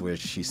sequence where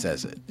she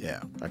says it.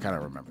 Yeah, I kind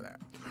of remember that.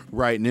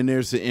 Right, and then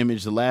there's the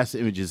image. The last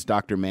image is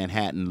Dr.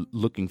 Manhattan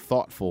looking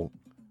thoughtful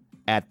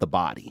at the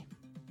body.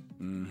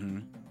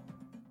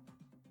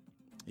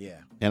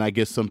 Yeah, And I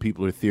guess some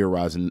people are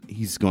theorizing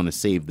he's going to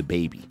save the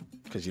baby.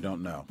 because you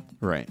don't know.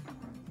 Right.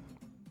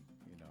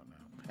 You don't know.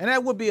 And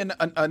that would be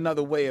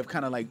another way of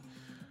kind of like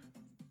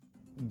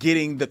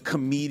getting the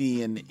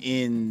comedian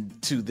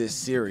into this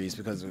series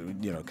because,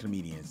 you know,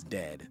 comedian's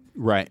dead.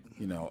 Right.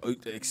 You know,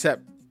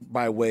 except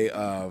by way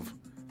of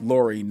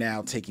Laurie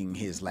now taking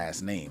his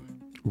last name.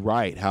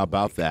 Right. How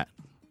about that?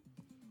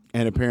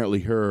 And apparently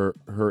her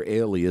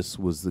alias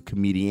was the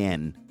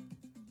comedian.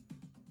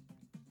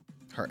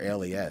 Her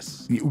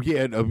alias.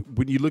 Yeah,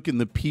 when you look in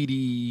the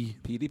Pedia.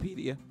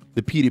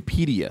 the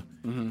Pedopedia,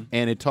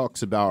 and it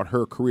talks about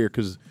her career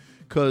because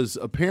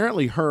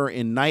apparently her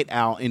and Night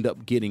Owl end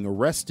up getting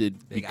arrested.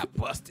 They got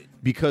busted.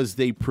 Because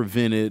they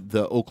prevented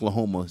the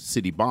Oklahoma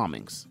City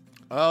bombings.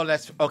 Oh,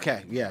 that's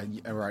okay. Yeah,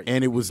 right.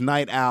 And it was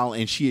Night Owl,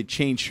 and she had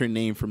changed her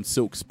name from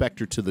Silk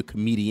Spectre to the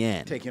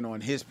comedian, taking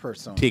on his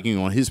persona.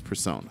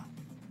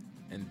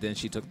 And then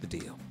she took the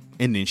deal.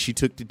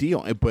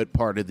 But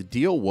part of the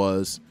deal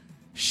was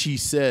she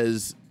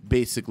says,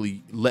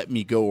 basically, let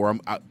me go, or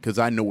because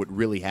I know what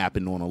really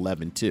happened on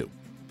 11/2.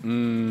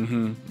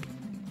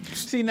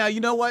 See, now,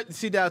 you know what?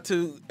 See, now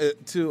to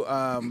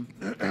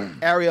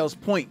Ariel's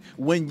point,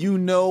 when you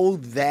know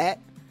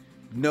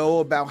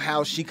about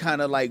how she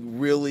kind of like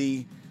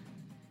really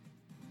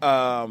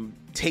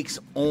takes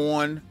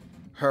on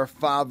her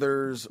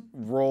father's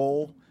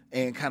role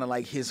and kind of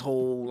like his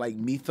whole like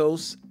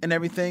mythos and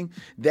everything,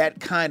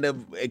 that kind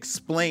of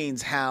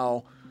explains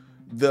how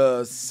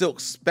the Silk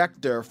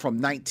Spectre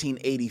from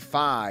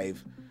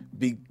 1985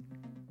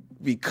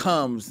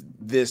 becomes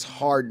this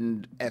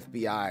hardened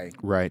FBI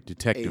Right,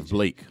 Detective agent.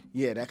 Blake.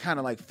 Yeah, that kind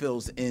of like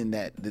fills in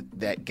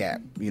that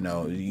gap. You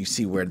know, you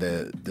see where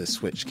the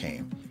switch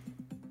came.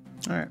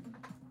 All right,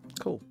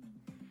 cool.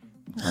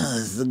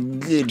 It's a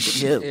good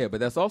show. Yeah, but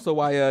that's also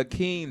why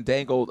Keene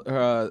dangled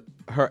her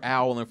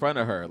owl in front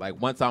of her.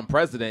 Like, once I'm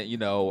president,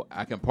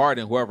 I can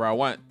pardon whoever I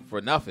want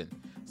for nothing.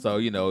 So,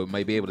 it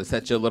may be able to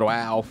set your little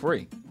owl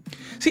free.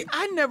 See,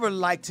 I never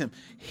liked him.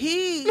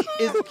 He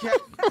is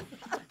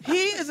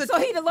a So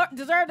he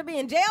deserved to be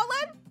in jail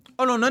then?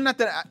 Oh no, not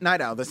that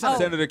Night Owl. The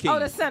senator. Senator Keene. Oh,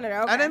 the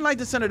senator. Okay. I didn't like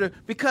the senator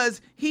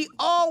because he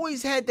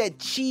always had that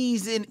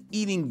cheese in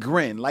eating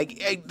grin.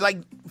 Like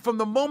from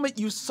the moment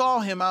you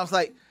saw him, I was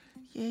like,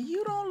 yeah,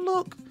 you don't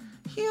look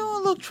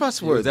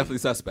trustworthy. He was definitely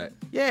suspect.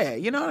 Yeah,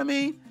 you know what I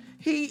mean?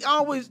 He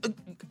always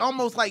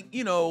almost like,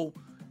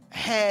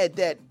 had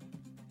that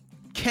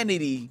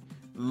Kennedy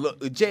look,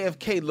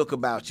 JFK look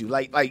about you.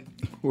 Like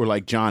Or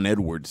like John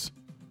Edwards.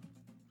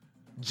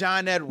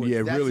 John Edwards.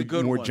 Yeah, that's really a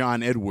good more one.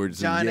 John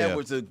Edwards. John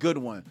Edwards is a good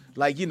one.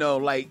 Like,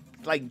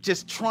 like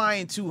just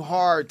trying too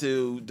hard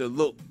to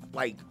look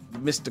like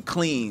Mr.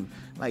 Clean.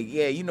 Like,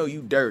 yeah,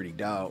 you dirty,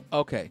 dog.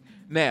 Okay.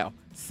 Now,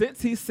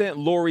 since he sent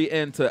Lori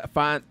in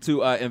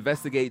to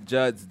investigate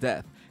Judd's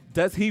death,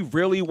 does he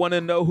really want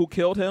to know who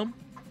killed him?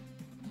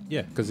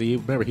 Yeah, because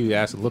he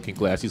asked the Looking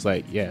Glass. He's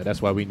like, yeah,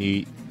 that's why we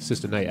need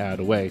Sister Night out of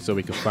the way so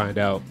we can find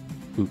out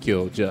who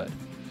killed Judd.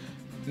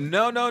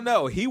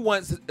 No. He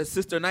wants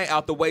Sister Night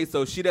out the way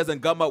so she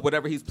doesn't gum up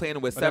whatever he's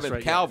planning with that's 7th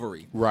right,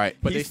 Cavalry. yeah. Right.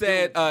 But He they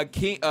said,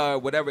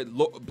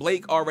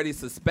 Blake already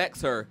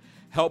suspects her.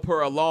 Help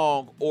her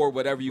along, or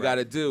whatever you got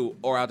to do,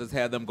 or I'll just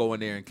have them go in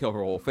there and kill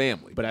her whole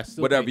family. But I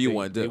still whatever think you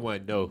want to They do.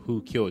 want to know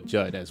who killed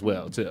Judd as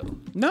well,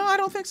 too. No, I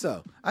don't think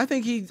so. I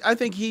think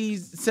he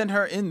sent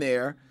her in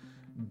there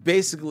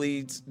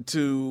basically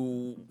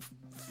to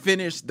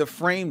finish the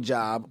frame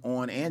job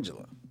on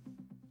Angela.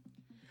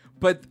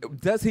 But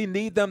does he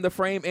need them to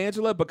frame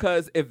Angela?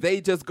 Because if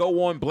they just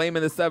go on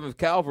blaming the 7th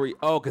Cavalry,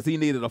 because he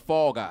needed a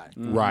fall guy.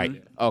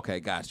 Right.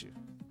 Okay, got you.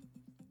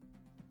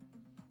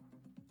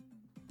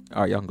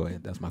 All right, y'all can go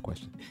ahead. That's my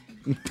question.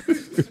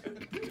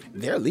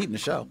 They're leading the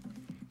show.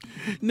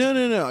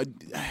 No.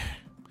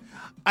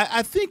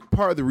 I think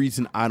part of the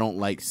reason I don't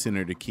like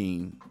Senator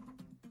Keene,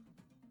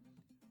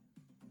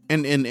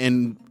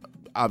 and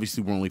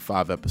obviously we're only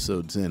 5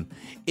 episodes in,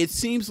 it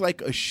seems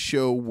like a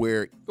show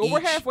where Well,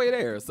 we're halfway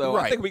there, so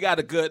I Right. think we got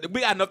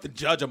enough to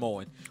judge them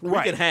on. We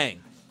Right. can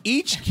hang.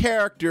 each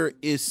character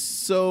is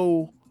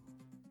so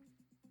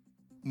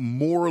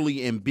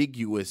morally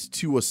ambiguous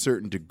to a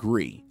certain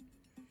degree.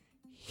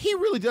 He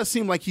really does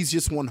seem like he's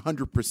just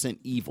 100%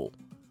 evil,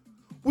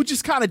 which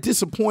is kind of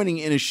disappointing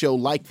in a show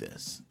like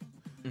this,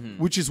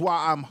 which is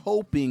why I'm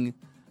hoping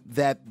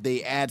that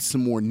they add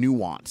some more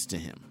nuance to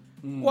him.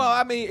 Well,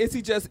 I mean, is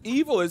he just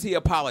evil? Is he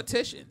a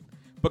politician?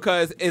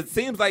 Because it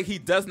seems like he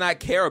does not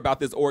care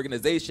about this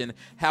organization.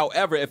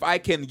 However, if I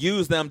can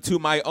use them to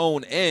my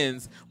own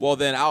ends, well,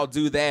 then I'll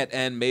do that,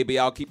 and maybe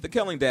I'll keep the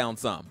killing down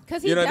some.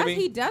 Because you know what I mean?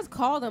 he does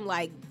call them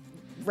like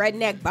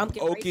redneck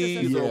bumpkin Okies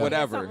racists or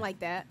whatever. something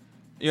like that.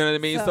 You know what I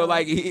mean? So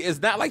like,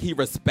 it's not like he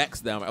respects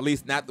them. At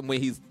least not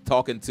when he's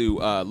talking to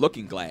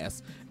Looking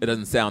Glass. It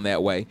doesn't sound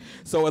that way.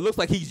 So it looks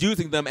like he's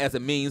using them as a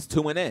means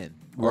to an end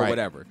or Right.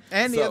 whatever.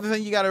 And the So- other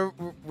thing you got to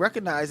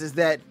recognize is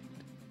that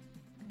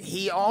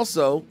he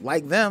also,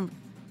 like them,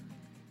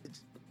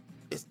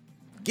 is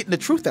getting the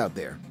truth out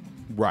there.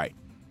 Right.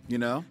 You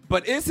know?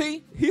 But is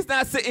he? He's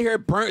not sitting here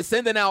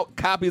sending out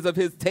copies of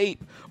his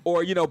tape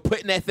or,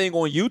 putting that thing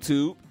on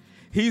YouTube.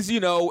 He's,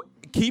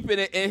 keeping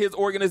it in his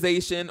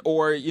organization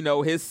or,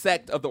 his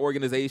sect of the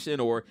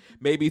organization or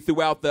maybe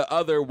throughout the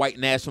other white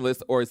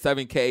nationalist or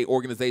 7K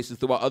organizations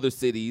throughout other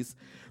cities.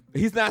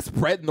 He's not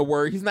spreading the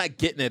word. He's not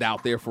getting it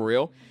out there for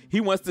real.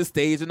 He wants to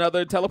stage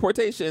another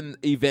teleportation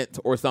event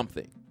or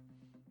something.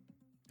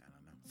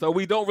 So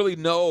we don't really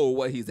know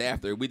what he's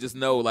after. We just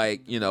know,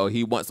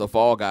 he wants a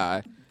fall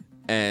guy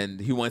and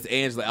he wants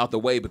Angela out the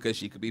way because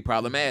she could be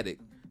problematic.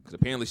 Because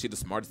apparently she's the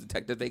smartest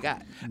detective they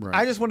got. Right.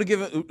 I just want to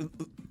give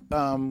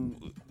a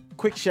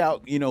quick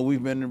shout.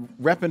 We've been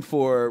repping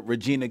for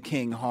Regina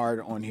King hard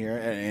on here,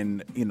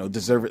 and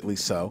deservedly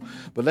so.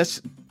 But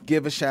let's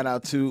give a shout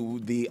out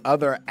to the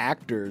other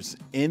actors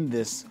in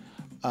this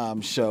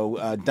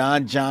show.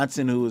 Don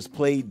Johnson, who has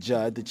played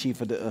Judd, the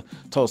chief of the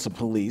Tulsa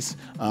Police.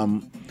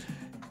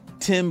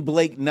 Tim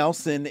Blake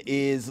Nelson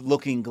is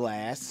Looking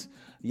Glass.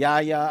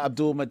 Yahya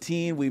Abdul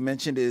Mateen, we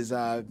mentioned, is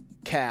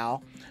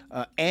Cal.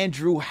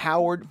 Andrew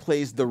Howard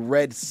plays the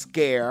Red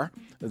Scare,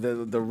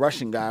 the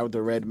Russian guy with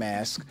the red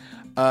mask.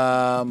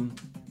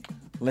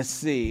 Let's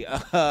see.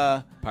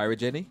 Pirate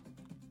Jenny?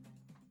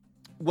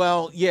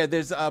 Well, yeah,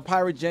 there's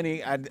Pirate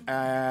Jenny.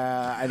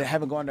 I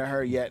haven't gone to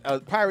her yet.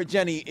 Pirate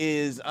Jenny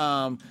is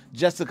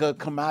Jessica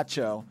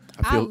Camacho.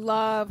 I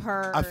love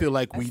her. I feel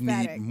like we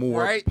aesthetic. need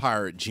more Right?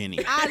 Pirate Jenny.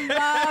 I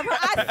love her.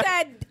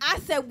 I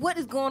said, what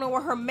is going on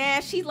with her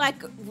mask? She's like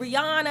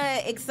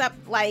Rihanna,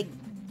 except like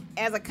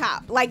as a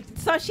cop. Like,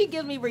 so she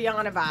gives me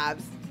Rihanna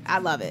vibes. I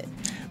love it.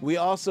 We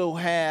also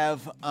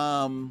have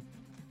Tom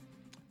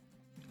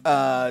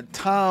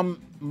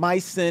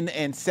Meissen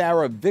and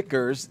Sarah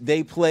Vickers.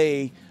 They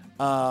play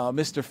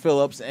Mr.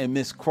 Phillips and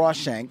Miss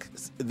Crawshank,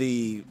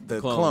 the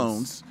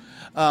clones.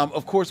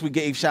 Of course, we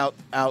gave shout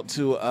out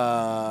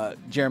to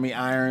Jeremy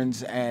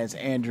Irons as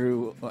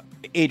Adrian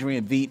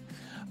Veidt.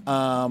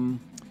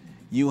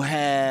 You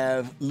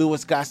have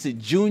Louis Gossett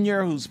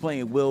Jr., who's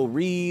playing Will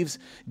Reeves.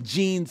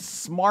 Jean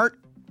Smart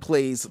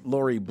plays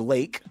Laurie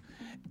Blake.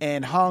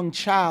 And Hong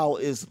Chow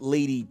is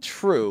Lady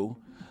True.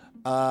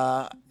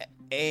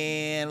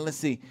 And let's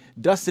see.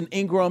 Dustin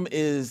Ingram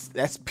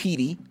that's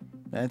Petey.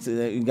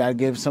 You got to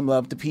give some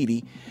love to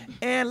Petey.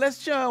 And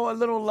let's show a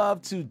little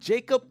love to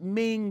Jacob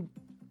Ming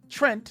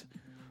Trent,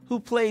 who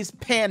plays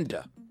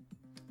Panda.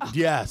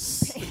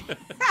 Yes.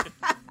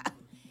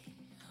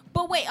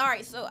 But wait, all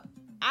right, so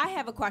I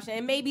have a question,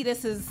 and maybe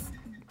this is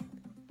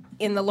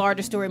in the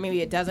larger story,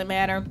 maybe it doesn't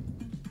matter.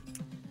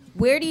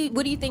 What do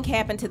you think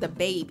happened to the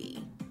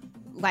baby?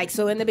 Like,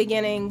 so in the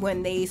beginning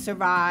when they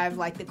survive,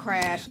 like the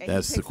crash. And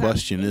that's the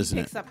question, isn't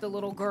it? Picks up the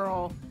little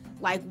girl.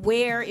 Like,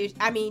 where is?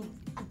 I mean,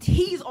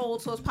 he's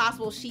old, so it's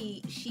possible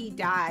she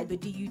died.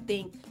 But do you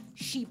think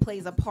she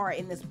plays a part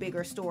in this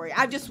bigger story?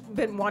 I've just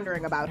been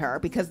wondering about her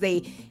because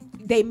they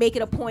make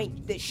it a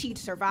point that she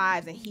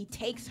survives and he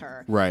takes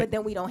her. Right. But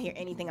then we don't hear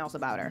anything else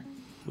about her.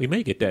 We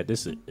may get that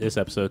this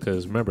episode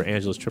because remember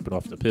Angela's tripping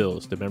off the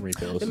pills, the memory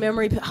pills. The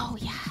memory pills. Oh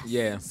yeah.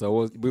 Yeah,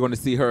 so we're going to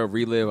see her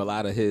relive a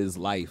lot of his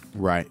life.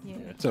 Right. Yeah.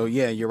 So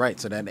yeah, you're right.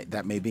 So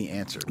that may be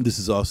answered. This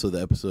is also the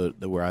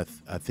episode where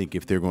I think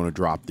if they're going to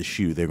drop the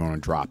shoe, they're going to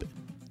drop it.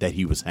 That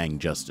he was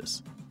hanged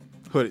justice.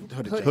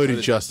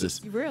 Hooded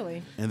justice.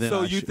 Really? And then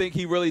So you think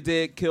he really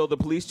did kill the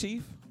police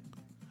chief?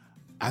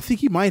 I think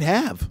he might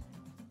have.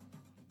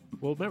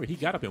 Well, remember he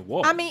got up and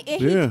walked. I mean,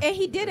 and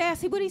he did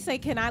ask. What did he say?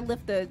 Can I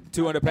lift the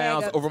 200 bag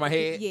pounds up? over my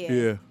head? Yeah.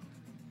 Yeah. And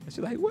she's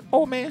like, what?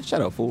 Oh, man,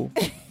 shut up, fool.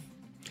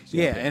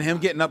 Yeah, and him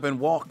getting up and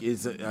walk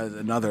is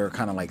another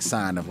kind of like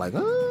sign of like,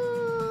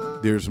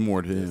 There's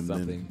more to him.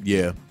 something.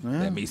 Yeah.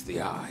 That meets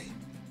the eye.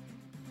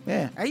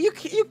 yeah. And you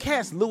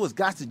cast Louis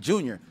Gossett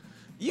Jr.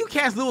 You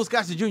cast Louis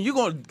Gossett Jr. You're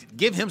going to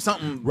give him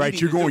something. Right.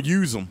 meaty You're to going do. to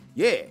use him.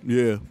 Yeah.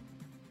 Yeah.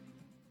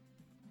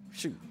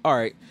 Shoot. All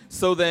right.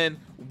 So then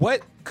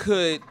what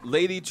could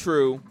Lady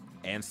True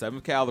and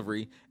 7th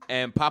Cavalry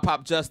and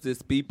Pop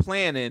Justice be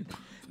planning,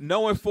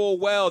 knowing full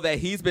well that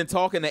he's been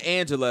talking to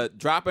Angela,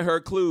 dropping her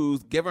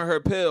clues, giving her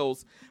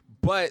pills,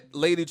 but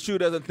Lady True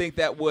doesn't think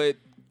that would,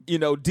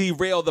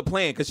 derail the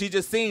plan because she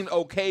just seemed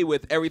okay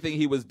with everything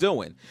he was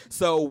doing.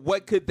 So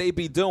what could they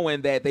be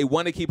doing that they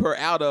want to keep her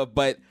out of,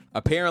 but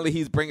apparently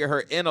he's bringing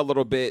her in a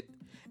little bit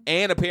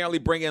and apparently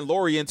bringing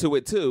Lori into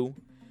it too,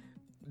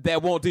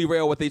 that won't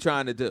derail what they're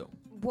trying to do?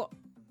 Well,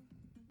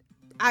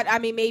 I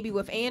mean, maybe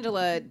with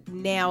Angela,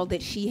 now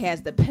that she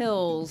has the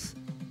pills,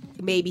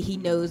 maybe he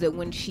knows that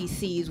when she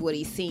sees what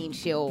he's seen,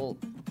 she'll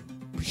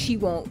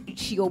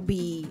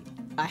be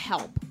a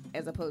help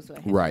as opposed to a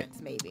hindrance,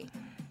 Right. maybe.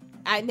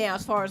 Now,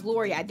 as far as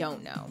Lori, I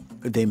don't know.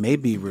 They may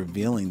be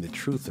revealing the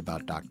truth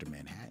about Dr.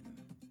 Manhattan.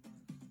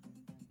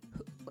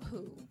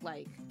 Who?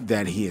 Like,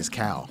 That he is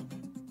Cal.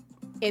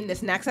 in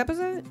this next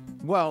episode?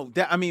 Well,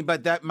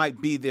 but that might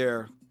be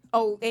their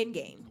Oh,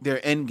 Endgame.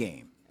 end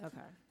game.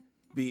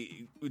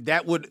 Okay.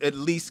 That would at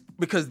least,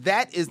 because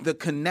that is the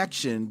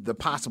connection, the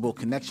possible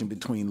connection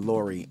between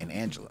Lori and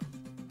Angela.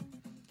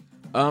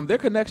 Their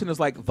connection is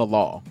like the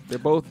law. They're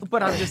both.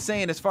 But I'm just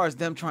saying, as far as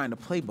them trying to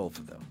play both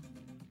of them.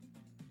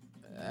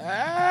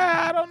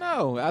 I don't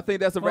know. I think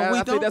that's a Well, bad. we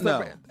I think don't that's know.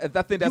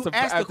 I think that's You a.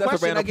 asked the That's a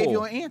question, random I gave pull.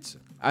 you an answer.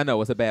 I know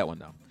it's a bad one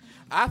though.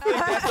 I think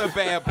that's a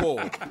bad pull.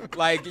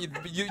 Like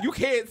you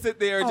can't sit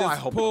there and Oh, I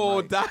just hope pull I'm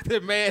right.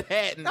 Dr.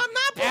 Manhattan I'm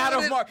not pulling out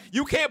of it. Mars.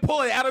 You can't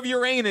pull it out of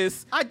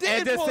Uranus. I didn't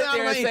and just pull sit it out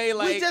there of and my- say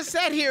like we just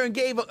sat here and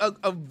gave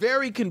a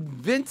very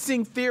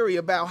convincing theory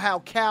about how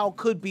Cal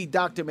could be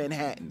Dr.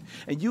 Manhattan.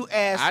 And you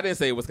asked... I didn't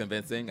say it was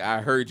convincing.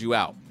 I heard you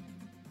out.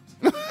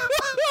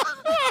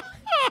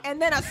 And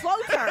then a slow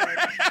turn.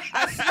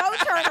 A slow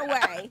turn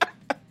away.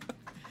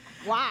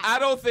 Wow. I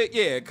don't think,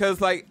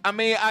 because,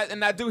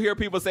 I do hear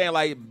people saying,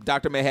 like,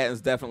 Dr.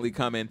 Manhattan's definitely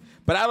coming.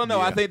 But I don't know.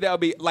 Yeah. I think that'll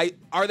be, like,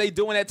 are they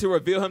doing that to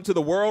reveal him to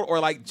the world or,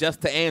 like,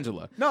 just to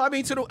Angela? No, I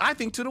mean, I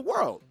think to the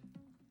world.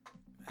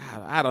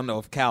 I don't know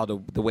if Cal,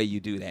 the way you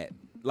do that.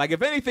 Like,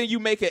 if anything, you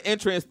make an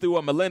entrance through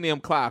a millennium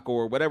clock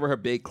or whatever her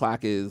big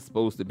clock is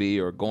supposed to be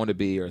or going to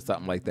be or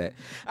something like that.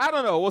 I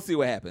don't know. We'll see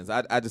what happens.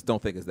 I just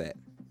don't think it's that.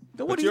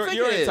 Then But what do you think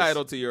you're it is?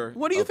 entitled to your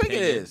What do you think it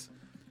opinion. is?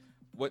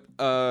 What,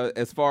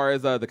 as far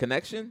as the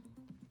connection?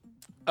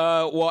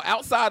 Well,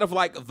 outside of,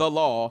 like, the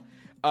law,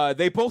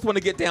 they both want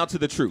to get down to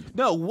the truth.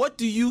 No, what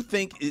do you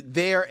think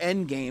their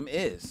end game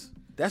is?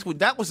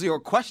 That was your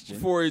question.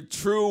 For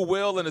True,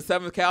 Will, and the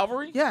 7th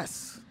Cavalry?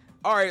 Yes.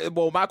 All right,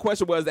 well, my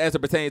question was as it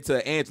pertains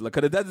to Angela,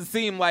 because it doesn't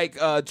seem like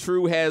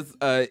True has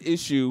an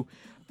issue.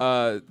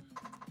 I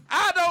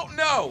don't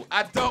know.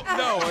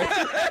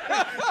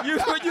 You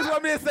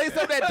want me to say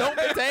something that don't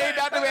pertain,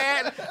 Dr.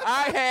 Manhattan?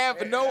 I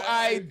have no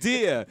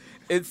idea.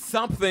 It's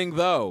something,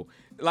 though.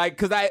 Like,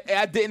 because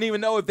I didn't even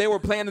know if they were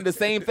planning the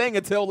same thing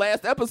until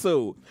last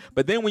episode.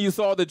 But then when you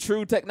saw the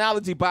True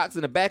technology box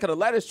in the back of the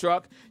lettuce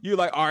truck, you're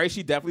like, all right,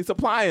 she definitely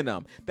supplying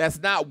them. That's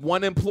not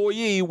one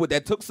employee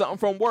that took something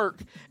from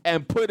work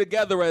and put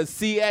together a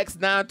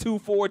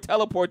CX924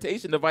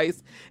 teleportation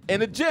device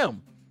in a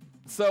gym.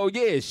 So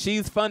yeah,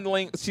 she's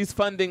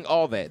funding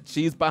all that.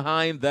 She's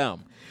behind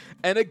them.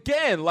 And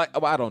again,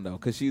 I don't know,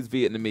 because she's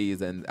Vietnamese,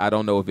 and I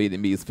don't know if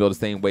Vietnamese feel the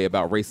same way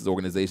about racist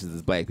organizations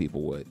as black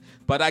people would.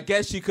 But I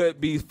guess she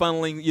could be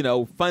funding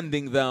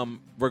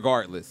them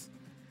regardless.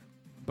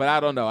 But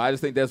I don't know. I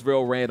just think that's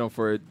real random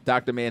for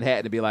Dr.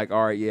 Manhattan to be like,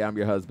 all right, yeah, I'm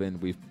your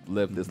husband. We've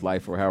lived this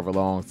life for however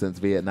long since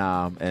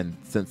Vietnam and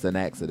since an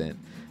accident.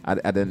 I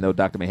didn't know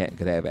Dr. Manhattan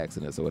could have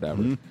accidents or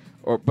whatever.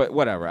 Mm-hmm. But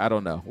whatever. I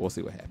don't know. We'll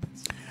see what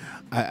happens.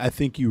 I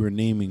think you were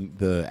naming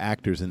the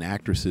actors and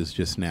actresses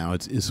just now.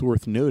 It's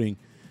worth noting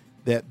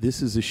that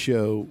this is a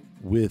show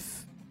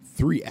with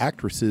 3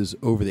 actresses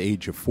over the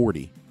age of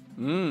 40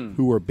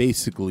 who are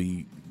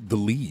basically the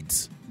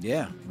leads.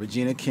 Yeah,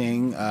 Regina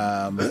King,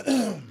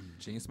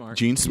 Jean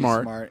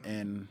Smart,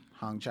 and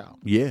Hong Chow.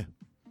 Yeah.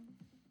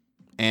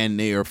 And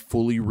they are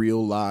fully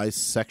realized,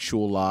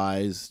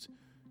 sexualized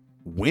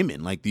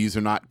women. Like, these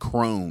are not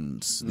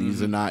crones.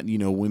 These are not,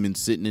 women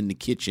sitting in the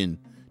kitchen,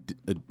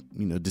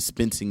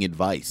 dispensing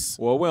advice.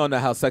 Well, we don't know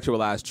how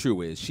sexualized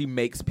True is. She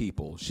makes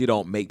people. She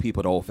don't make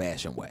people the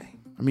old-fashioned way.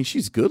 I mean,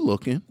 she's good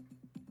looking.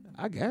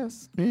 I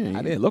guess. Yeah,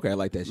 I didn't look at her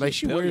like that.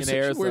 She wears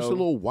a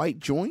little white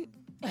joint.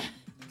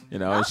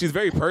 And she's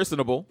very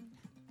personable.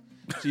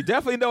 She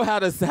definitely know how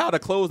to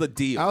close a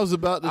deal. I was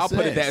about to say. I'll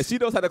put it that. She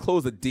knows how to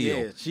close a deal.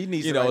 Yeah, she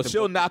needs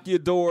she'll knock your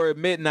door at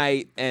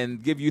midnight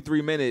and give you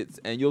 3 minutes,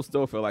 and you'll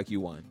still feel like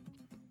you won.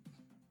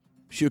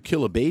 She'll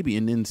kill a baby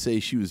and then say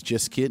she was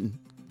just kidding.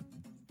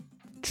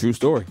 True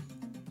story.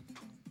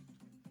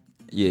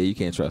 Yeah, you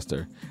can't trust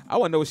her. I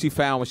want to know what she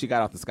found when she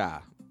got out the sky.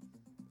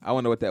 I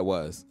want to know what that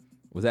was.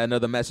 Was that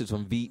another message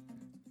from Veet?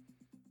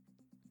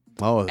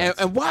 Oh,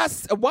 and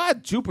why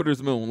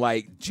Jupiter's moon?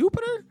 Like,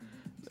 Jupiter?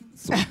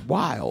 It's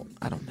wild.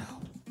 I don't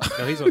know.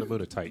 No, he's on the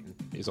moon of Titan.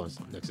 He's on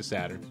next to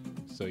Saturn,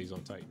 so he's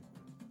on Titan.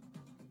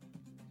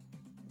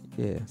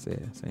 Yeah, same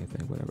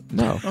thing, whatever.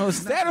 No.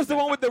 Saturn's the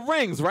one with the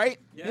rings, right?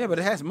 Yeah, but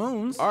it has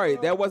moons. All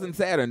right, that wasn't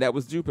Saturn. That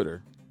was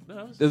Jupiter.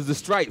 There's the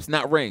stripes,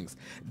 not rings.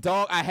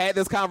 Dog, I had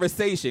this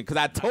conversation because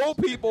I told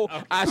people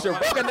I should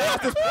recognize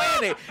this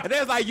planet. And they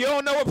was like, you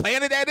don't know what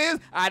planet that is?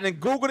 I then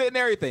Googled it and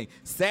everything.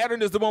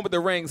 Saturn is the one with the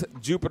rings.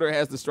 Jupiter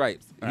has the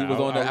stripes. I was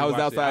outside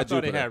Jupiter. I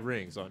thought it had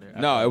rings on there.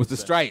 No, it was the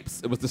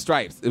stripes. It was the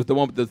stripes. It was the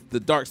one with the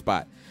dark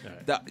spot.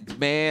 Right.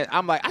 Man,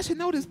 I'm like, I should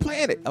know this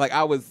planet. Like,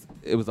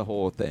 it was a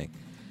whole thing.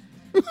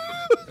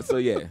 So,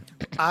 yeah.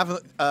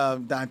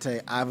 Dante,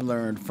 I've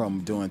learned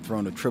from doing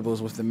Throne of Tribbles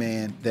with the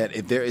man that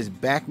if there is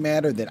back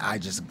matter, that I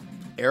just,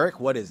 Eric,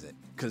 what is it?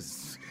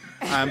 Because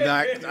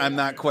I'm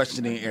not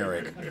questioning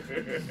Eric.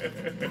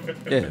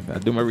 Yeah, I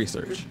do my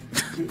research.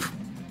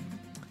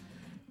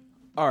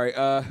 All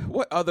right,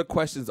 what other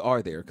questions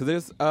are there? Because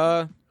there's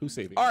who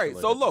saved it? All right,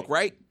 so look,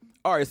 right?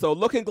 All right, so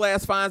Looking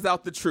Glass finds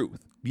out the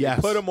truth.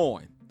 Yes. Put him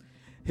on.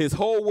 His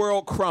whole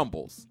world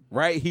crumbles,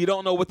 right? He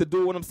don't know what to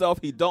do with himself.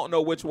 He don't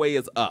know which way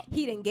is up.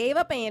 He done gave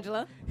up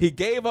Angela.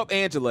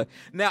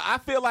 Now, I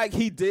feel like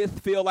he did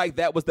feel like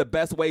that was the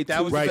best way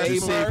to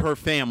save her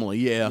family,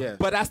 yeah.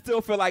 But I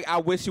still feel like I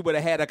wish he would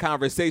have had a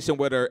conversation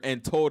with her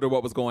and told her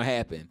what was going to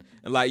happen.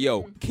 And like,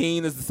 yo,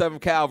 Keen is the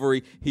 7th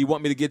Cavalry. He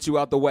want me to get you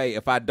out the way.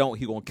 If I don't,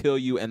 he going to kill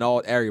you and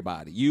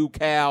everybody. You,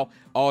 Cal,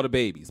 all the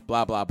babies,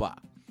 blah, blah, blah.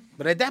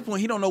 But at that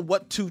point, he don't know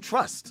what to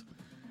trust.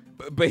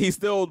 But he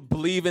still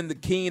believe in the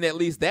Keen at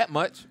least that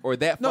much or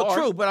that far. No,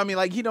 true. But I mean,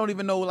 like, he don't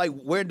even know like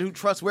where to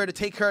trust, where to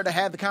take her to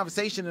have the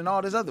conversation and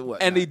all this other way.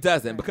 And he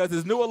doesn't, because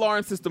his new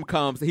alarm system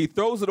comes, he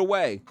throws it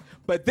away,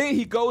 but then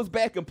he goes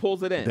back and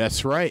pulls it in.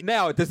 That's right.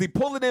 Now, does he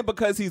pull it in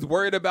because he's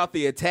worried about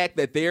the attack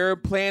that they're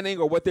planning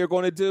or what they're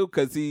going to do?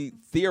 Because he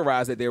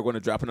theorized that they were going to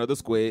drop another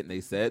squid, and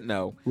they said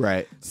no.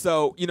 Right.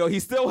 So, he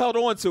still held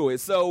on to it.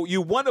 So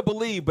you want to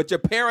believe, but your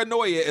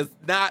paranoia is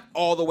not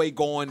all the way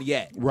gone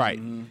yet. Right.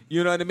 Mm-hmm.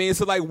 You know what I mean?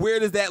 So, like, where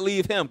does that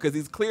leave him? Because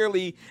he's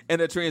clearly in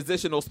a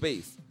transitional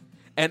space.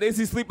 And is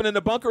he sleeping in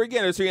the bunker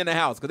again, or is he in the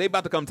house? Because they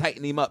about to come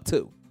tighten him up,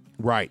 too.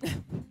 Right.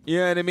 You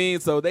know what I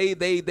mean? So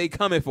they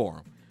coming for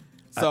him.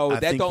 So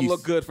that don't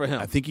look good for him.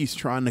 I think he's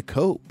trying to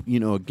cope.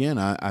 Again,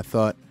 I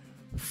thought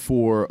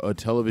for a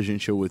television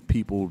show with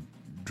people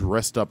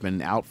dressed up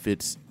in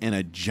outfits and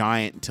a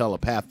giant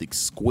telepathic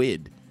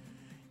squid,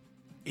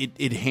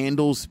 it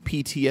handles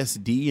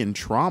PTSD and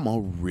trauma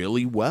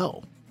really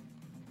well.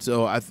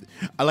 So I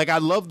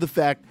love the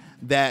fact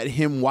that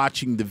him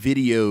watching the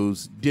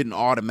videos didn't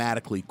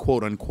automatically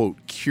quote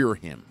unquote cure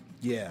him.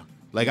 Yeah.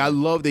 Like, I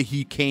love that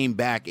he came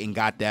back and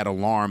got that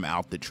alarm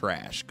out the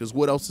trash, because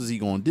what else is he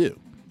going to do?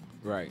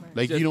 Right.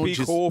 Like, just you don't be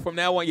just cool from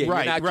now on. Yeah,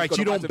 right, you're not right. just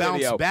You gonna don't watch the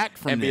bounce video back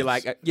from and this. be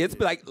like, it's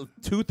been like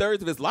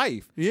 2/3 of his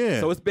life. Yeah.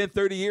 So it's been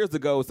 30 years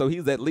ago. So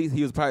he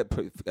was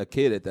probably a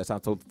kid at that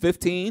time. So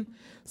 15.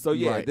 So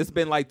yeah, Right. this has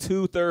been like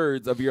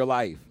 2/3 of your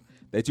life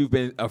that you've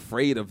been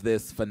afraid of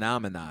this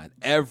phenomenon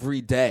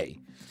every day.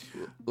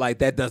 like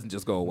that doesn't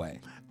just go away.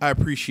 I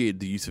appreciated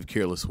the use of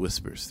careless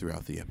whispers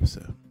throughout the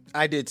episode.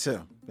 I did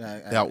too.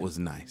 That was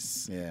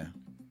nice. Yeah.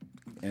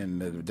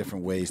 And the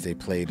different ways they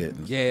played it.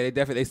 Yeah,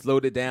 they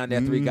slowed it down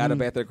after he got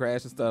up after the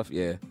crash and stuff.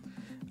 Yeah,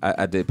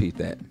 I did peep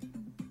that.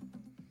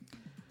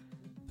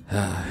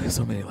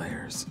 So many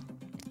layers.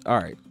 All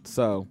right,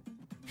 so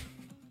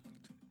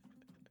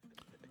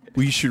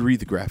Well, you should read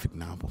the graphic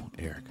novel,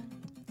 Eric.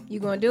 You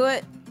gonna do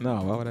it? no,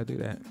 why would I do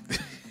that?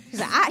 He's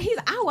like,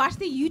 I watched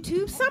the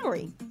YouTube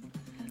summary.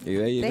 Yeah,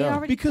 there you They go.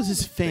 already Because told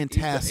it's me.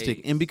 fantastic Easter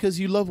eggs. and because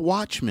you love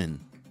Watchmen.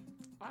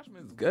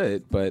 Watchmen's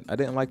good, but I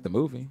didn't like the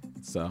movie.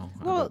 So,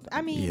 Well,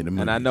 I mean, Yeah, the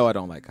and I movie. know I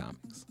don't like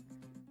comics.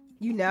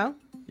 you know,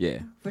 Yeah,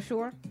 for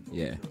sure.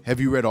 yeah, Have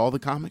you read all the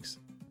comics?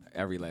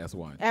 every last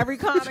one. Every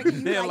comic, you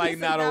They're like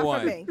it's not a enough one.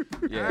 for me.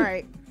 Yeah. All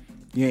right.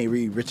 You ain't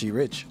read Richie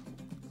Rich.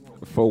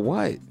 For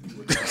what?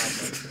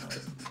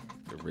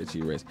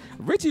 Richie Rich.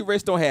 Richie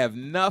Rich don't have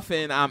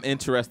nothing I'm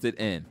interested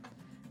in.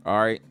 All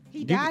right.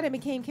 He died and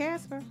became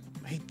Casper.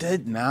 He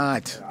did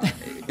not.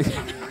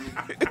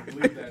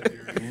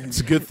 It's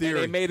a good They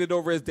theory. made it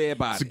over his dead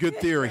body. It's a good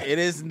theory. It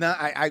is not.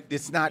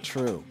 It's not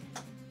true.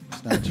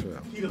 It's not true.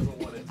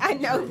 I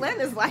know. Len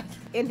is like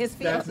in his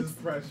feelings.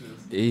 precious.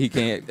 He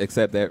can't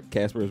accept that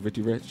Casper is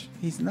Richie Rich.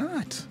 He's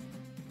not.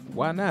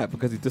 Why not?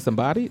 Because he's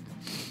disembodied?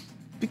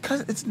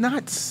 Because it's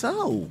not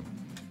so.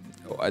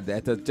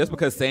 Just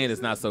because saying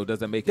it's not so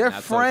doesn't make it They're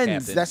not so, friends.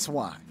 Captain. That's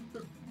why.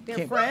 They're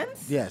Can't-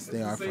 friends. Yes,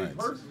 they are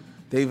friends.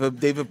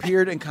 They've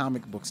appeared in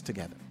comic books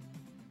together.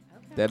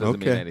 That doesn't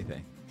mean Okay.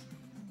 anything.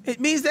 It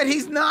means that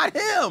he's not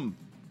him.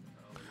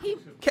 He,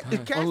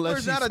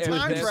 Casper's not a split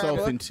time himself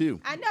traveler. in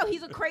two. I know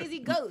he's a crazy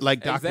ghost.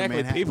 Like Dr. Exactly.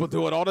 Manhattan. People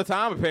do it all the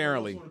time,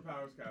 apparently.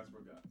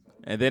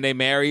 And then they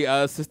marry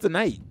Sister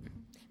Night.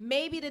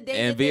 Maybe the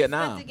day In that they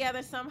Vietnam. spent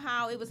together,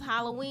 somehow it was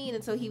Halloween,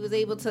 and so he was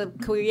able to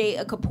create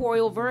a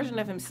corporeal version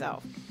of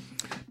himself.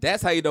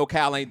 That's how you know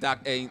Cal ain't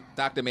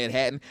Dr.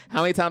 Manhattan.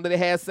 How many times did they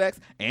have sex?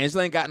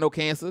 Angela ain't got no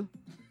cancer.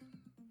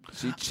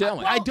 She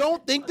chilling. I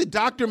don't think the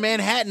Dr.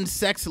 Manhattan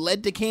sex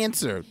led to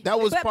cancer. That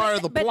was part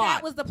of the But plot.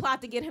 that was the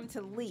plot to get him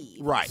to leave,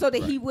 Right, So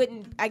that right. he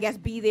wouldn't, I guess,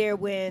 be there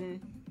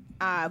when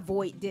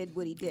Voight did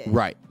what he did.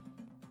 Right.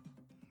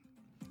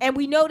 And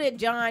we know that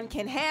John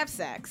can have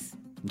sex.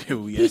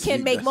 Oh, He yes,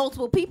 can make does.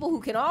 multiple people who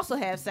can also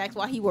have sex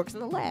while he works in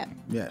the lab.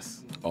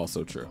 Yes.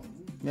 Also true.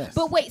 Yes.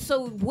 But wait,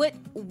 so why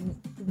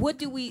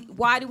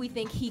do we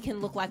think he can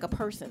look like a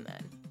person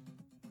then?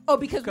 Oh,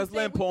 because we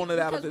Lynn think- pulling it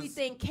out of because we his-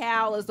 think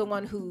Cal is the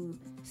one who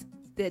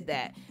did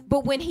that.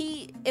 But when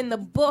he in the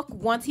book,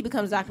 once he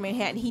becomes Dr.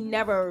 Manhattan, he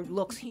never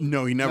looks human.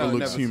 No, he never No,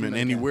 looks never human,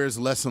 seen and he that. wears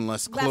less and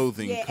less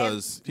clothing yeah,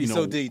 because he's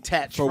so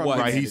detached For from what?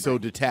 right. humanity. He's so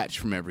detached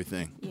from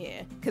everything.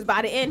 Yeah, because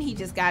by the end he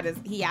just got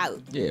he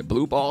out. Yeah,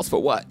 blue balls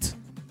for what?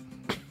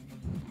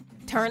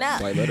 Turn up.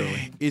 Quite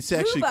literally. It's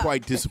actually Blue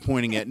quite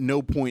disappointing. At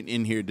no point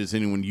in here does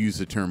anyone use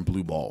the term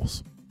blue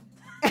balls.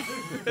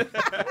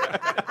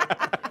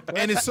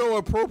 And it's so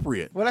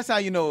appropriate. Well, that's how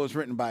you know it was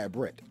written by a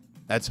Brit.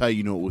 That's how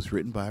you know it was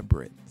written by a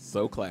Brit.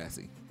 So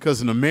classy.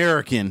 Because an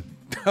American,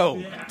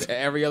 Oh,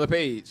 Every other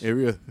page.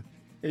 area,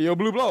 Hey, yo,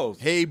 blue blows.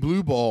 hey,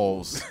 blue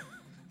balls.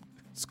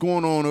 What's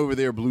going on over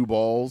there, blue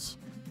balls?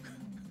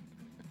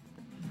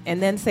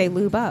 And then say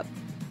lube up.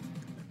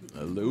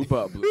 Lube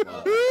up, blue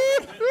balls.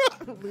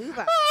 Lube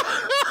up.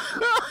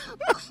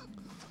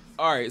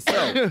 All right,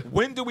 so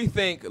when do we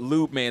think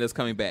Lube Man is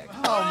coming back?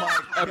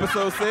 Oh my!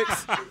 Episode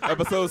 6,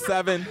 episode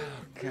 7.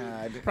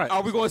 God.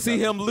 Are we going to see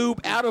him lube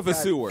out of a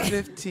sewer?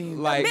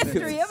 15. Like,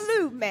 Mystery of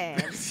Lube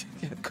Man.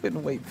 I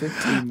couldn't wait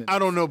 15 minutes. I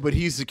don't know, but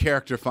he's the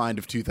character find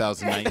of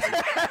 2019.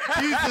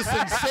 He's the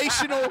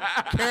sensational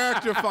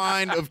character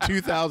find of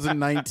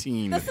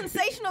 2019. The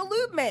sensational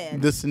Lube Man.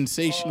 The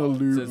sensational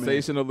lube man.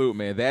 Sensational Lube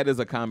Man. That is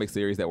a comic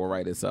series that will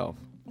write itself.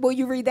 Will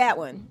you read that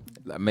one?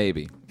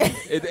 Maybe.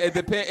 It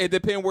depend. It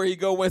depend where he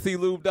go once he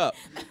lubed up.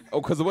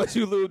 Oh, because once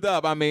you lubed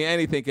up, I mean,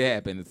 anything can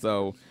happen.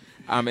 So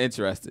I'm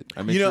interested.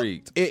 I'm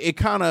intrigued. It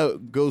kind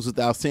of goes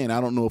without saying. I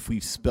don't know if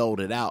we've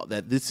spelled it out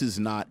that this is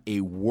not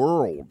a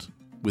world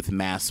with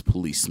mass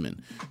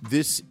policemen.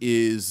 This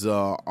is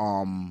a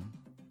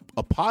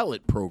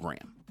pilot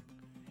program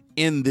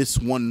in this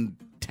one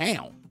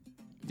town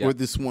or Yep.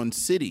 this one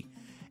city,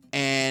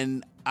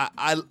 and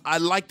I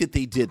like that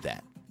they did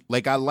that.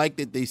 Like, I like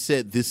that they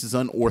said this is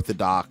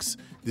unorthodox.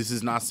 This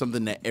is not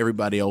something that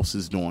everybody else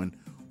is doing.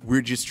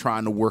 We're just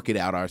trying to work it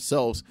out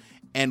ourselves.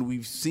 And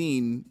we've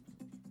seen,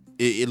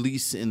 at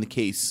least in the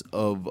case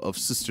of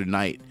Sister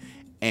Night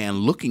and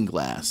Looking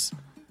Glass,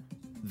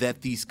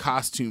 that these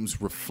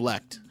costumes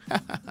reflect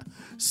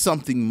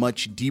something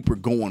much deeper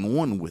going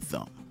on with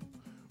them,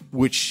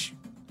 which,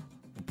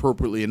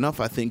 appropriately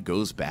enough, I think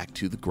goes back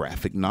to the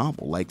graphic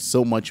novel. Like,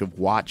 so much of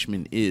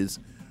Watchmen is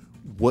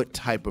what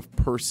type of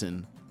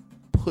person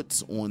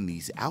puts on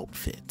these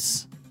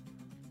outfits.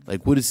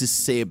 Like, what does this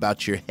say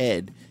about your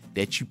head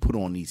that you put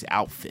on these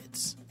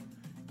outfits?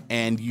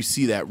 And you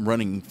see that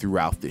running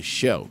throughout this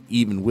show,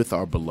 even with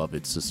our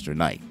beloved Sister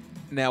Night.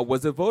 Now,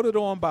 was it voted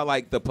on by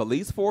like the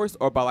police force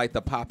or by like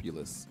the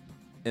populace?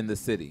 in the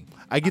city.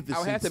 I get the I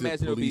would have to sense that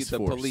imagine it would be police the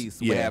force. police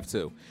would Yeah. have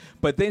to.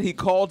 But then he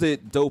called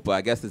it DOPA.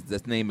 I guess it's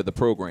the name of the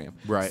program.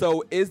 Right.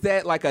 So is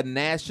that like a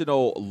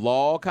national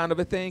law kind of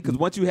a thing? Because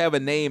once you have a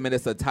name and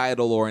it's a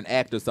title or an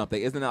act or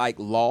something, isn't it like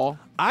law?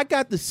 I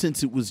got the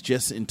sense it was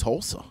just in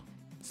Tulsa.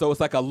 So it's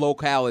like a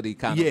locality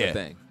kind of a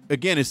thing.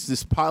 Again, it's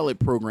this pilot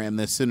program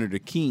that Senator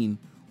Keene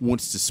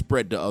wants to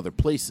spread to other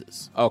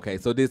places. Okay,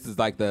 so this is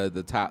like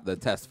the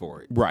test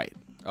for it. Right.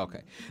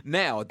 Okay.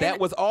 Now, that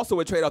was also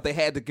a trade-off. They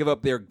had to give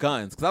up their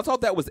guns. Because I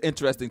thought that was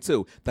interesting,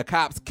 too. The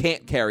cops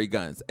can't carry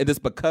guns. And it's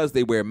because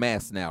they wear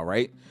masks now,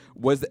 right?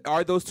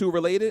 Are those two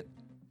related?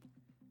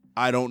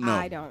 I don't know.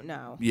 I don't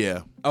know.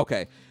 Yeah.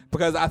 Okay.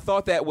 Because I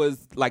thought that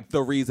was, like,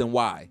 the reason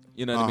why.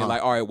 You know what I mean?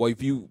 Like, all right, well,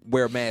 if you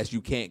wear a mask,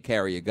 you can't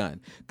carry a gun.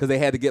 Because they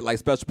had to get, like,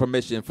 special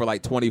permission for,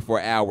 like, 24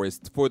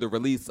 hours for the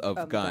release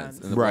of guns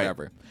and Right.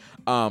 whatever.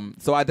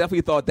 So I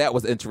definitely thought that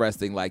was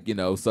interesting. Like, you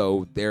know,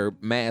 so they're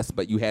masks,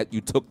 but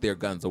you took their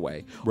guns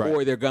away. Right.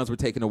 Or their guns were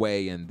taken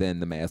away and then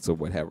the masks or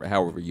whatever,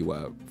 however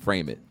you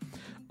frame it.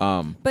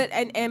 But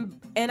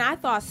and I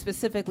thought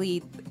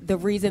specifically the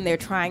reason they're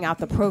trying out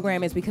the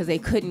program is because they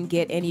couldn't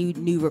get any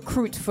new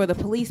recruits for the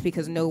police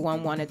because no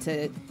one wanted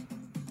to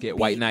Get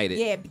white knighted.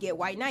 Yeah, get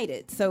white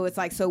knighted. So it's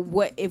like, so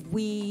what if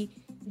we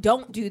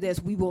don't do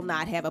this? We will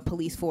not have a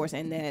police force,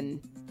 and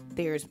then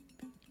there's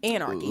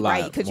anarchy,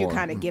 right? Because you're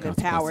kind of giving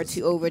power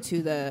over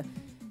to the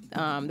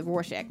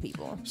Rorschach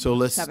people. So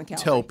let's Southern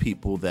California. tell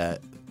people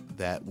that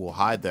will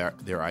hide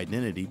their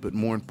identity, but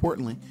more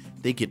importantly,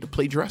 they get to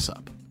play dress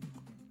up.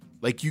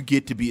 Like you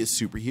get to be a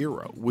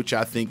superhero, which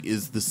I think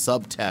is the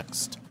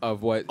subtext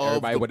of what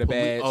of everybody the with a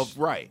badge.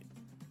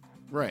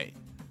 Right.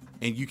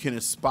 And you can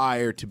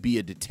aspire to be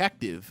a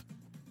detective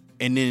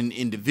and then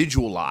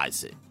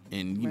individualize it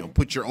and, you know,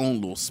 put your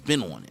own little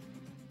spin on it.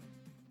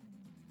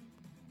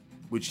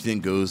 Which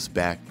then goes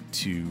back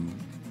to,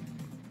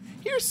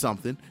 here's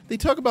something. They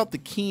talk about the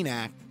Keene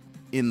Act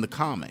in the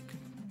comic,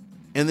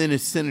 and then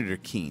it's Senator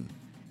Keene.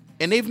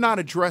 And they've not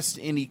addressed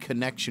any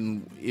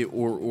connection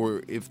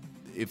or if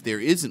there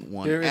isn't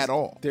one at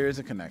all. There is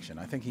a connection.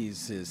 I think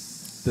he's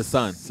The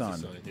son.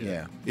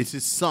 Yeah. It's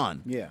his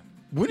son. Yeah.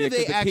 When did they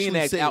 'cause the actually Keene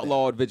Act say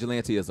outlawed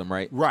vigilantism,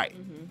 right? that? Right.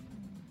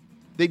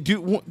 They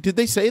do. Did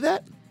they say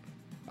that?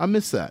 I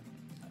missed that.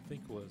 I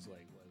think it was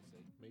like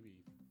maybe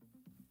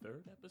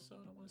third episode.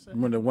 I want to say.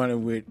 When the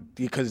one with,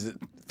 because the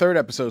third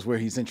episode is where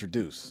he's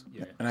introduced,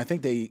 and I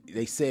think they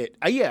said,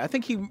 I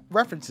think he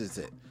references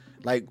it,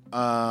 like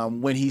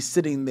when he's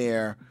sitting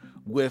there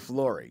with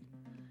Lori.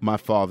 My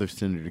father,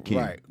 Senator Keene.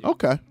 Right.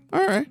 Okay.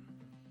 All right.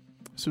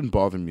 This been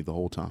bothering me the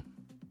whole time.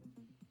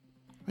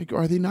 Like,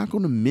 are they not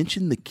going to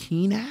mention the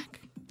Keene Act?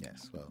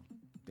 Yes, well,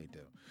 they do.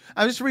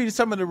 I'm just reading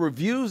some of the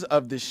reviews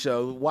of this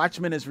show.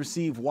 Watchmen has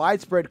received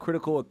widespread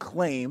critical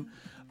acclaim.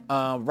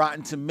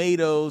 Rotten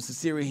Tomatoes, the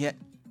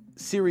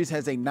series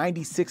has a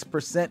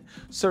 96%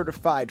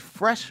 certified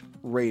fresh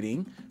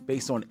rating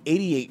based on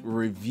 88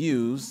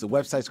 reviews. The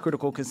website's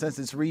critical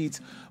consensus reads,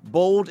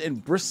 bold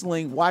and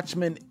bristling,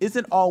 Watchmen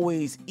isn't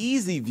always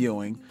easy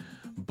viewing,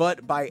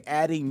 but by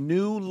adding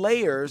new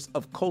layers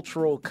of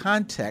cultural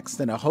context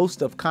and a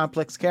host of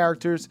complex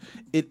characters,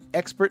 it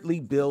expertly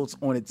builds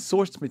on its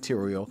source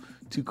material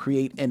to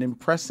create an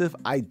impressive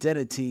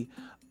identity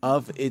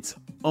of its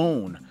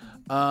own.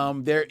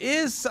 There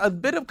is a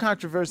bit of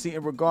controversy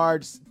in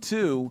regards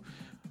to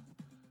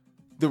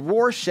the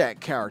Rorschach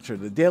character.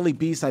 The Daily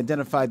Beast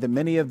identified that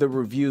many of the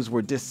reviews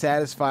were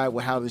dissatisfied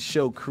with how the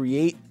show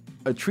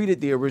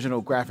treated the original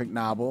graphic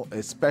novel,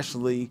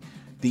 especially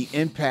the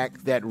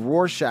impact that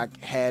Rorschach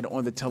had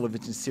on the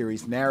television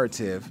series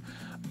narrative.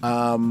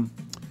 Alan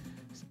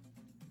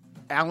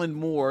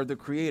Moore, the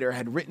creator,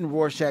 had written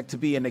Rorschach to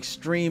be an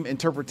extreme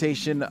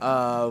interpretation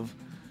of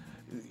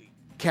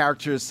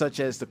characters such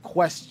as The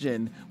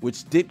Question, which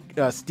Steve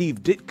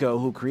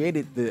Ditko, who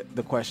created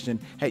the Question,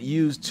 had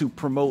used to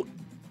promote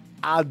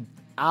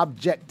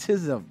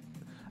objectivism,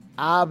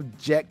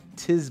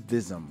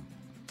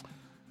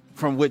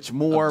 from which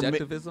Moore...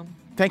 Objectivism?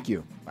 Thank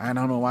you. I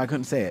don't know why I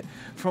couldn't say it.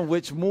 From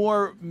which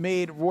Moore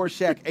made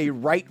Rorschach a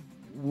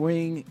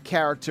right-wing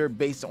character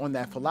based on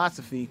that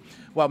philosophy.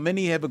 While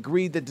many have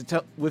agreed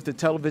that with the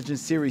television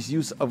series'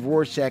 use of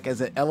Rorschach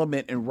as an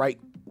element in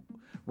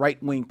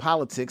right-wing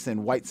politics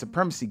and white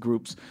supremacy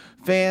groups,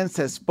 fans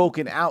have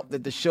spoken out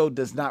that the show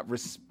does not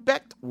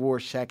respect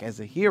Rorschach as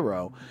a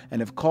hero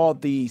and have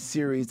called the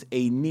series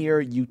a near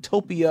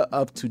utopia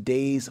of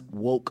today's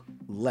woke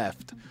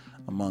left,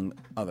 among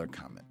other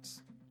comments.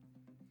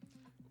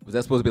 Was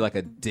that supposed to be like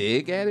a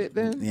dig at it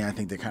then? Yeah, I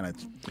think they're kind of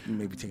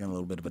maybe taking a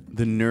little bit of a...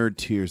 The nerd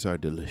tears are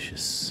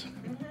delicious.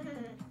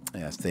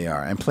 Yes, they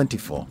are, and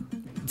plentiful.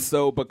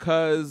 So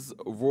because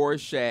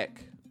Rorschach,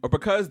 or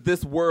because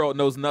this world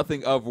knows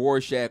nothing of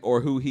Rorschach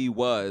or who he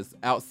was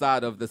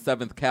outside of the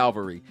 7th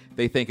Cavalry,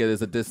 they think it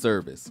is a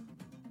disservice.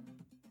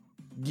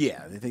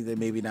 Yeah, they think that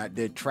maybe not,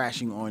 they're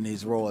trashing on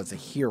his role as a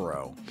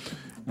hero.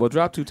 Well,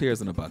 drop 2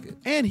 tears in a bucket.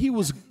 And he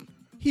was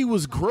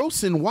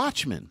gross in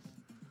Watchmen.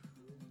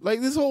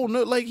 Like this whole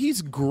like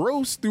he's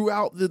gross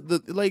throughout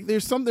the like.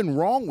 There's something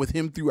wrong with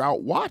him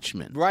throughout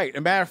Watchmen. Right. As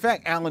a matter of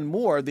fact, Alan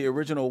Moore, the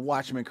original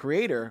Watchmen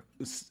creator,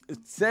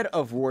 said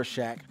of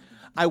Rorschach,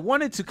 I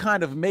wanted to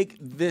kind of make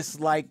this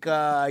like,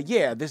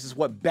 this is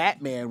what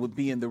Batman would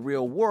be in the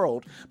real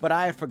world. But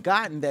I had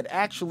forgotten that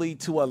actually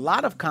to a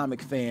lot of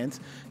comic fans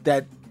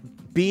that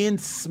being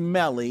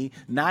smelly,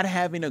 not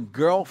having a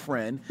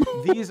girlfriend,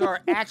 these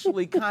are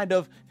actually kind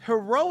of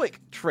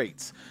heroic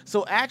traits.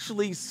 So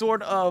actually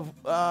sort of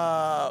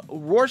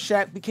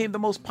Rorschach became the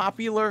most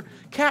popular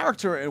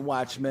character in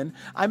Watchmen.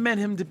 I meant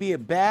him to be a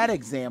bad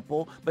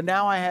example, but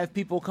now I have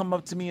people come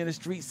up to me in the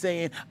street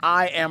saying,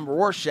 I am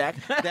Rorschach.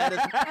 That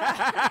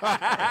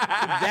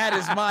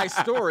is my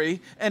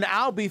story. And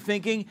I'll be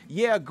thinking,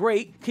 yeah,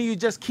 great. Can you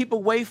just keep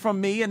away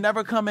from me and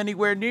never come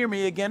anywhere near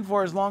me again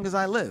for as long as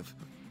I live?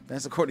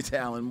 That's according to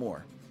Alan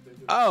Moore.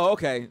 Oh,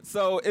 okay.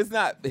 So it's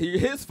not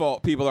his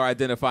fault people are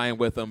identifying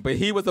with him, but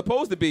he was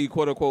supposed to be,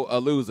 quote unquote,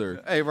 a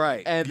loser. Hey,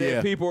 right. And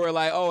then people were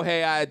like, oh,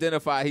 hey, I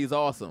identify. He's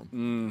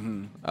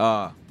awesome.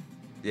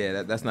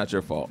 Mm-hmm. That's not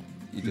your fault.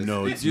 You just,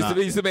 No, it's not.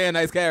 He used to be a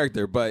nice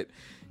character, but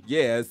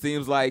yeah, it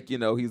seems like,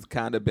 he's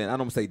kind of been, I don't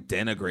want to say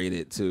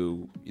denigrated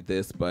to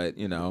this, but,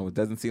 it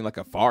doesn't seem like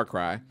a far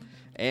cry.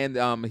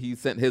 And he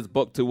sent his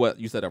book to what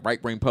you said, a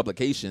right-wing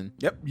publication.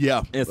 Yep.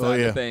 Yeah. Inside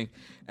the thing.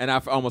 And I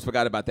almost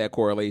forgot about that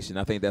correlation.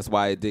 I think that's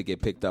why it did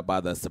get picked up by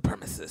the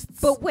supremacists.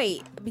 But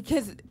wait,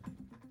 because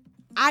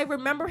I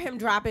remember him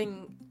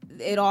dropping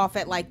it off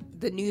at like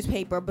the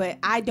newspaper, but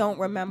I don't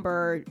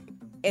remember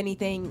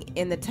anything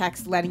in the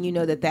text letting you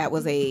know that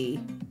was a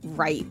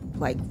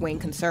right-wing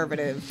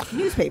conservative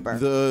newspaper.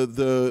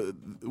 The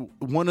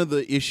one of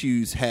the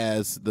issues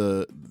has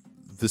the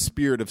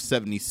Spirit of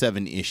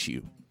 77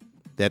 issue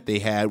that they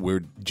had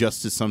where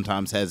justice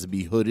sometimes has to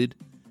be hooded.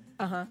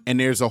 Uh-huh. And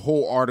there's a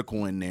whole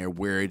article in there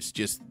where it's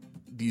just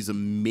these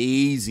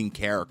amazing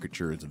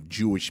caricatures of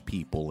Jewish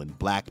people and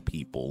black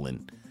people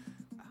and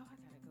I gotta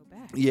go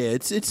back. Yeah,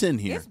 it's in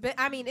here. It's been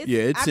in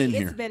here.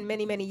 It's been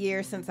many, many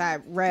years since I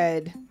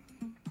read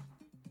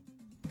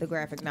the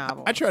graphic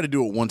novel. I try to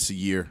do it once a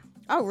year.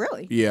 Oh,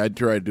 really? Yeah, I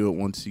try to do it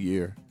once a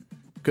year.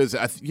 Because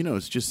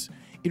it's just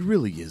it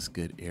really is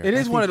good, Eric. It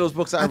is one of those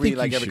books I read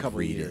like every should couple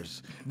of read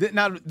years.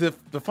 Now, the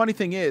funny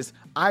thing is,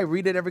 I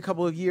read it every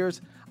couple of years.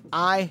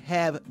 I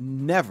have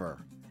never,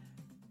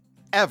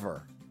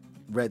 ever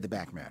read the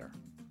back matter.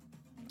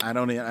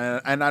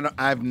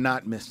 I've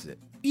not missed it.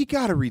 You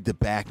got to read the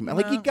back matter.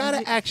 Like, you got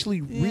to actually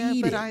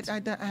read it.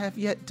 I have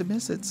yet to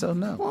miss it, so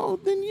no. Well,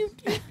 then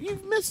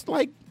you've missed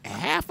like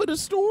half of the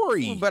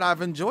story. But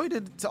I've enjoyed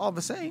it all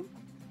the same.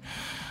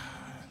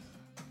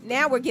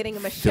 Now we're getting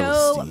a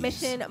show Philistines.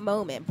 mission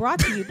moment brought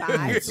to you by Black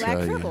I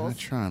Tribbles.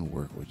 try and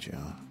work with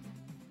y'all.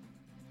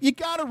 You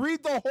got to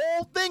read the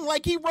whole thing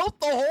like he wrote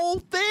the whole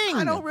thing.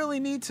 I don't really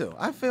need to.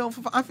 I feel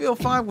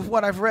fine with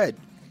what I've read.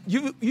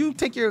 You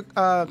take your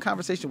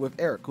conversation with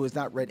Eric, who has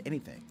not read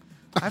anything.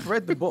 I've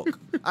read the book.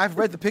 I've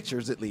read the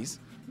pictures, at least.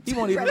 He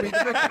won't even read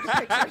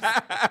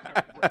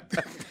the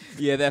pictures.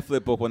 Yeah, that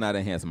flip book will not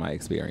enhance my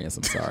experience.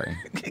 I'm sorry.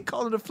 He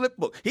called it a flip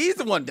book. He's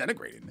the one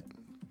denigrating it.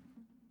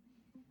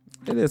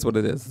 It is what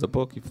it is. It's a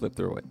book. You flip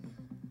through it.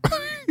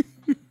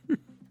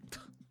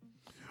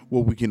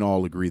 Well, we can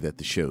all agree that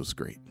the show's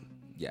great.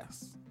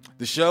 Yes.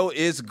 The show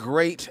is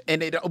great,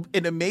 and it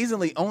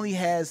amazingly only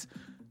has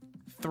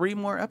 3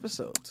 more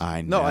episodes.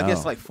 I know. No, I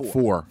guess like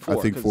 4. I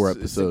think 4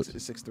 episodes.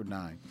 It's 6 through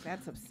 9.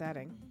 That's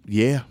upsetting.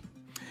 Yeah.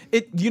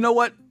 You know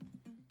what?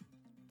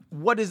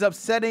 What is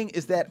upsetting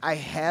is that I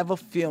have a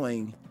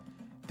feeling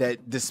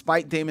that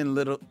despite Damon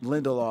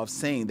Lindelof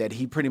saying that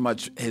he pretty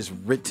much has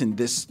written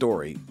this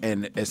story,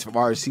 and as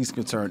far as he's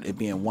concerned, it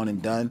being one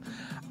and done,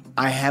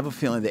 I have a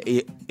feeling that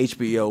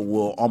HBO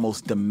will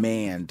almost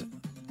demand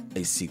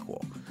a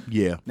sequel.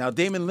 Yeah. Now,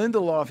 Damon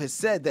Lindelof has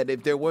said that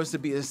if there was to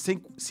be a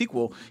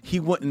sequel, he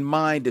wouldn't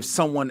mind if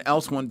someone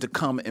else wanted to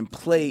come and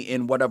play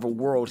in whatever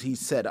world he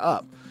set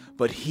up.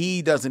 But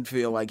he doesn't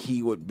feel like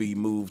he would be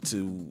moved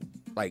to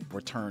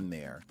return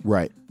there,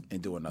 Right.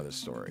 and do another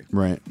story.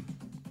 Right.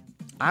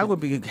 I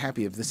would be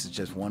happy if this is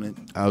just one.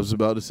 I was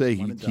about to say,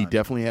 he done.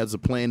 definitely has a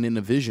plan and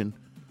a vision.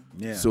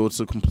 Yeah. So it's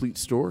a complete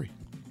story.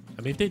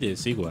 I mean, if they did a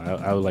sequel,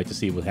 I would like to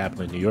see what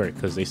happened in New York,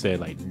 because they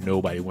said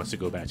nobody wants to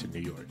go back to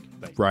New York.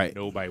 Right.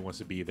 Nobody wants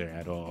to be there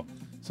at all.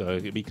 So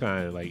it'd be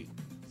kind of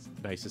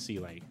nice to see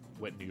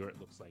what New York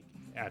looks like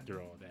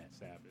after all that's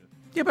happened.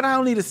 Yeah, but I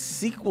don't need a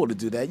sequel to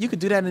do that. You could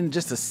do that in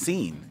just a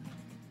scene.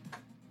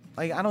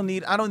 I don't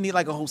need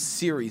like a whole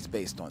series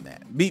based on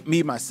that.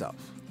 Me myself.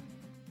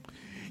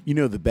 You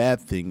know, the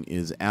bad thing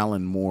is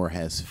Alan Moore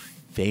has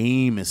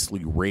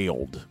famously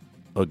railed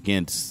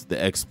against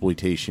the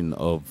exploitation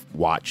of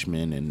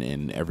Watchmen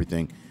and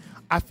everything.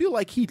 I feel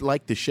like he'd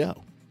like the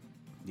show.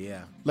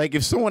 Yeah. Like,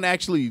 if someone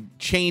actually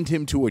chained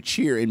him to a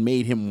chair and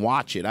made him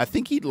watch it, I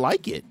think he'd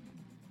like it.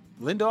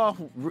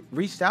 Lindelof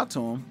reached out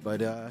to him,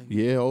 but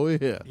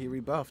he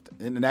rebuffed,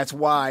 and that's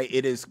why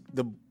it is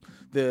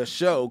the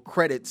show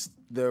credits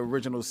the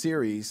original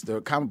series,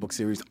 the comic book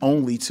series,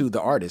 only to the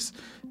artist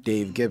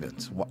Dave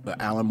Gibbons.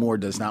 Alan Moore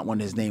does not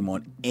want his name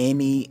on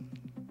any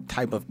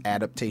type of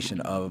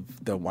adaptation of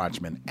The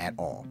Watchmen at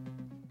all.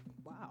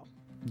 Wow.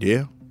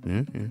 Yeah.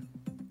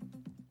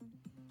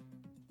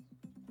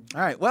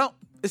 All right, well,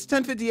 it's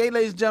 10:58,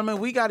 ladies and gentlemen.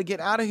 We got to get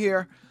out of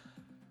here.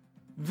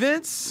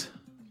 Vince,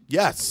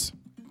 Yes.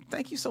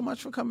 thank you so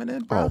much for coming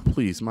in, bro. Oh,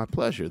 please, my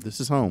pleasure.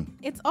 This is home.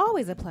 It's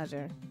always a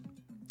pleasure.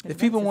 If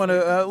people want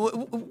to,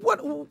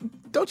 what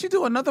don't you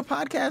do another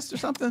podcast or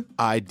something?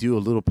 I do a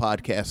little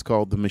podcast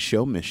called The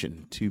Michelle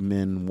Mission. 2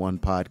 men, 1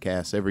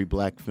 podcast, every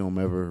black film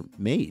ever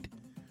made,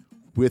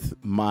 with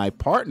my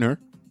partner,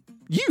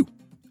 you.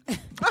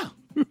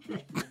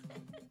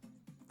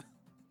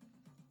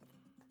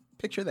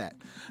 Picture that.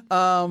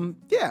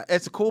 Yeah,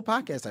 it's a cool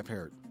podcast, I've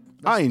heard.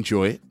 I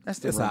enjoy it. That's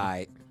the It's rumor. all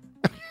right.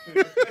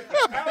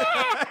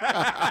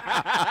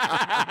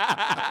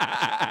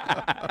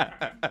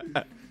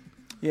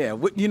 Yeah,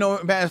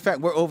 matter of fact,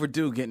 we're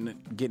overdue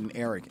getting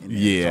Eric in there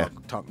Yeah. to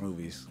talk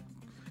movies.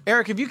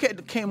 Eric, if you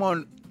came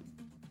on,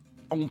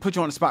 I'm gonna put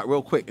you on the spot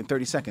real quick in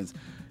 30 seconds.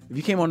 If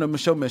you came on the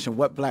Michelle Mission,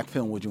 what black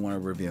film would you want to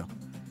review?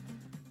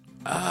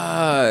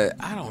 I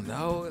don't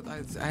know.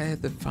 I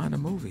had to find a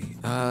movie.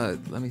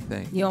 Let me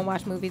think. You don't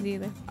watch movies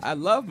either? I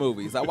love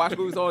movies. I watch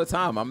movies all the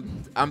time.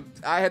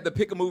 I had to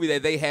pick a movie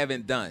that they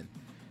haven't done,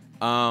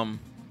 and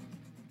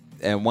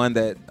one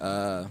that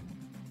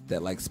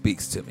like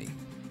speaks to me.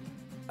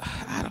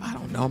 I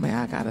don't know, man.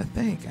 I gotta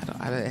think.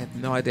 I have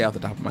no idea off the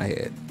top of my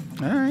head.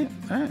 All right,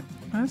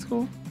 that's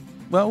cool.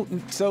 Well,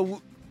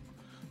 so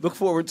look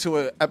forward to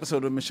an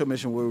episode of Michelle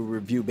Mission where we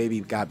review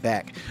Baby Got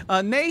Back.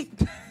 Nate.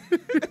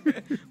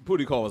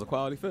 Booty Call was a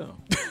quality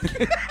film.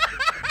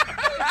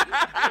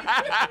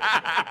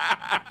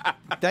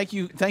 Thank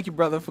you,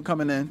 brother, for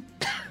coming in.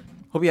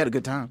 Hope you had a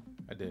good time.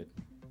 I did.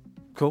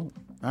 Cool.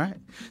 All right.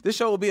 This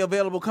show will be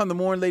available come the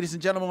morning, ladies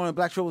and gentlemen, on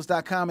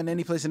blacktribbles.com and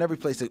any place and every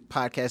place that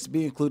podcasts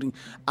be, including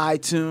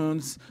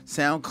iTunes,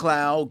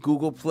 SoundCloud,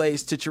 Google Play,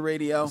 Stitcher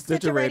Radio.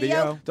 Stitcher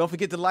Radio. Don't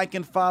forget to like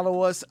and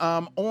follow us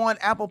on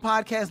Apple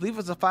Podcasts. Leave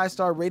us a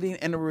 5-star rating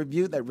and a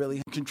review that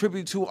really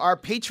contribute to our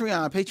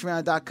Patreon,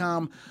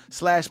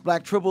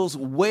 patreon.com/blacktribbles,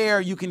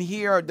 where you can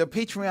hear the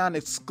Patreon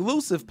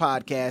exclusive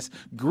podcast,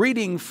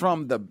 Greeting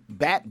from the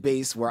Bat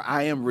Base, where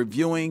I am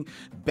reviewing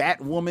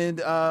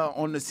Batwoman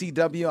on the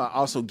CW. I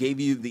also gave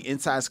you the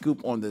inside scoop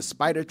on the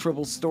Spider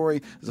Tribbles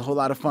story. There's a whole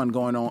lot of fun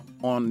going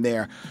on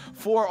there.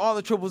 For all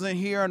the Tribbles in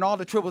here and all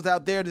the Tribbles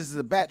out there, this is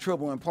a Bat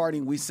Tribble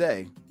imparting, we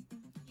say.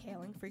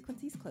 Hailing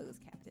frequencies closed,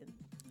 Captain.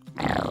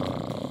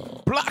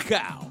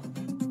 Blackout.